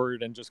come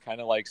forward and just kind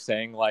of like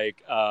saying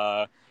like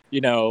I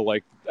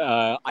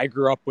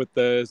grew up with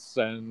this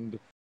and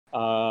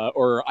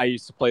or I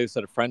used to play this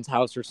at a friend's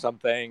house or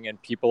something,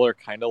 and people are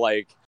kind of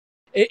like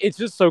it's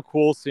just so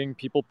cool seeing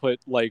people put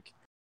like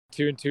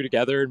 2 and 2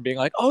 together and being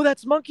like, oh,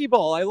 that's Monkey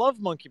Ball. I love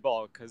Monkey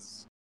Ball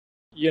because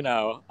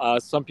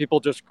some people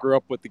just grew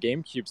up with the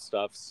GameCube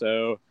stuff.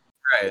 So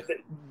Right.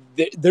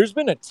 there's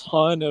been a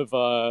ton of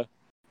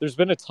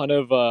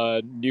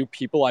new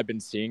people I've been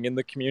seeing in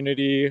the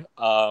community.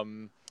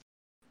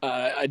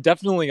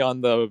 Definitely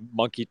on the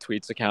Monkey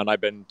Tweets account,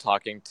 I've been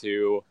talking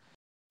to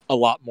a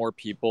lot more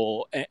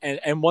people,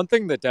 and one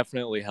thing that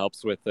definitely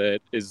helps with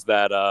it is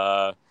that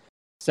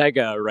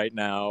Sega right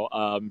now,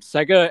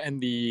 Sega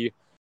and the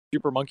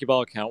Super Monkey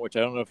Ball account, which I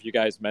don't know if you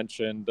guys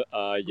mentioned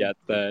yet,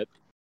 that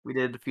We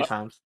did a few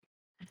times.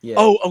 Yeah.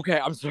 oh, okay,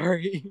 I'm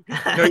sorry.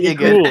 No, you're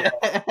good.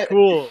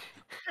 Cool.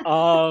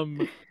 I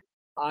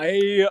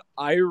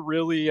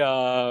really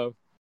I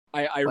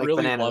Like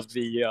really bananas. love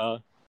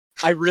the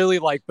I really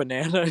like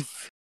bananas.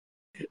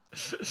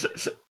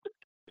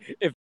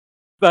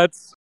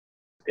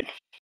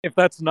 If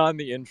that's not in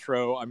the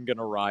intro, I'm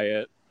gonna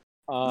riot.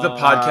 The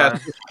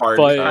podcast is hard.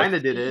 but- Kinda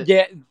did it.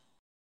 Yeah,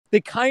 they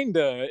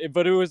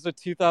but it was a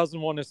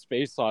 2001: A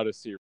Space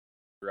Odyssey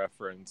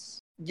reference.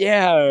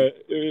 Yeah,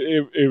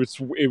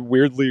 it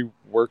weirdly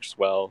works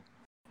well.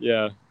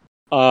 Yeah.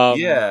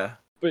 Yeah.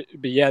 But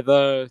yeah,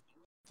 the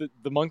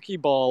Monkey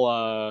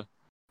Ball,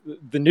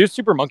 the new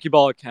Super Monkey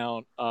Ball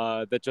account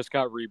that just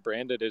got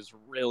rebranded is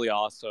really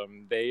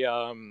awesome.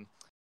 They're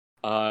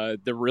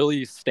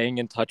really staying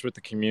in touch with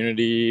the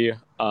community.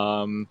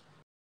 The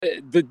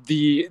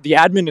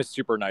admin is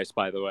super nice,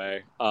 by the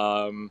way.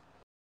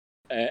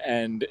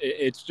 And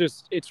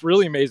it's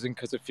really amazing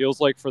because it feels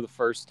like for the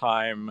first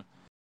time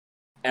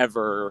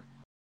ever,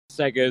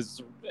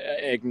 Sega's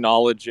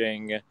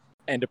acknowledging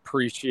and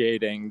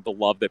appreciating the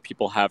love that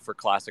people have for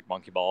classic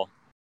Monkey Ball.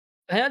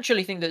 I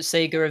actually think that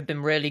Sega have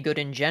been really good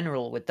in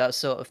general with that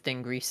sort of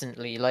thing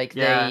recently. Like,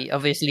 Yeah. they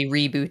obviously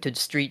rebooted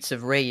Streets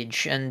of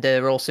Rage, and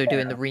they're also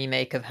doing the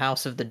remake of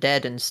House of the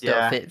Dead and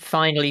stuff. Yeah. It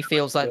finally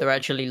feels like they're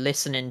actually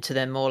listening to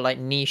their more like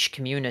niche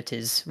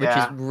communities, which is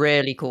Yeah.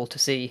 really cool to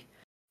see.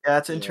 Yeah,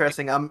 that's Yeah.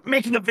 interesting. I'm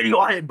making a video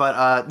on it,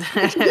 but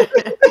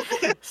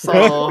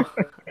so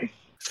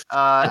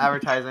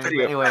advertising. But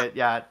Video. anyway,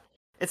 yeah.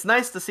 It's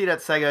nice to see that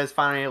Sega is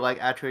finally like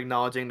actually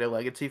acknowledging their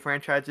legacy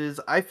franchises.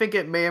 I think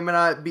it may or may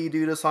not be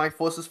due to Sonic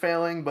Forces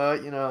failing,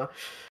 but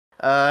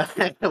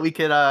we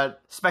could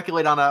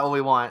speculate on that all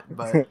we want.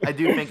 But I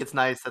do think it's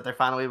nice that they're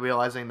finally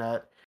realizing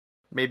that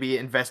maybe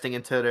investing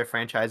into their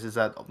franchises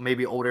that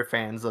maybe older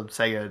fans of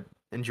Sega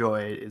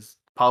enjoy is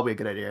probably a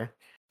good idea.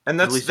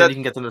 And At least then you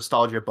can get the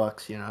nostalgia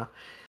bucks,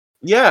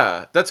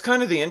 Yeah, that's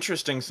kind of the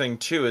interesting thing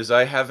too. Is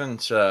I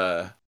haven't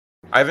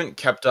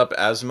kept up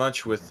as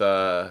much with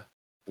the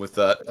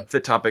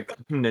topic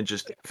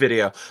Ninja's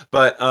video,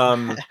 but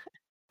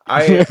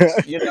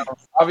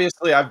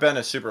obviously I've been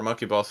a Super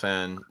Monkey Ball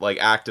fan like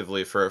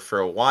actively for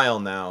a while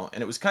now,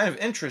 and it was kind of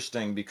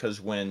interesting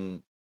because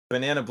when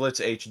Banana Blitz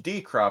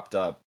HD cropped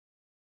up,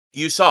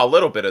 you saw a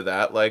little bit of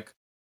that, like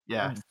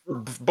Yeah.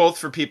 both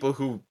for people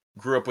who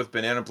grew up with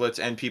Banana Blitz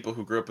and people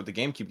who grew up with the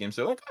GameCube games.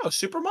 They're like, oh,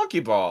 Super Monkey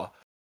Ball.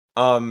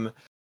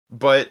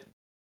 But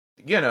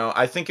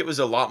I think it was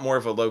a lot more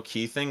of a low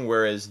key thing,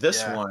 whereas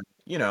this one,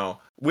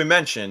 we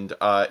mentioned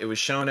it was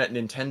shown at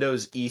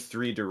Nintendo's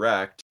E3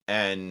 Direct,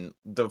 and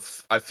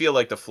I feel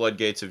like the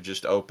floodgates have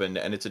just opened,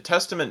 and it's a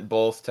testament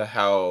both to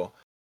how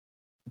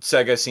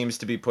Sega seems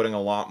to be putting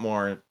a lot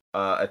more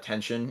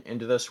attention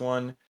into this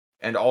one,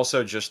 and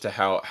also just to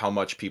how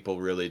much people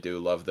really do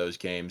love those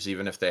games,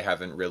 even if they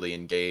haven't really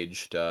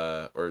engaged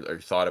or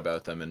thought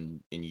about them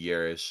in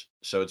years.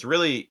 So it's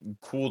really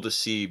cool to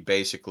see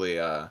basically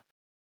a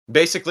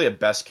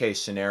best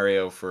case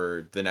scenario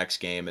for the next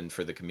game and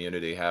for the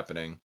community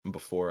happening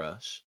before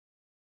us.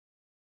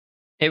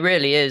 It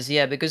really is,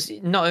 yeah, because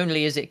not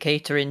only is it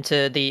catering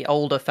to the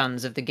older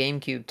fans of the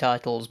GameCube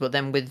titles, but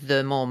then with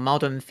the more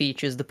modern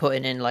features they're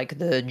putting in, like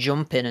the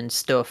jumping and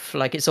stuff,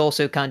 like it's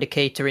also kind of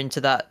catering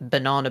to that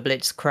Banana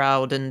Blitz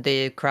crowd and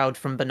the crowd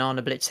from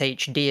Banana Blitz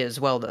HD as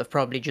well that have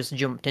probably just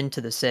jumped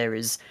into the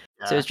series.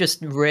 So it's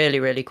just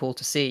really, really cool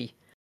to see.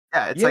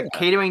 Yeah, it's like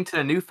catering to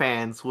the new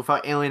fans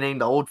without alienating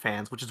the old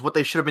fans, which is what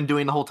they should have been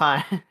doing the whole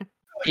time.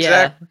 Exactly.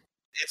 Yeah.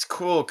 It's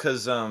cool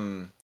because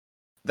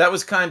that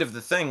was kind of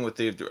the thing with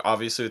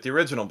the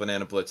original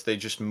Banana Blitz. They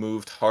just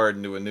moved hard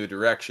into a new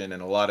direction,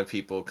 and a lot of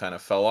people kind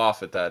of fell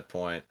off at that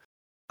point.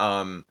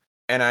 And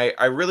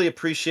I really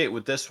appreciate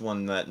with this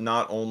one that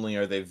not only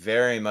are they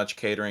very much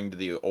catering to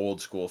the old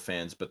school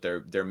fans, but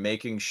they're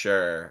making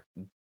sure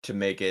to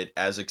make it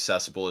as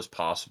accessible as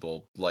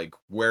possible, like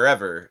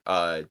wherever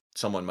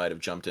someone might have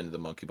jumped into the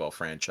Monkey Ball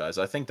franchise.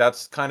 I think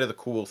that's kind of the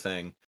cool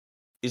thing,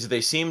 is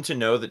they seem to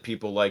know that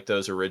people like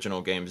those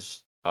original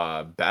games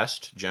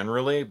best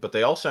generally, but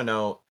they also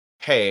know,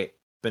 hey,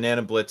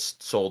 Banana Blitz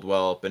sold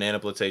well, Banana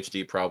Blitz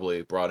HD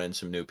probably brought in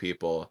some new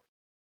people.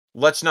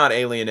 Let's not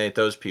alienate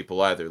those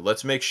people either.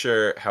 Let's make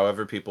sure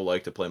however people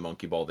like to play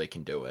Monkey Ball, they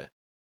can do it.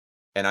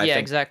 And I think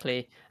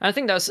exactly. I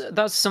think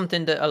that's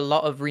something that a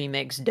lot of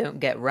remakes don't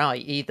get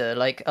right either.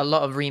 Like, a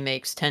lot of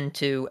remakes tend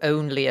to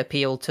only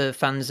appeal to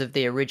fans of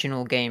the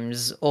original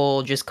games,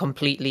 or just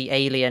completely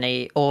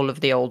alienate all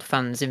of the old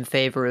fans in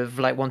favor of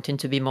like wanting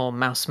to be more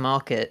mass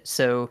market.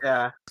 So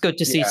Yeah. it's good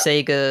to see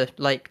Sega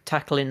like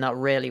tackling that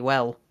really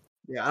well.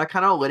 Yeah, on a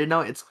kind of related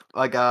note, it's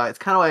kind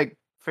of like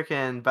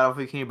freaking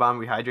Battlefield Bikini Bomb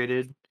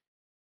Rehydrated,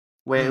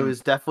 where it was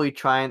definitely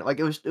trying, like,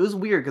 it was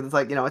weird because it's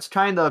like, it's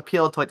trying to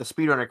appeal to like the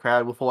speedrunner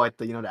crowd before like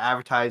the the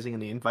advertising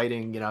and the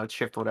inviting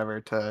shift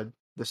whatever to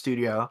the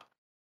studio,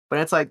 but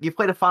it's like you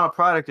play the final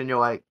product and you're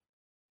like,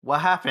 what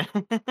happened?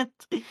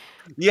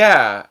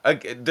 yeah,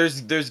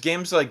 there's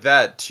games like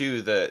that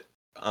too that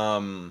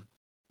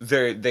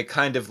they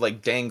kind of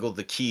like dangle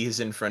the keys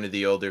in front of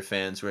the older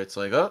fans, where it's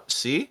like, oh,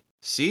 see,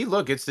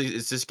 look, it's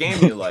this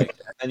game you like,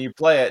 and you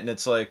play it and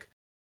it's like,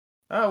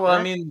 oh, well,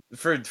 I mean,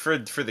 for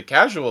the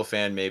casual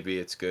fan, maybe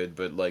it's good,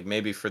 but like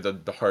maybe for the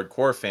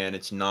hardcore fan,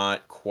 it's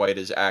not quite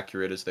as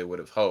accurate as they would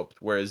have hoped.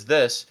 Whereas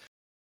this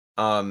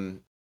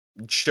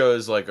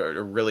shows like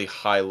a really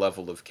high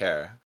level of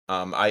care.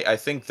 I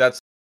think that's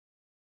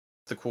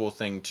the cool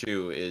thing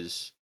too,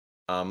 is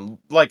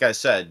like I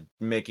said,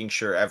 making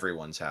sure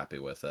everyone's happy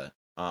with it.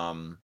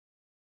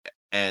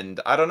 And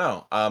I don't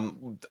know.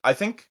 I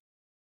think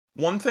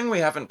one thing we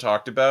haven't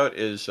talked about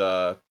is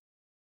the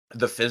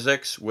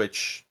physics,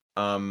 which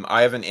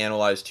I haven't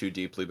analyzed too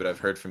deeply, but I've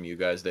heard from you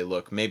guys they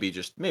look maybe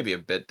a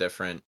bit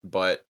different.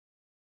 But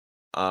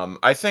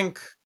I think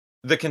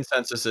the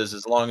consensus is,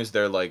 as long as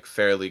they're like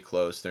fairly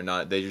close,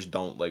 they just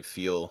don't like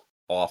feel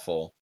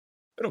awful.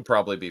 It'll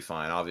probably be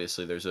fine.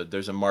 Obviously, there's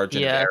a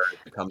margin of error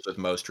that comes with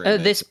most remakes.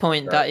 At this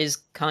point, that is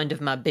kind of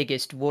my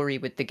biggest worry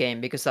with the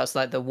game, because that's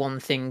like the one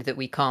thing that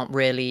we can't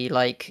really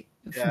like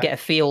get a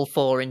feel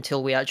for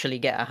until we actually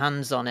get our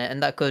hands on it,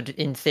 and that could,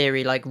 in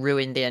theory, like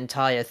ruin the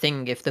entire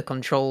thing if the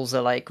controls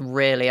are like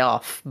really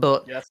off.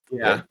 But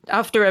Yeah.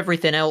 after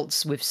everything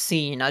else we've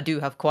seen, I do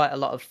have quite a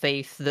lot of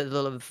faith that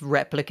they'll have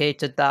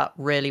replicated that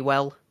really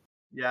well.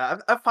 Yeah,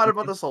 I've thought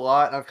about this a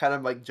lot, and I've kind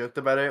of like joked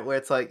about it, where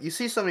it's like you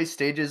see some of these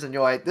stages, and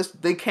you're like,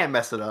 they can't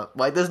mess it up.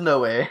 Like, there's no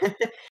way.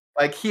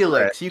 Like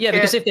Helix, you Yeah,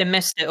 can't. because if they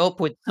messed it up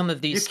with some of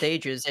You these ca-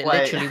 stages, it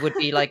like- literally would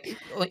be like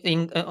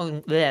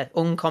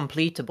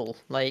uncompletable.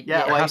 Like,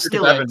 Yeah, it like, has to be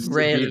Helix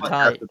really would be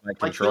tight.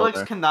 like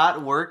Helix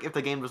cannot work if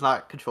the game does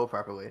not control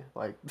properly.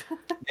 Like,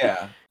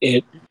 Yeah.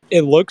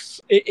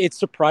 It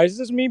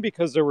surprises me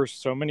because there were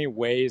so many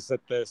ways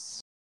that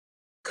this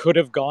could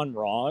have gone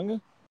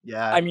wrong.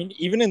 yeah, I mean,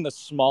 even in the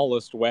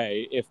smallest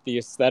way, if the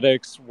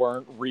aesthetics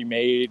weren't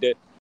remade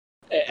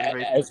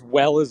as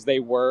well as they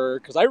were,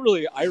 because I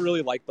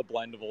really like the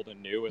blend of old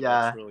and new. It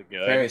Yeah. looks really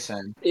good. Very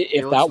same. If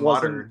it that looks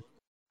wasn't, modern,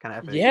 kind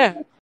of epic.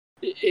 yeah,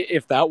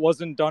 if that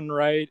wasn't done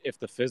right, if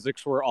the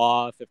physics were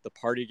off, if the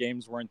party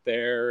games weren't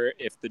there,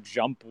 if the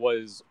jump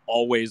was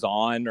always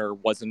on or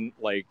wasn't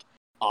like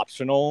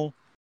optional,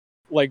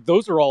 like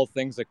those are all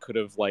things that could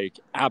have like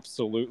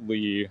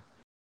absolutely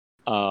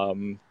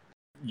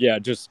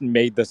just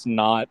made this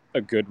not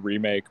a good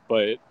remake.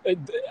 But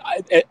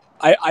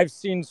I've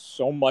seen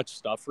so much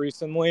stuff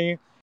recently,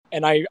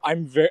 and I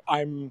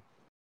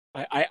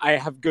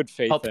have good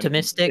faith.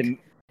 Optimistic?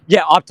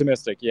 Yeah,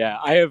 optimistic. Yeah,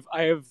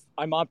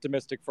 I'm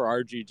optimistic for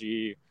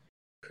RGG,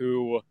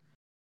 who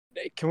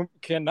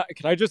can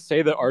I just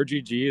say that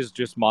RGG is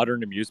just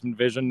modern amusement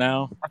vision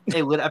now?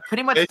 Hey, that's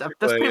pretty much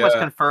Basically,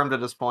 confirmed at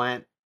this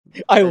point.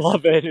 I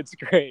love it. It's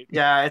great.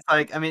 Yeah, it's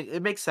like, I mean,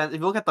 it makes sense if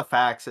you look at the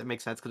facts. It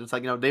makes sense because it's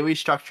like, they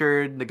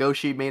restructured,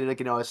 negotiated, made it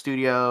like a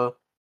studio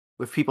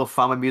with people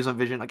from Amusement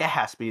Vision. Like, it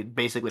has to be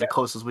basically the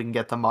closest we can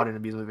get to modern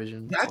Amusement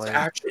Vision. That's like,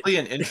 actually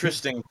an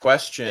interesting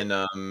question.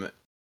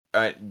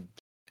 I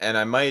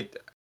might.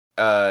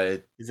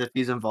 Is it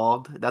he's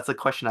involved? That's a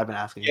question I've been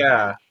asking.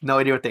 Yeah. No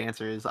idea what the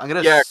answer is. I'm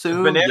gonna 'cause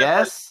assume Banana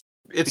yes.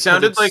 It because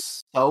sounded it's like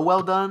so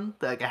well done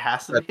that like, it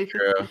has to that's be.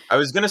 true. I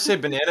was gonna say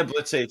Banana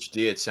Blitz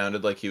HD. It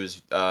sounded like he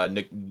was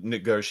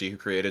Nagoshi, who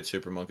created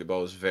Super Monkey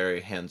Ball, was very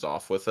hands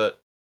off with it.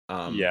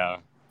 Yeah.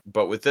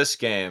 But with this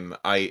game,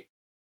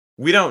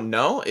 we don't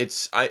know.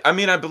 I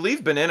mean, I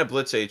believe Banana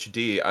Blitz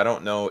HD. I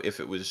don't know if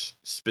it was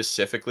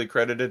specifically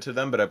credited to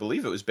them, but I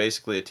believe it was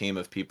basically a team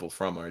of people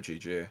from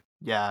RGG.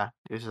 Yeah,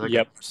 it was just like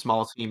Yep. a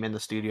small team in the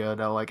studio.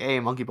 They're like, "Hey,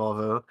 Monkey Ball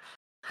vote."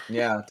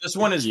 Yeah, this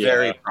one is Yeah.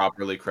 very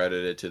properly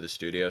credited to the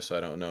studio, so I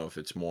don't know if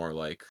it's more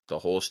like the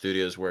whole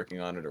studio is working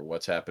on it or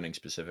what's happening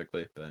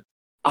specifically. But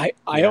I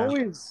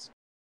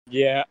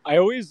Yeah.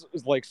 always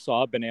like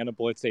saw Banana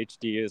Blitz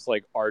HD as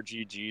like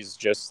RGG's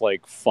just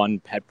like fun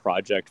pet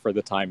project for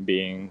the time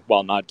being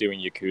while not doing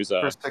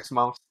Yakuza. For 6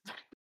 months.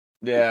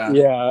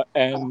 Yeah,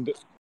 and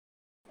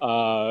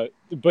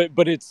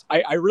but it's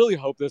I really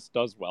hope this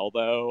does well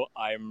though.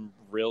 I'm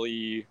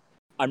really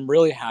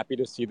happy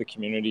to see the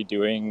community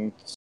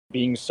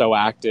being so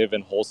active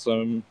and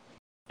wholesome,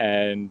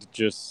 and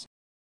just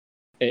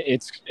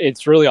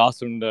it's really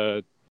awesome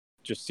to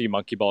just see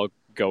Monkey Ball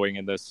going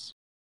in this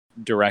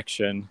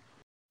direction.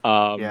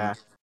 Yeah.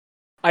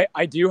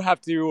 I do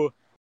have to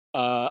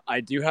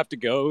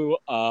go.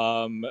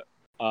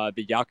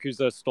 The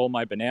Yakuza stole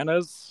my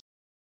bananas,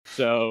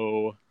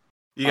 so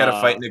you got to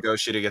fight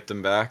Nagoshi to get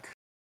them back.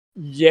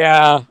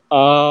 yeah.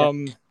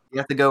 You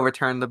have to go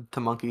return them to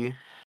Monkey.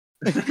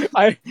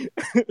 I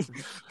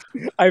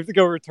have to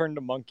go return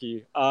to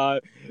Monkey.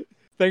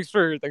 Thanks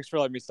for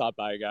letting me stop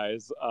by,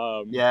 guys.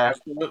 Yeah.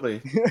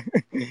 Absolutely.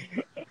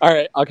 All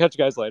right, I'll catch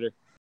you guys later.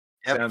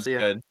 Yep, Sounds see ya.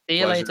 good. See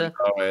you Pleasure later. as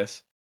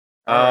always.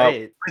 All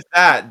right. With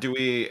that, do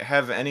we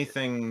have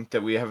anything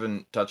that we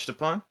haven't touched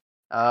upon?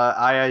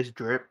 EiEi's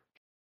drip.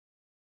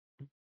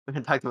 We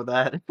haven't talked about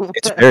that.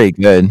 It's very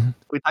good.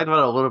 We talked about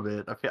it a little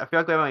bit. I feel like we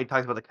haven't really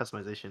talked about the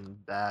customization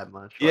that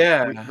much. Like,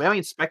 Yeah. we haven't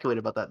even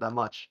speculated about that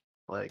much.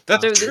 Like,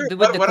 That's So true. with the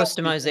What else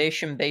do you think?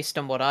 customization, based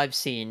on what I've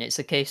seen, it's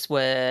a case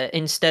where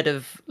instead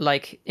of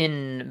like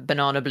in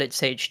Banana Blitz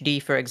HD,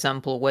 for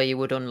example, where you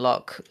would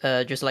unlock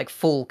just like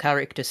full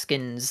character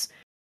skins,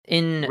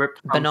 in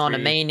Ripped from Banana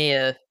free.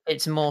 Mania,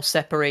 it's more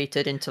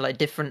separated into like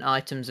different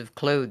items of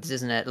clothes,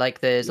 isn't it? Like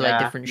there's like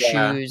Yeah. different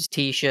Yeah. shoes,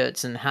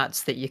 t-shirts, and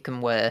hats that you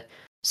can wear. Kinda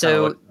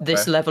So look that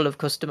this way. level of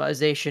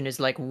customization is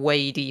like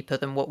way deeper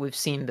than what we've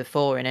seen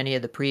before in any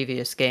of the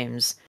previous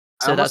games.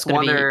 I So that's almost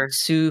going to wonder. be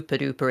super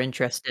duper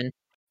interesting.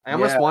 I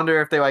almost Yeah.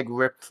 wonder if they like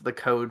ripped the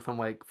code from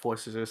like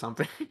Forces or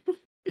something.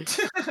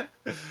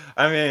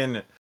 I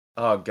mean,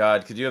 oh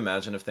god, could you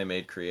imagine if they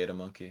made Create a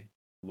Monkey?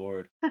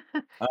 Lord.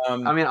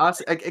 I mean,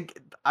 honestly,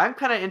 I'm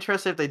kind of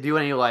interested if they do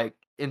any like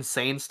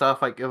insane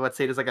stuff. Like, let's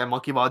say there's like a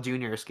Monkey Ball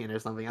Junior skin or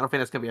something. I don't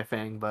think that's gonna be a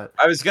thing, but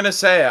I was gonna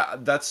say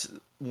that's I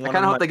one kind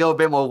of of hope they go a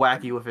bit more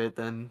wacky with it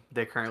than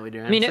they're currently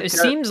doing. I mean, It's it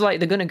like, seems like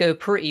they're going to go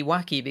pretty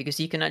wacky because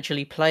you can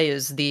actually play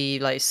as the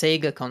like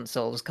Sega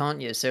consoles,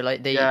 can't you? So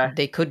like Yeah.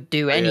 they could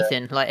do Yeah.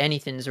 anything. Like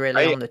anything's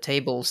really I- on the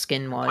table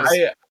skin wise.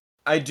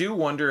 I do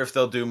wonder if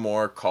they'll do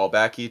more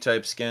callbacky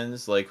type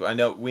skins. Like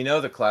we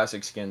know the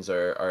classic skins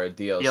are a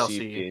DLC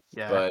piece,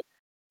 yeah. but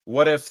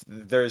what if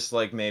there's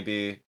like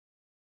maybe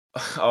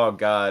oh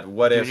god,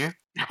 what Junior?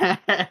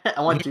 I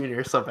want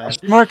Junior so bad.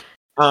 Mark.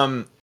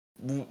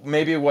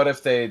 Maybe what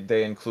if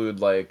they include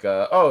like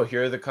oh,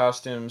 here are the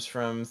costumes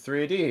from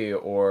 3D,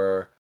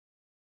 or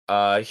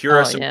here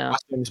are some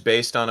costumes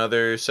based on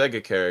other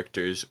Sega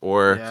characters,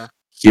 or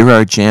here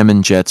are Jam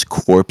and Jet's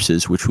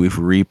corpses, which we've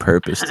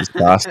repurposed as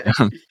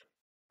costumes.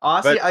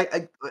 Honestly,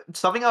 I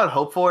something I would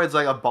hope for is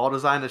like a ball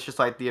design that's just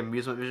like the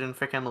Amusement Vision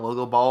freaking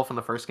logo ball from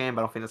the first game,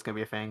 but I don't think that's gonna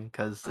be a thing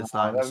because it's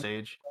not on the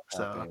stage.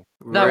 So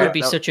that would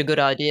be such a good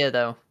idea,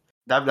 though.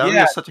 That would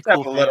be such a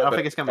cool thing. I don't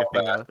think it's gonna be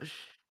a thing though.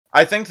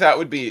 I think that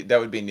would be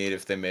neat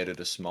if they made it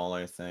a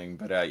smaller thing,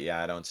 but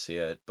yeah, I don't see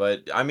it.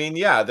 But I mean,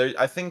 yeah,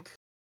 I think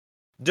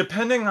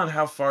depending on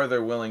how far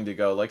they're willing to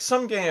go, like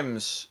some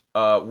games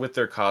with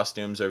their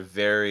costumes are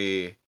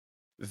very,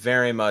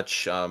 very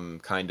much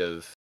kind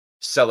of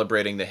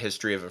celebrating the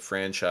history of a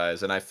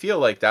franchise, and I feel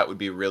like that would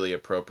be really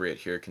appropriate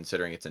here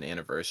considering it's an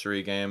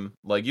anniversary game.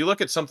 Like you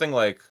look at something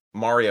like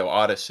Mario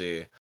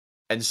Odyssey,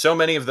 and so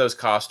many of those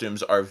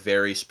costumes are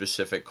very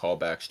specific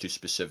callbacks to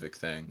specific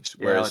things.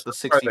 Yeah, whereas like the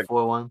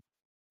 64 one.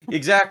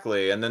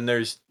 Exactly, and then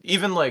there's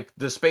even like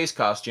the space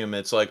costume.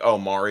 It's like, oh,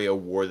 Mario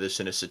wore this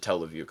in a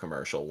Satellaview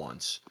commercial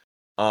once.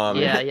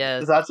 Yeah.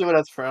 Is that what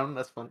that's from?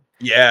 That's funny.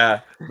 Yeah,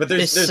 but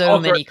there's so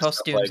many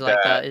costumes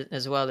like that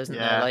as well, isn't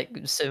there? Like like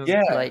obscure.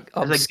 There's like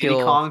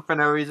Diddy Kong for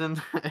no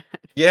reason.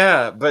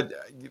 Yeah, but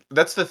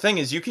that's the thing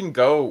is you can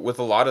go with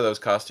a lot of those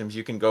costumes.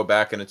 You can go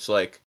back and it's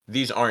like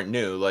these aren't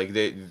new. Like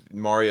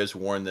Mario's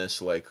worn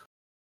this like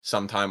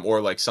sometime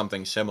or like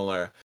something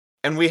similar.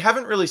 And we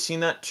haven't really seen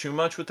that too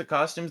much with the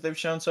costumes they've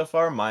shown so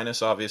far,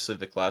 minus obviously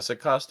the classic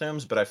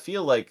costumes, but I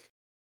feel like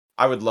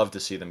I would love to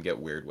see them get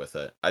weird with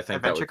it. I think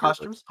adventure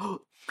costumes?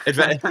 Oh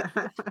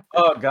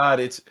god,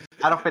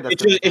 I don't think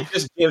that's it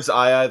just gives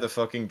EiEi the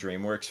fucking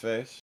DreamWorks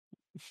face.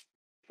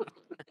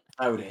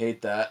 I would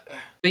hate that.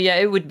 But yeah,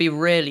 it would be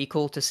really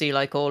cool to see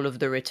like all of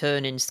the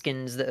returning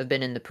skins that have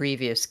been in the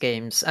previous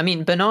games. I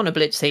mean, Banana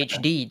Blitz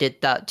HD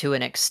did that to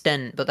an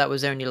extent, but that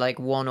was only like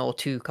 1 or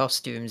 2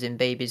 costumes in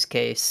Baby's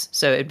case.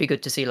 So it'd be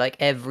good to see like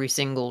every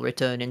single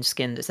returning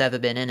skin that's ever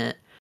been in it.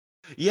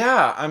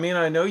 Yeah, I mean,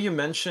 I know you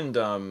mentioned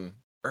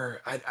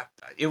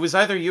it was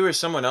either you or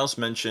someone else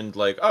mentioned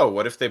like, oh,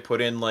 what if they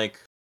put in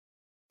like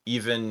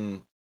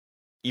even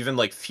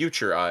like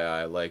future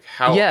EiEi, like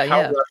how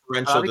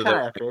referential to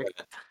their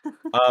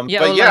I've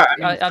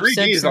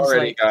 3D's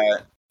already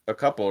got a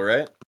couple,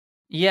 right?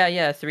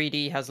 Yeah,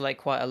 3D has like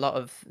quite a lot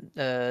of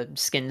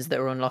skins that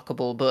are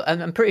unlockable, but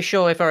I'm pretty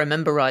sure if I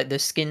remember right, the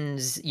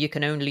skins you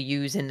can only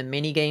use in the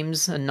mini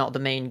games and not the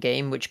main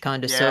game, which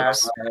kind of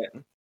sucks.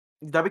 Right.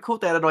 That'd be cool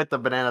if they added like the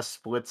Banana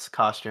Splits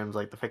costumes,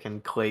 like the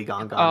freaking Clay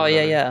Gong. Oh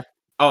yeah.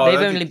 Oh, they've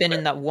only been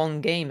in that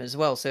one game as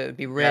well, so it'd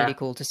be really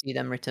cool to see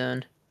them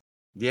return.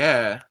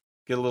 Yeah,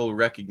 get a little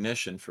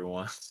recognition for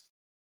once.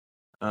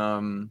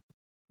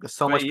 There's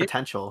so much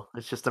potential.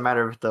 It's just a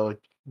matter of if they'll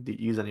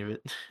use any of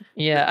it.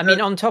 Yeah, I mean,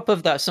 on top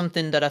of that,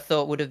 something that I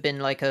thought would have been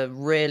like a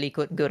really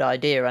good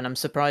idea, and I'm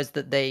surprised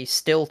that they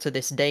still to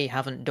this day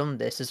haven't done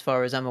this, as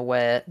far as I'm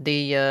aware.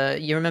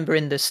 You remember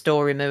in the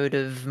story mode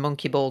of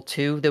Monkey Ball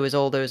 2, there was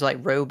all those like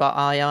robot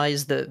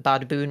EiEis that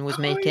Bad Boon was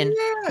making.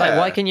 Yeah. Like,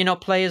 why can you not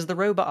play as the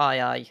robot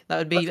EiEi? That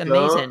would be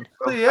amazing.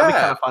 Oh, yeah, that'd be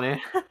kind of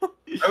funny.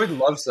 I would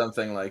love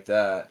something like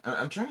that.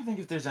 I'm trying to think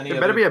if there's any. It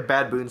better be a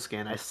Bad Boon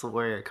skin, I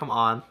swear. Come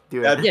on,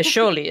 do it. Yeah,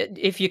 surely.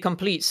 If you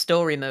complete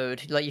story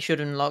mode, like you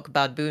should unlock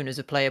Bad Boon as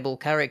a playable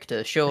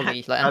character.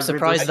 Surely, like I'm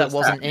surprised that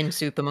wasn't in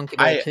Super Monkey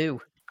Ball 2.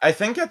 I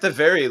think at the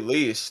very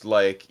least,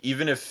 like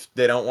even if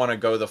they don't want to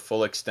go the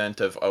full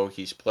extent of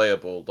he's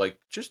playable, like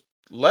just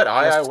let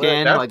EiEi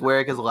wear like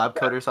wear his lab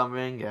coat or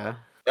something. Yeah.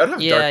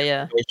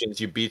 Yeah.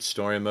 You beat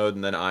story mode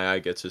and then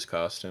EiEi gets his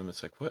costume.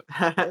 It's like what?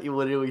 He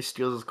literally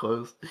steals his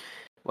clothes.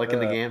 Like in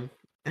the game.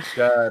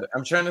 God,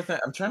 I'm trying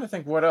to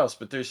think what else,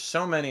 but there's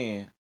so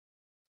many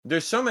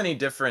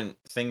different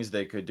things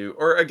they could do.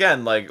 Or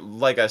again, like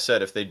I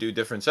said, if they do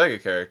different Sega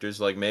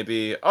characters, like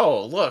maybe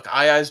look,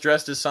 EiEi's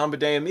dressed as Samba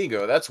de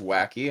Amigo. That's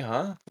wacky,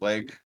 huh?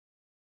 Like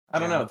I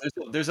don't know.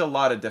 There's a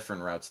lot of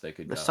different routes they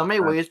could go. There's so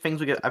many ways things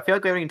we get. I feel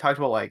like we haven't even talked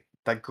about like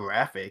the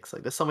graphics.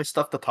 Like there's so much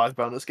stuff to talk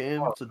about in this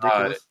game. It's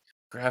ridiculous.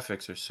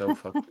 Graphics are so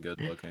fucking good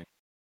looking.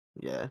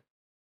 Yeah.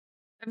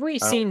 Have we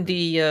seen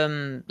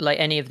the like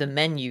any of the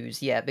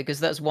menus yet? Because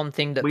that's one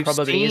thing that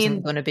probably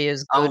isn't going to be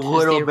as good. A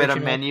little bit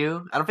of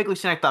menu. I don't think we've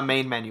seen like the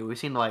main menu. We've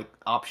seen like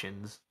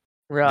options.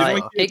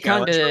 Right.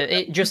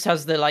 It just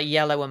has the like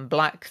yellow and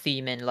black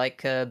theme in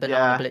like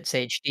Banana Blitz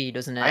HD,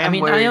 doesn't it? I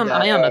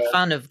am a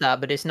fan of that,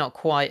 but it's not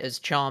quite as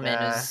charming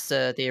as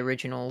the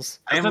originals.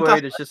 I am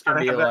worried it's just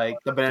gonna be like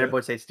the Banana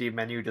Blitz HD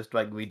menu just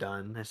like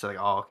redone. It's like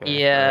okay.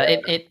 Yeah,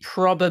 it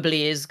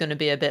probably is gonna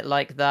be a bit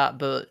like that,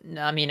 but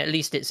I mean at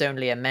least it's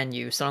only a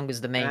menu. So long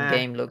as the main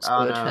game looks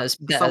good, that's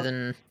better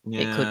than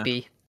it could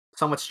be.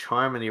 So much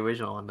charm in the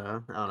original one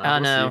though. I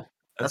know.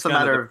 That's a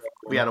matter of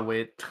we gotta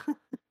wait.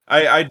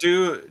 I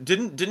do.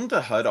 Didn't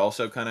the HUD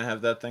also kind of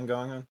have that thing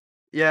going on?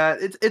 Yeah,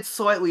 it's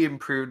slightly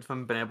improved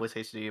from Banana Blitz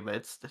HD, but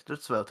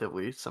it's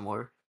relatively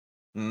similar.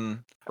 Mm.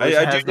 At least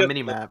I it do has the get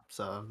mini map,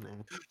 so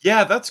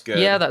Yeah, that's good.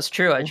 Yeah, that's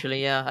true.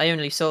 Actually, yeah, I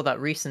only saw that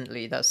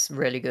recently. That's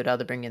really good how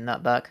they're bringing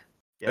that back.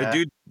 I yeah.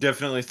 do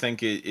definitely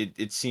think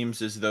it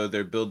seems as though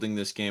they're building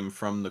this game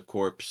from the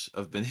corpse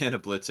of Banana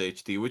Blitz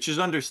HD, which is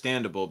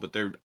understandable, but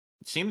they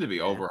seem to be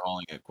Yeah.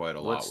 overhauling it quite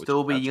a Will it lot. Which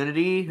still be that's-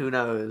 Unity? Who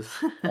knows?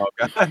 Oh,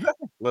 God.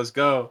 Let's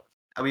go.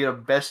 That'll be the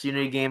best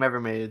Unity game ever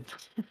made.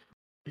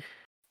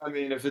 I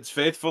mean, if it's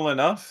faithful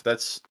enough,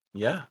 that's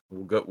yeah.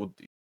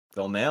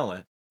 They'll nail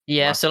it.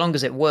 Yeah, Wow. so long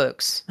as it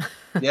works.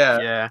 Yeah,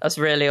 Yeah. That's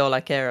really all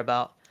I care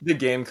about. the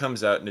game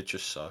comes out and it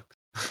just sucks.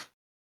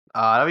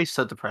 That'd be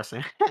so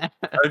depressing.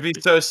 I'd be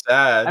so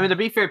sad. I mean, to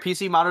be fair,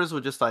 PC modders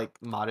would just like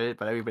mod it,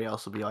 but everybody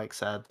else would be like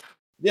sad.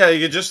 Yeah,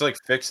 you could just like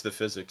fix the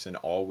physics and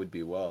all would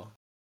be well.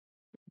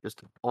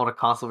 Just all the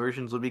console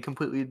versions would be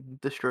completely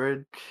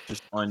destroyed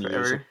Just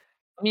unusable. forever.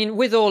 I mean,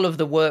 with all of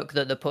the work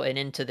that they're putting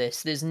into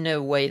this, there's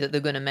no way that they're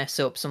going to mess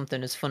up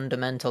something as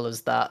fundamental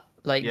as that.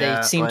 Like, Yeah,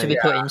 they seem to be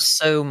like- putting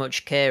so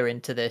much care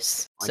into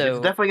this. Like, So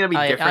it's definitely gonna be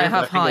different. I but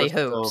have think high it'll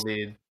still hopes.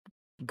 be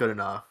good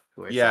enough.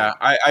 where it's Yeah,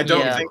 like- I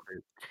don't Yeah. think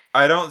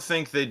I don't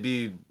think they'd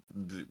be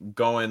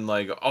going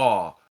like,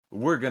 oh,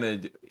 we're gonna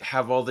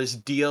have all this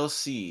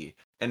DLC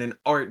and an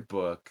art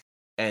book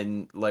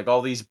and like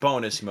all these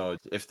bonus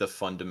modes if the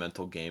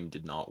fundamental game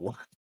did not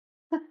work.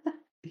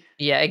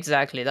 Yeah,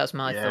 exactly. That's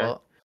my Yeah.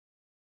 thought.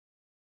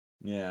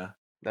 Yeah.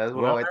 That's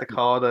what I Well, like to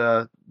call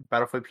the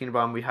Battlefield Peanut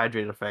Bomb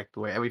Rehydrate effect,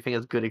 where everything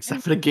is good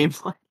except for the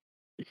gameplay.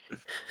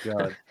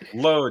 God.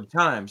 Load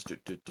times.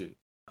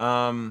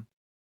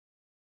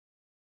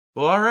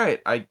 Well, all right.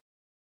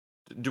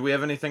 Do we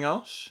have anything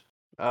else?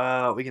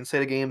 We can say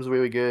the game's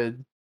really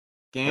good.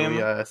 Have Game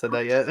we said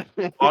that yet?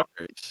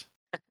 fuckers.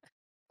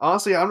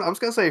 Honestly, I'm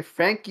just gonna say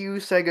thank you,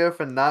 Sega,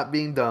 for not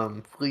being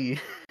dumb. Please.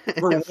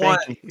 For Thank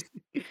one.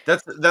 you.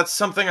 That's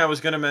something I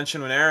was gonna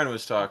mention when Aaron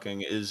was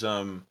talking. Is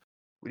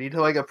We need to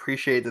like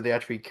appreciate that they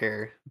actually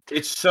care.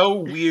 It's so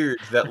weird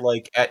that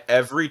like at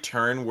every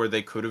turn where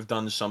they could have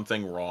done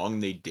something wrong,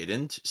 they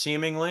didn't,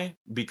 seemingly.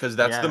 Because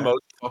that's the Yeah.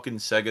 most fucking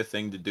Sega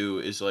thing to do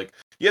is like,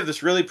 you have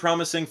this really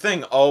promising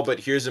thing, oh, but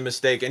here's a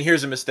mistake, and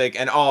here's a mistake,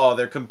 and oh,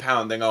 they're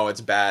compounding, oh, it's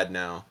bad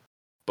now.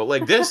 But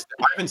like this,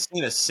 I haven't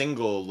seen a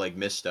single like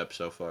misstep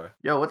so far.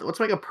 Yo, let's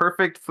make a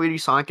perfect 3D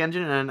Sonic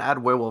engine and add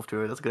Werewolf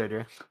to it. That's a good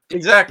idea.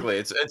 Exactly.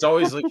 It's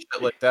always like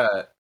shit like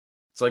that.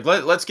 It's like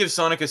let's give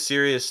Sonic a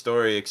serious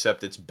story,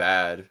 except it's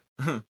bad.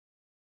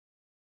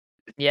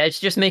 Yeah, it's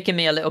just making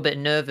me a little bit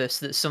nervous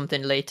that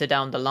something later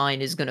down the line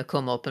is going to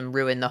come up and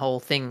ruin the whole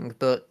thing.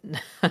 But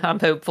I'm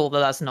hopeful that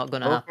that's not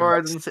going to So happen. far,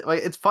 it doesn't se-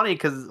 like it's funny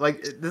because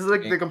like this is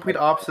like the complete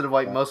opposite of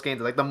like most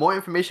games. Like the more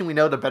information we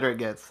know, the better it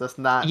gets. That's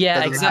not. Yeah,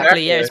 doesn't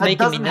exactly. Yeah, it's That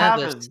making me doesn't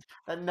nervous. happen.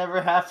 That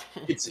never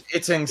happens.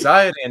 It's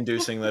anxiety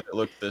inducing that it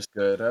looked this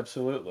good.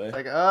 Absolutely.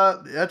 Like,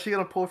 actually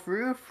gonna pull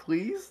through,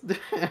 please.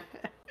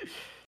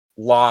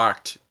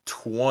 Locked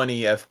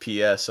 20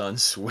 FPS on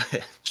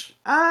Switch.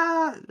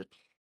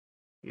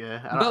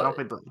 Yeah, I But- don't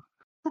think.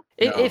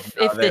 If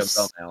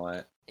they'll nail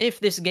it. if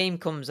this game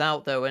comes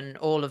out though, and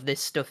all of this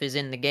stuff is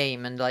in the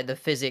game, and like the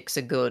physics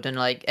are good, and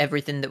like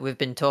everything that we've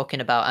been talking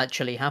about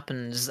actually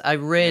happens, I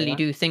really Yeah.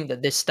 do think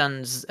that this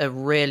stands a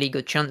really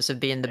good chance of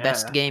being the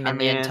best Yeah, game I in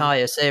the mean-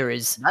 entire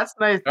series. That's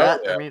nice. Oh,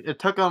 That yeah. I mean, it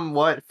took them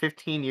what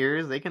 15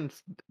 years. They can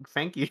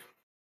thank you.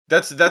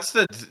 That's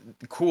the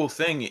cool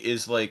thing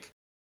is like,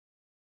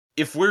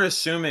 if we're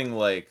assuming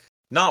like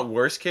not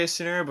worst case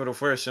scenario, but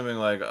if we're assuming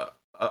like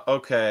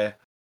okay,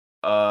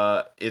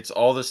 it's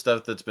all the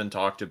stuff that's been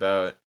talked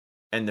about,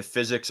 and the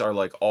physics are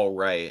like all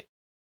right,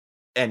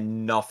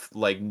 and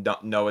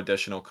no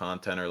additional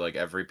content or like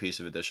every piece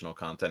of additional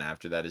content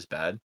after that is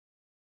bad.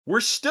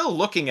 We're still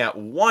looking at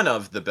one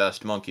of the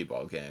best Monkey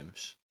Ball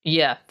games.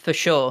 Yeah, for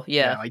sure.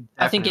 Yeah, like,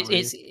 I think definitely.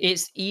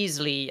 it's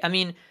easily. I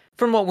mean,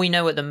 from what we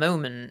know at the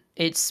moment,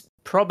 it's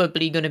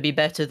probably going to be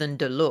better than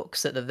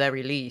Deluxe at the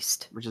very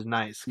least. Which is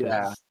nice. 'cause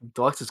Yeah.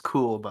 Deluxe is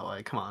cool, but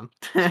like, come on.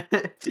 Yeah.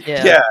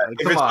 Like,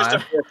 If come it's just on.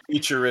 a more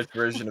feature-rich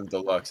version of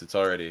Deluxe, it's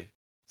already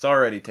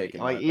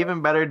taken. Like my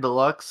even better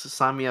Deluxe.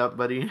 Sign me up,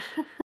 buddy.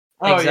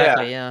 Oh,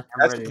 Exactly. Yeah.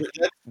 I'm ready.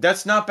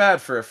 That's not bad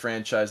for a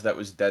franchise that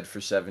was dead for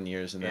 7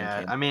 years and then Yeah,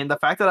 came. I mean the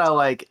fact that I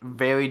like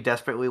very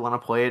desperately want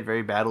to play it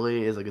very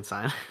badly is a good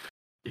sign.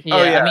 Yeah,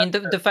 Oh, yeah, I mean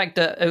the fact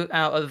that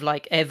out of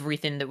like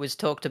everything that was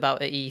talked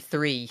about at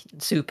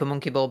E3, Super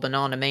Monkey Ball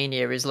Banana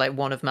Mania is like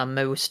one of my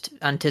most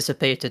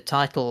anticipated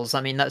titles. I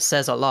mean that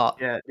says a lot.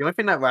 Yeah, the only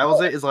thing that rivals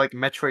it is like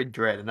Metroid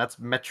Dread, and that's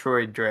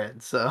Metroid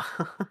Dread, so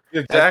that's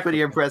Exactly.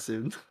 pretty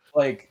impressive.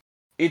 Like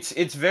it's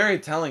very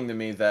telling to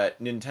me that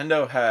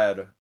Nintendo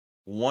had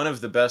one of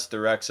the best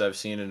directs I've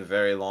seen in a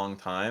very long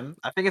time.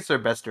 I think it's their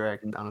best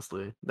direct,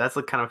 honestly. That's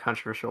a kind of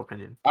controversial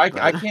opinion. I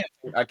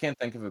but- can't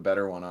think of a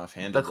better one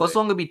offhand. The closest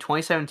one would be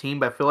 2017,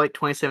 but I feel like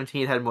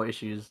 2017 had more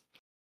issues.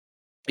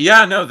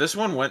 Yeah, no, this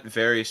one went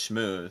very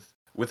smooth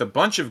with a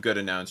bunch of good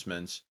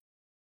announcements,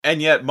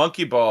 and yet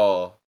Monkey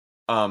Ball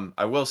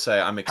I will say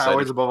I'm excited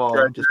Powers for above all.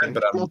 Metroid Just Dread,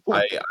 kidding.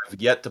 but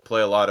I've yet to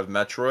play a lot of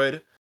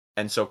Metroid,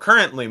 and so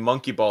currently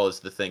Monkey Ball is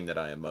the thing that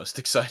I am most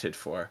excited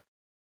for.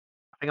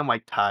 I think I'm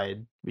like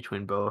tied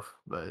between both,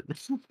 but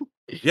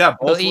Yeah, both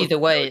But look either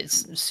way, really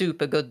it's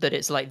super good that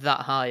it's like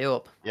that high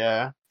up.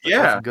 yeah.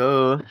 Yeah. Let's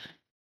go.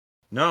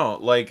 No,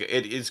 like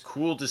it is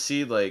cool to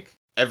see like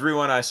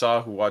everyone I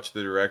saw who watched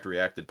the direct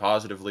reacted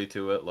positively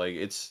to it. Like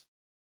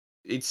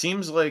it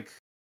seems like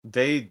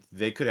they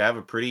could have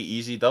a pretty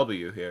easy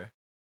W here.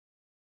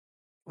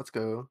 Let's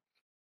go.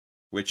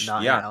 Which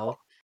Not yeah, an L.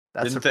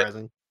 That's didn't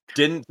surprising.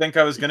 didn't think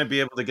I was going to be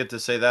able to get to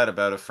say that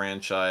about a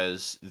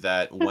franchise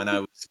that when I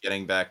was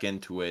getting back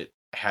into it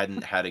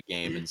hadn't had a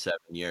game in 7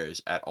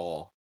 years at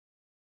all.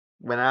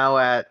 We're now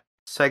at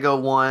Sega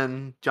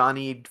 1,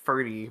 Johnny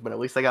 30, but at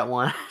least I got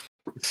one.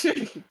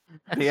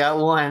 I got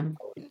one.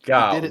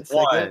 Got You did it,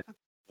 one. Sega.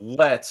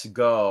 Let's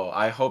go.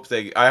 I hope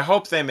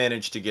they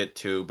manage to get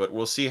 2, but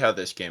we'll see how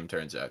this game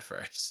turns out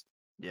first.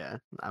 Yeah,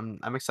 I'm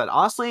excited.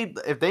 Honestly,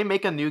 if they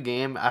make a new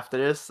game after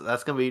this,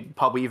 that's gonna be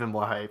probably even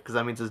more hype because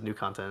that means there's new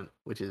content,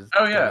 which is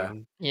Oh, gonna yeah.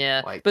 be,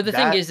 Yeah, like, but the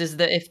thing that- is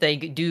that if they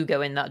do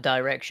go in that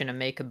direction and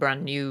make a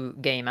brand new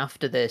game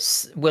after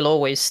this, we'll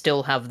always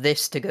still have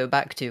this to go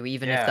back to,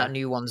 even if Yeah. that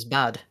new one's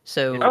bad.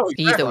 So Oh,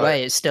 either exactly.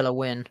 way, it's still a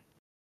win.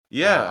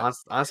 Yeah.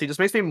 honestly, it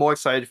just makes me more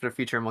excited for the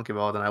future of Monkey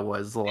Ball than I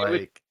was.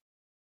 Like,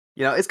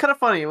 it's kind of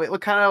funny. We're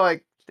kind of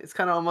like it's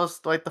kind of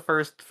almost like the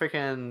first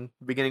freaking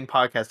beginning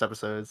podcast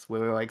episodes where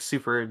we're like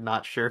super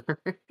not sure.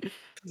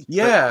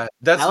 Yeah,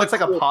 that's Now the it's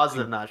like a cool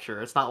positive thing. not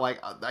sure. It's not like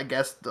I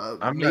guess I'm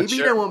not maybe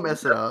sure. they won't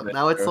mess it up. Definitely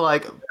Now it's sure.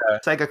 like Yeah.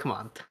 Sega, come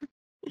on.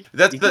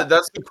 That's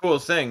the cool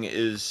thing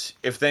is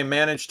if they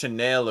manage to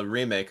nail a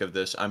remake of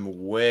this,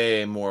 I'm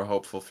way more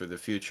hopeful for the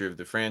future of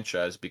the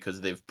franchise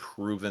because they've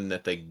proven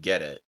that they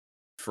get it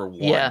for one.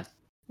 Yeah.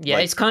 Yeah,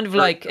 Like, it's kind of for-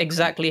 like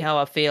exactly how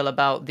I feel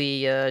about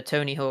the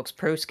Tony Hawk's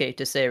Pro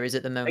Skater series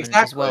at the moment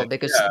as well, Exactly,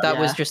 because yeah. that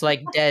was Yeah. just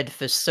like dead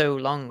for so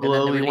long, and then they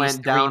Slowly released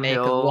went the remake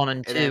of downhill 1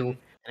 and 2.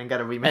 and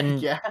got a remake.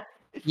 And- Yeah.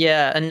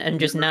 Yeah, and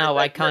just Never now made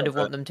I that kind of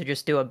clear, want them to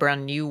just do a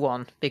brand new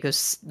one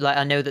because like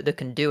I know that they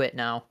can do it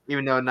now.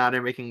 Even though now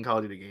they're making Call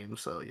of Duty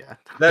games, so yeah.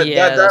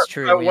 That's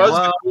true. That Yeah. was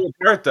the cool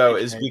part though,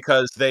 is okay.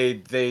 because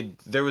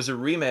there was a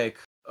remake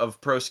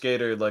of Pro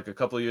Skater like a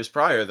couple years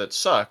prior that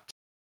sucked,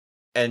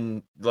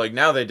 and like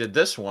now they did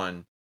this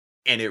one,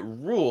 and it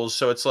rules.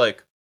 So it's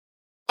like,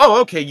 oh,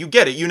 okay, you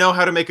get it. You know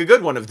how to make a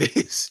good one of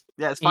these.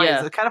 Yeah, it's funny.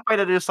 Yeah. It's kind of funny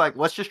that it's like,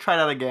 let's just try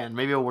that again.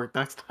 Maybe it'll work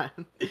next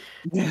time.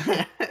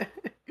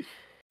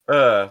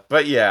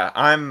 But yeah,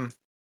 I'm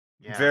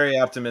Yeah. very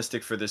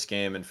optimistic for this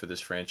game and for this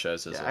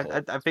franchise as a Yeah,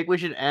 whole. I think we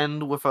should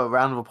end with a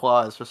round of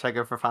applause for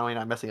Sega for finally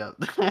not messing up.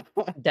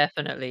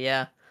 Definitely,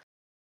 yeah.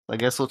 I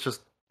guess we'll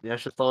just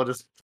all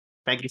just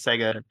thank you,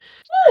 Sega.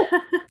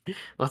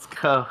 Let's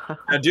go.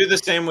 Now do the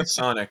same with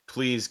Sonic,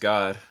 please,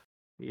 God.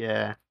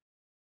 Yeah.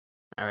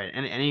 All right.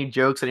 Any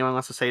jokes anyone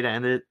wants to say to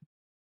end it?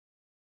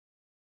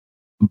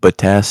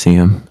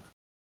 Potassium.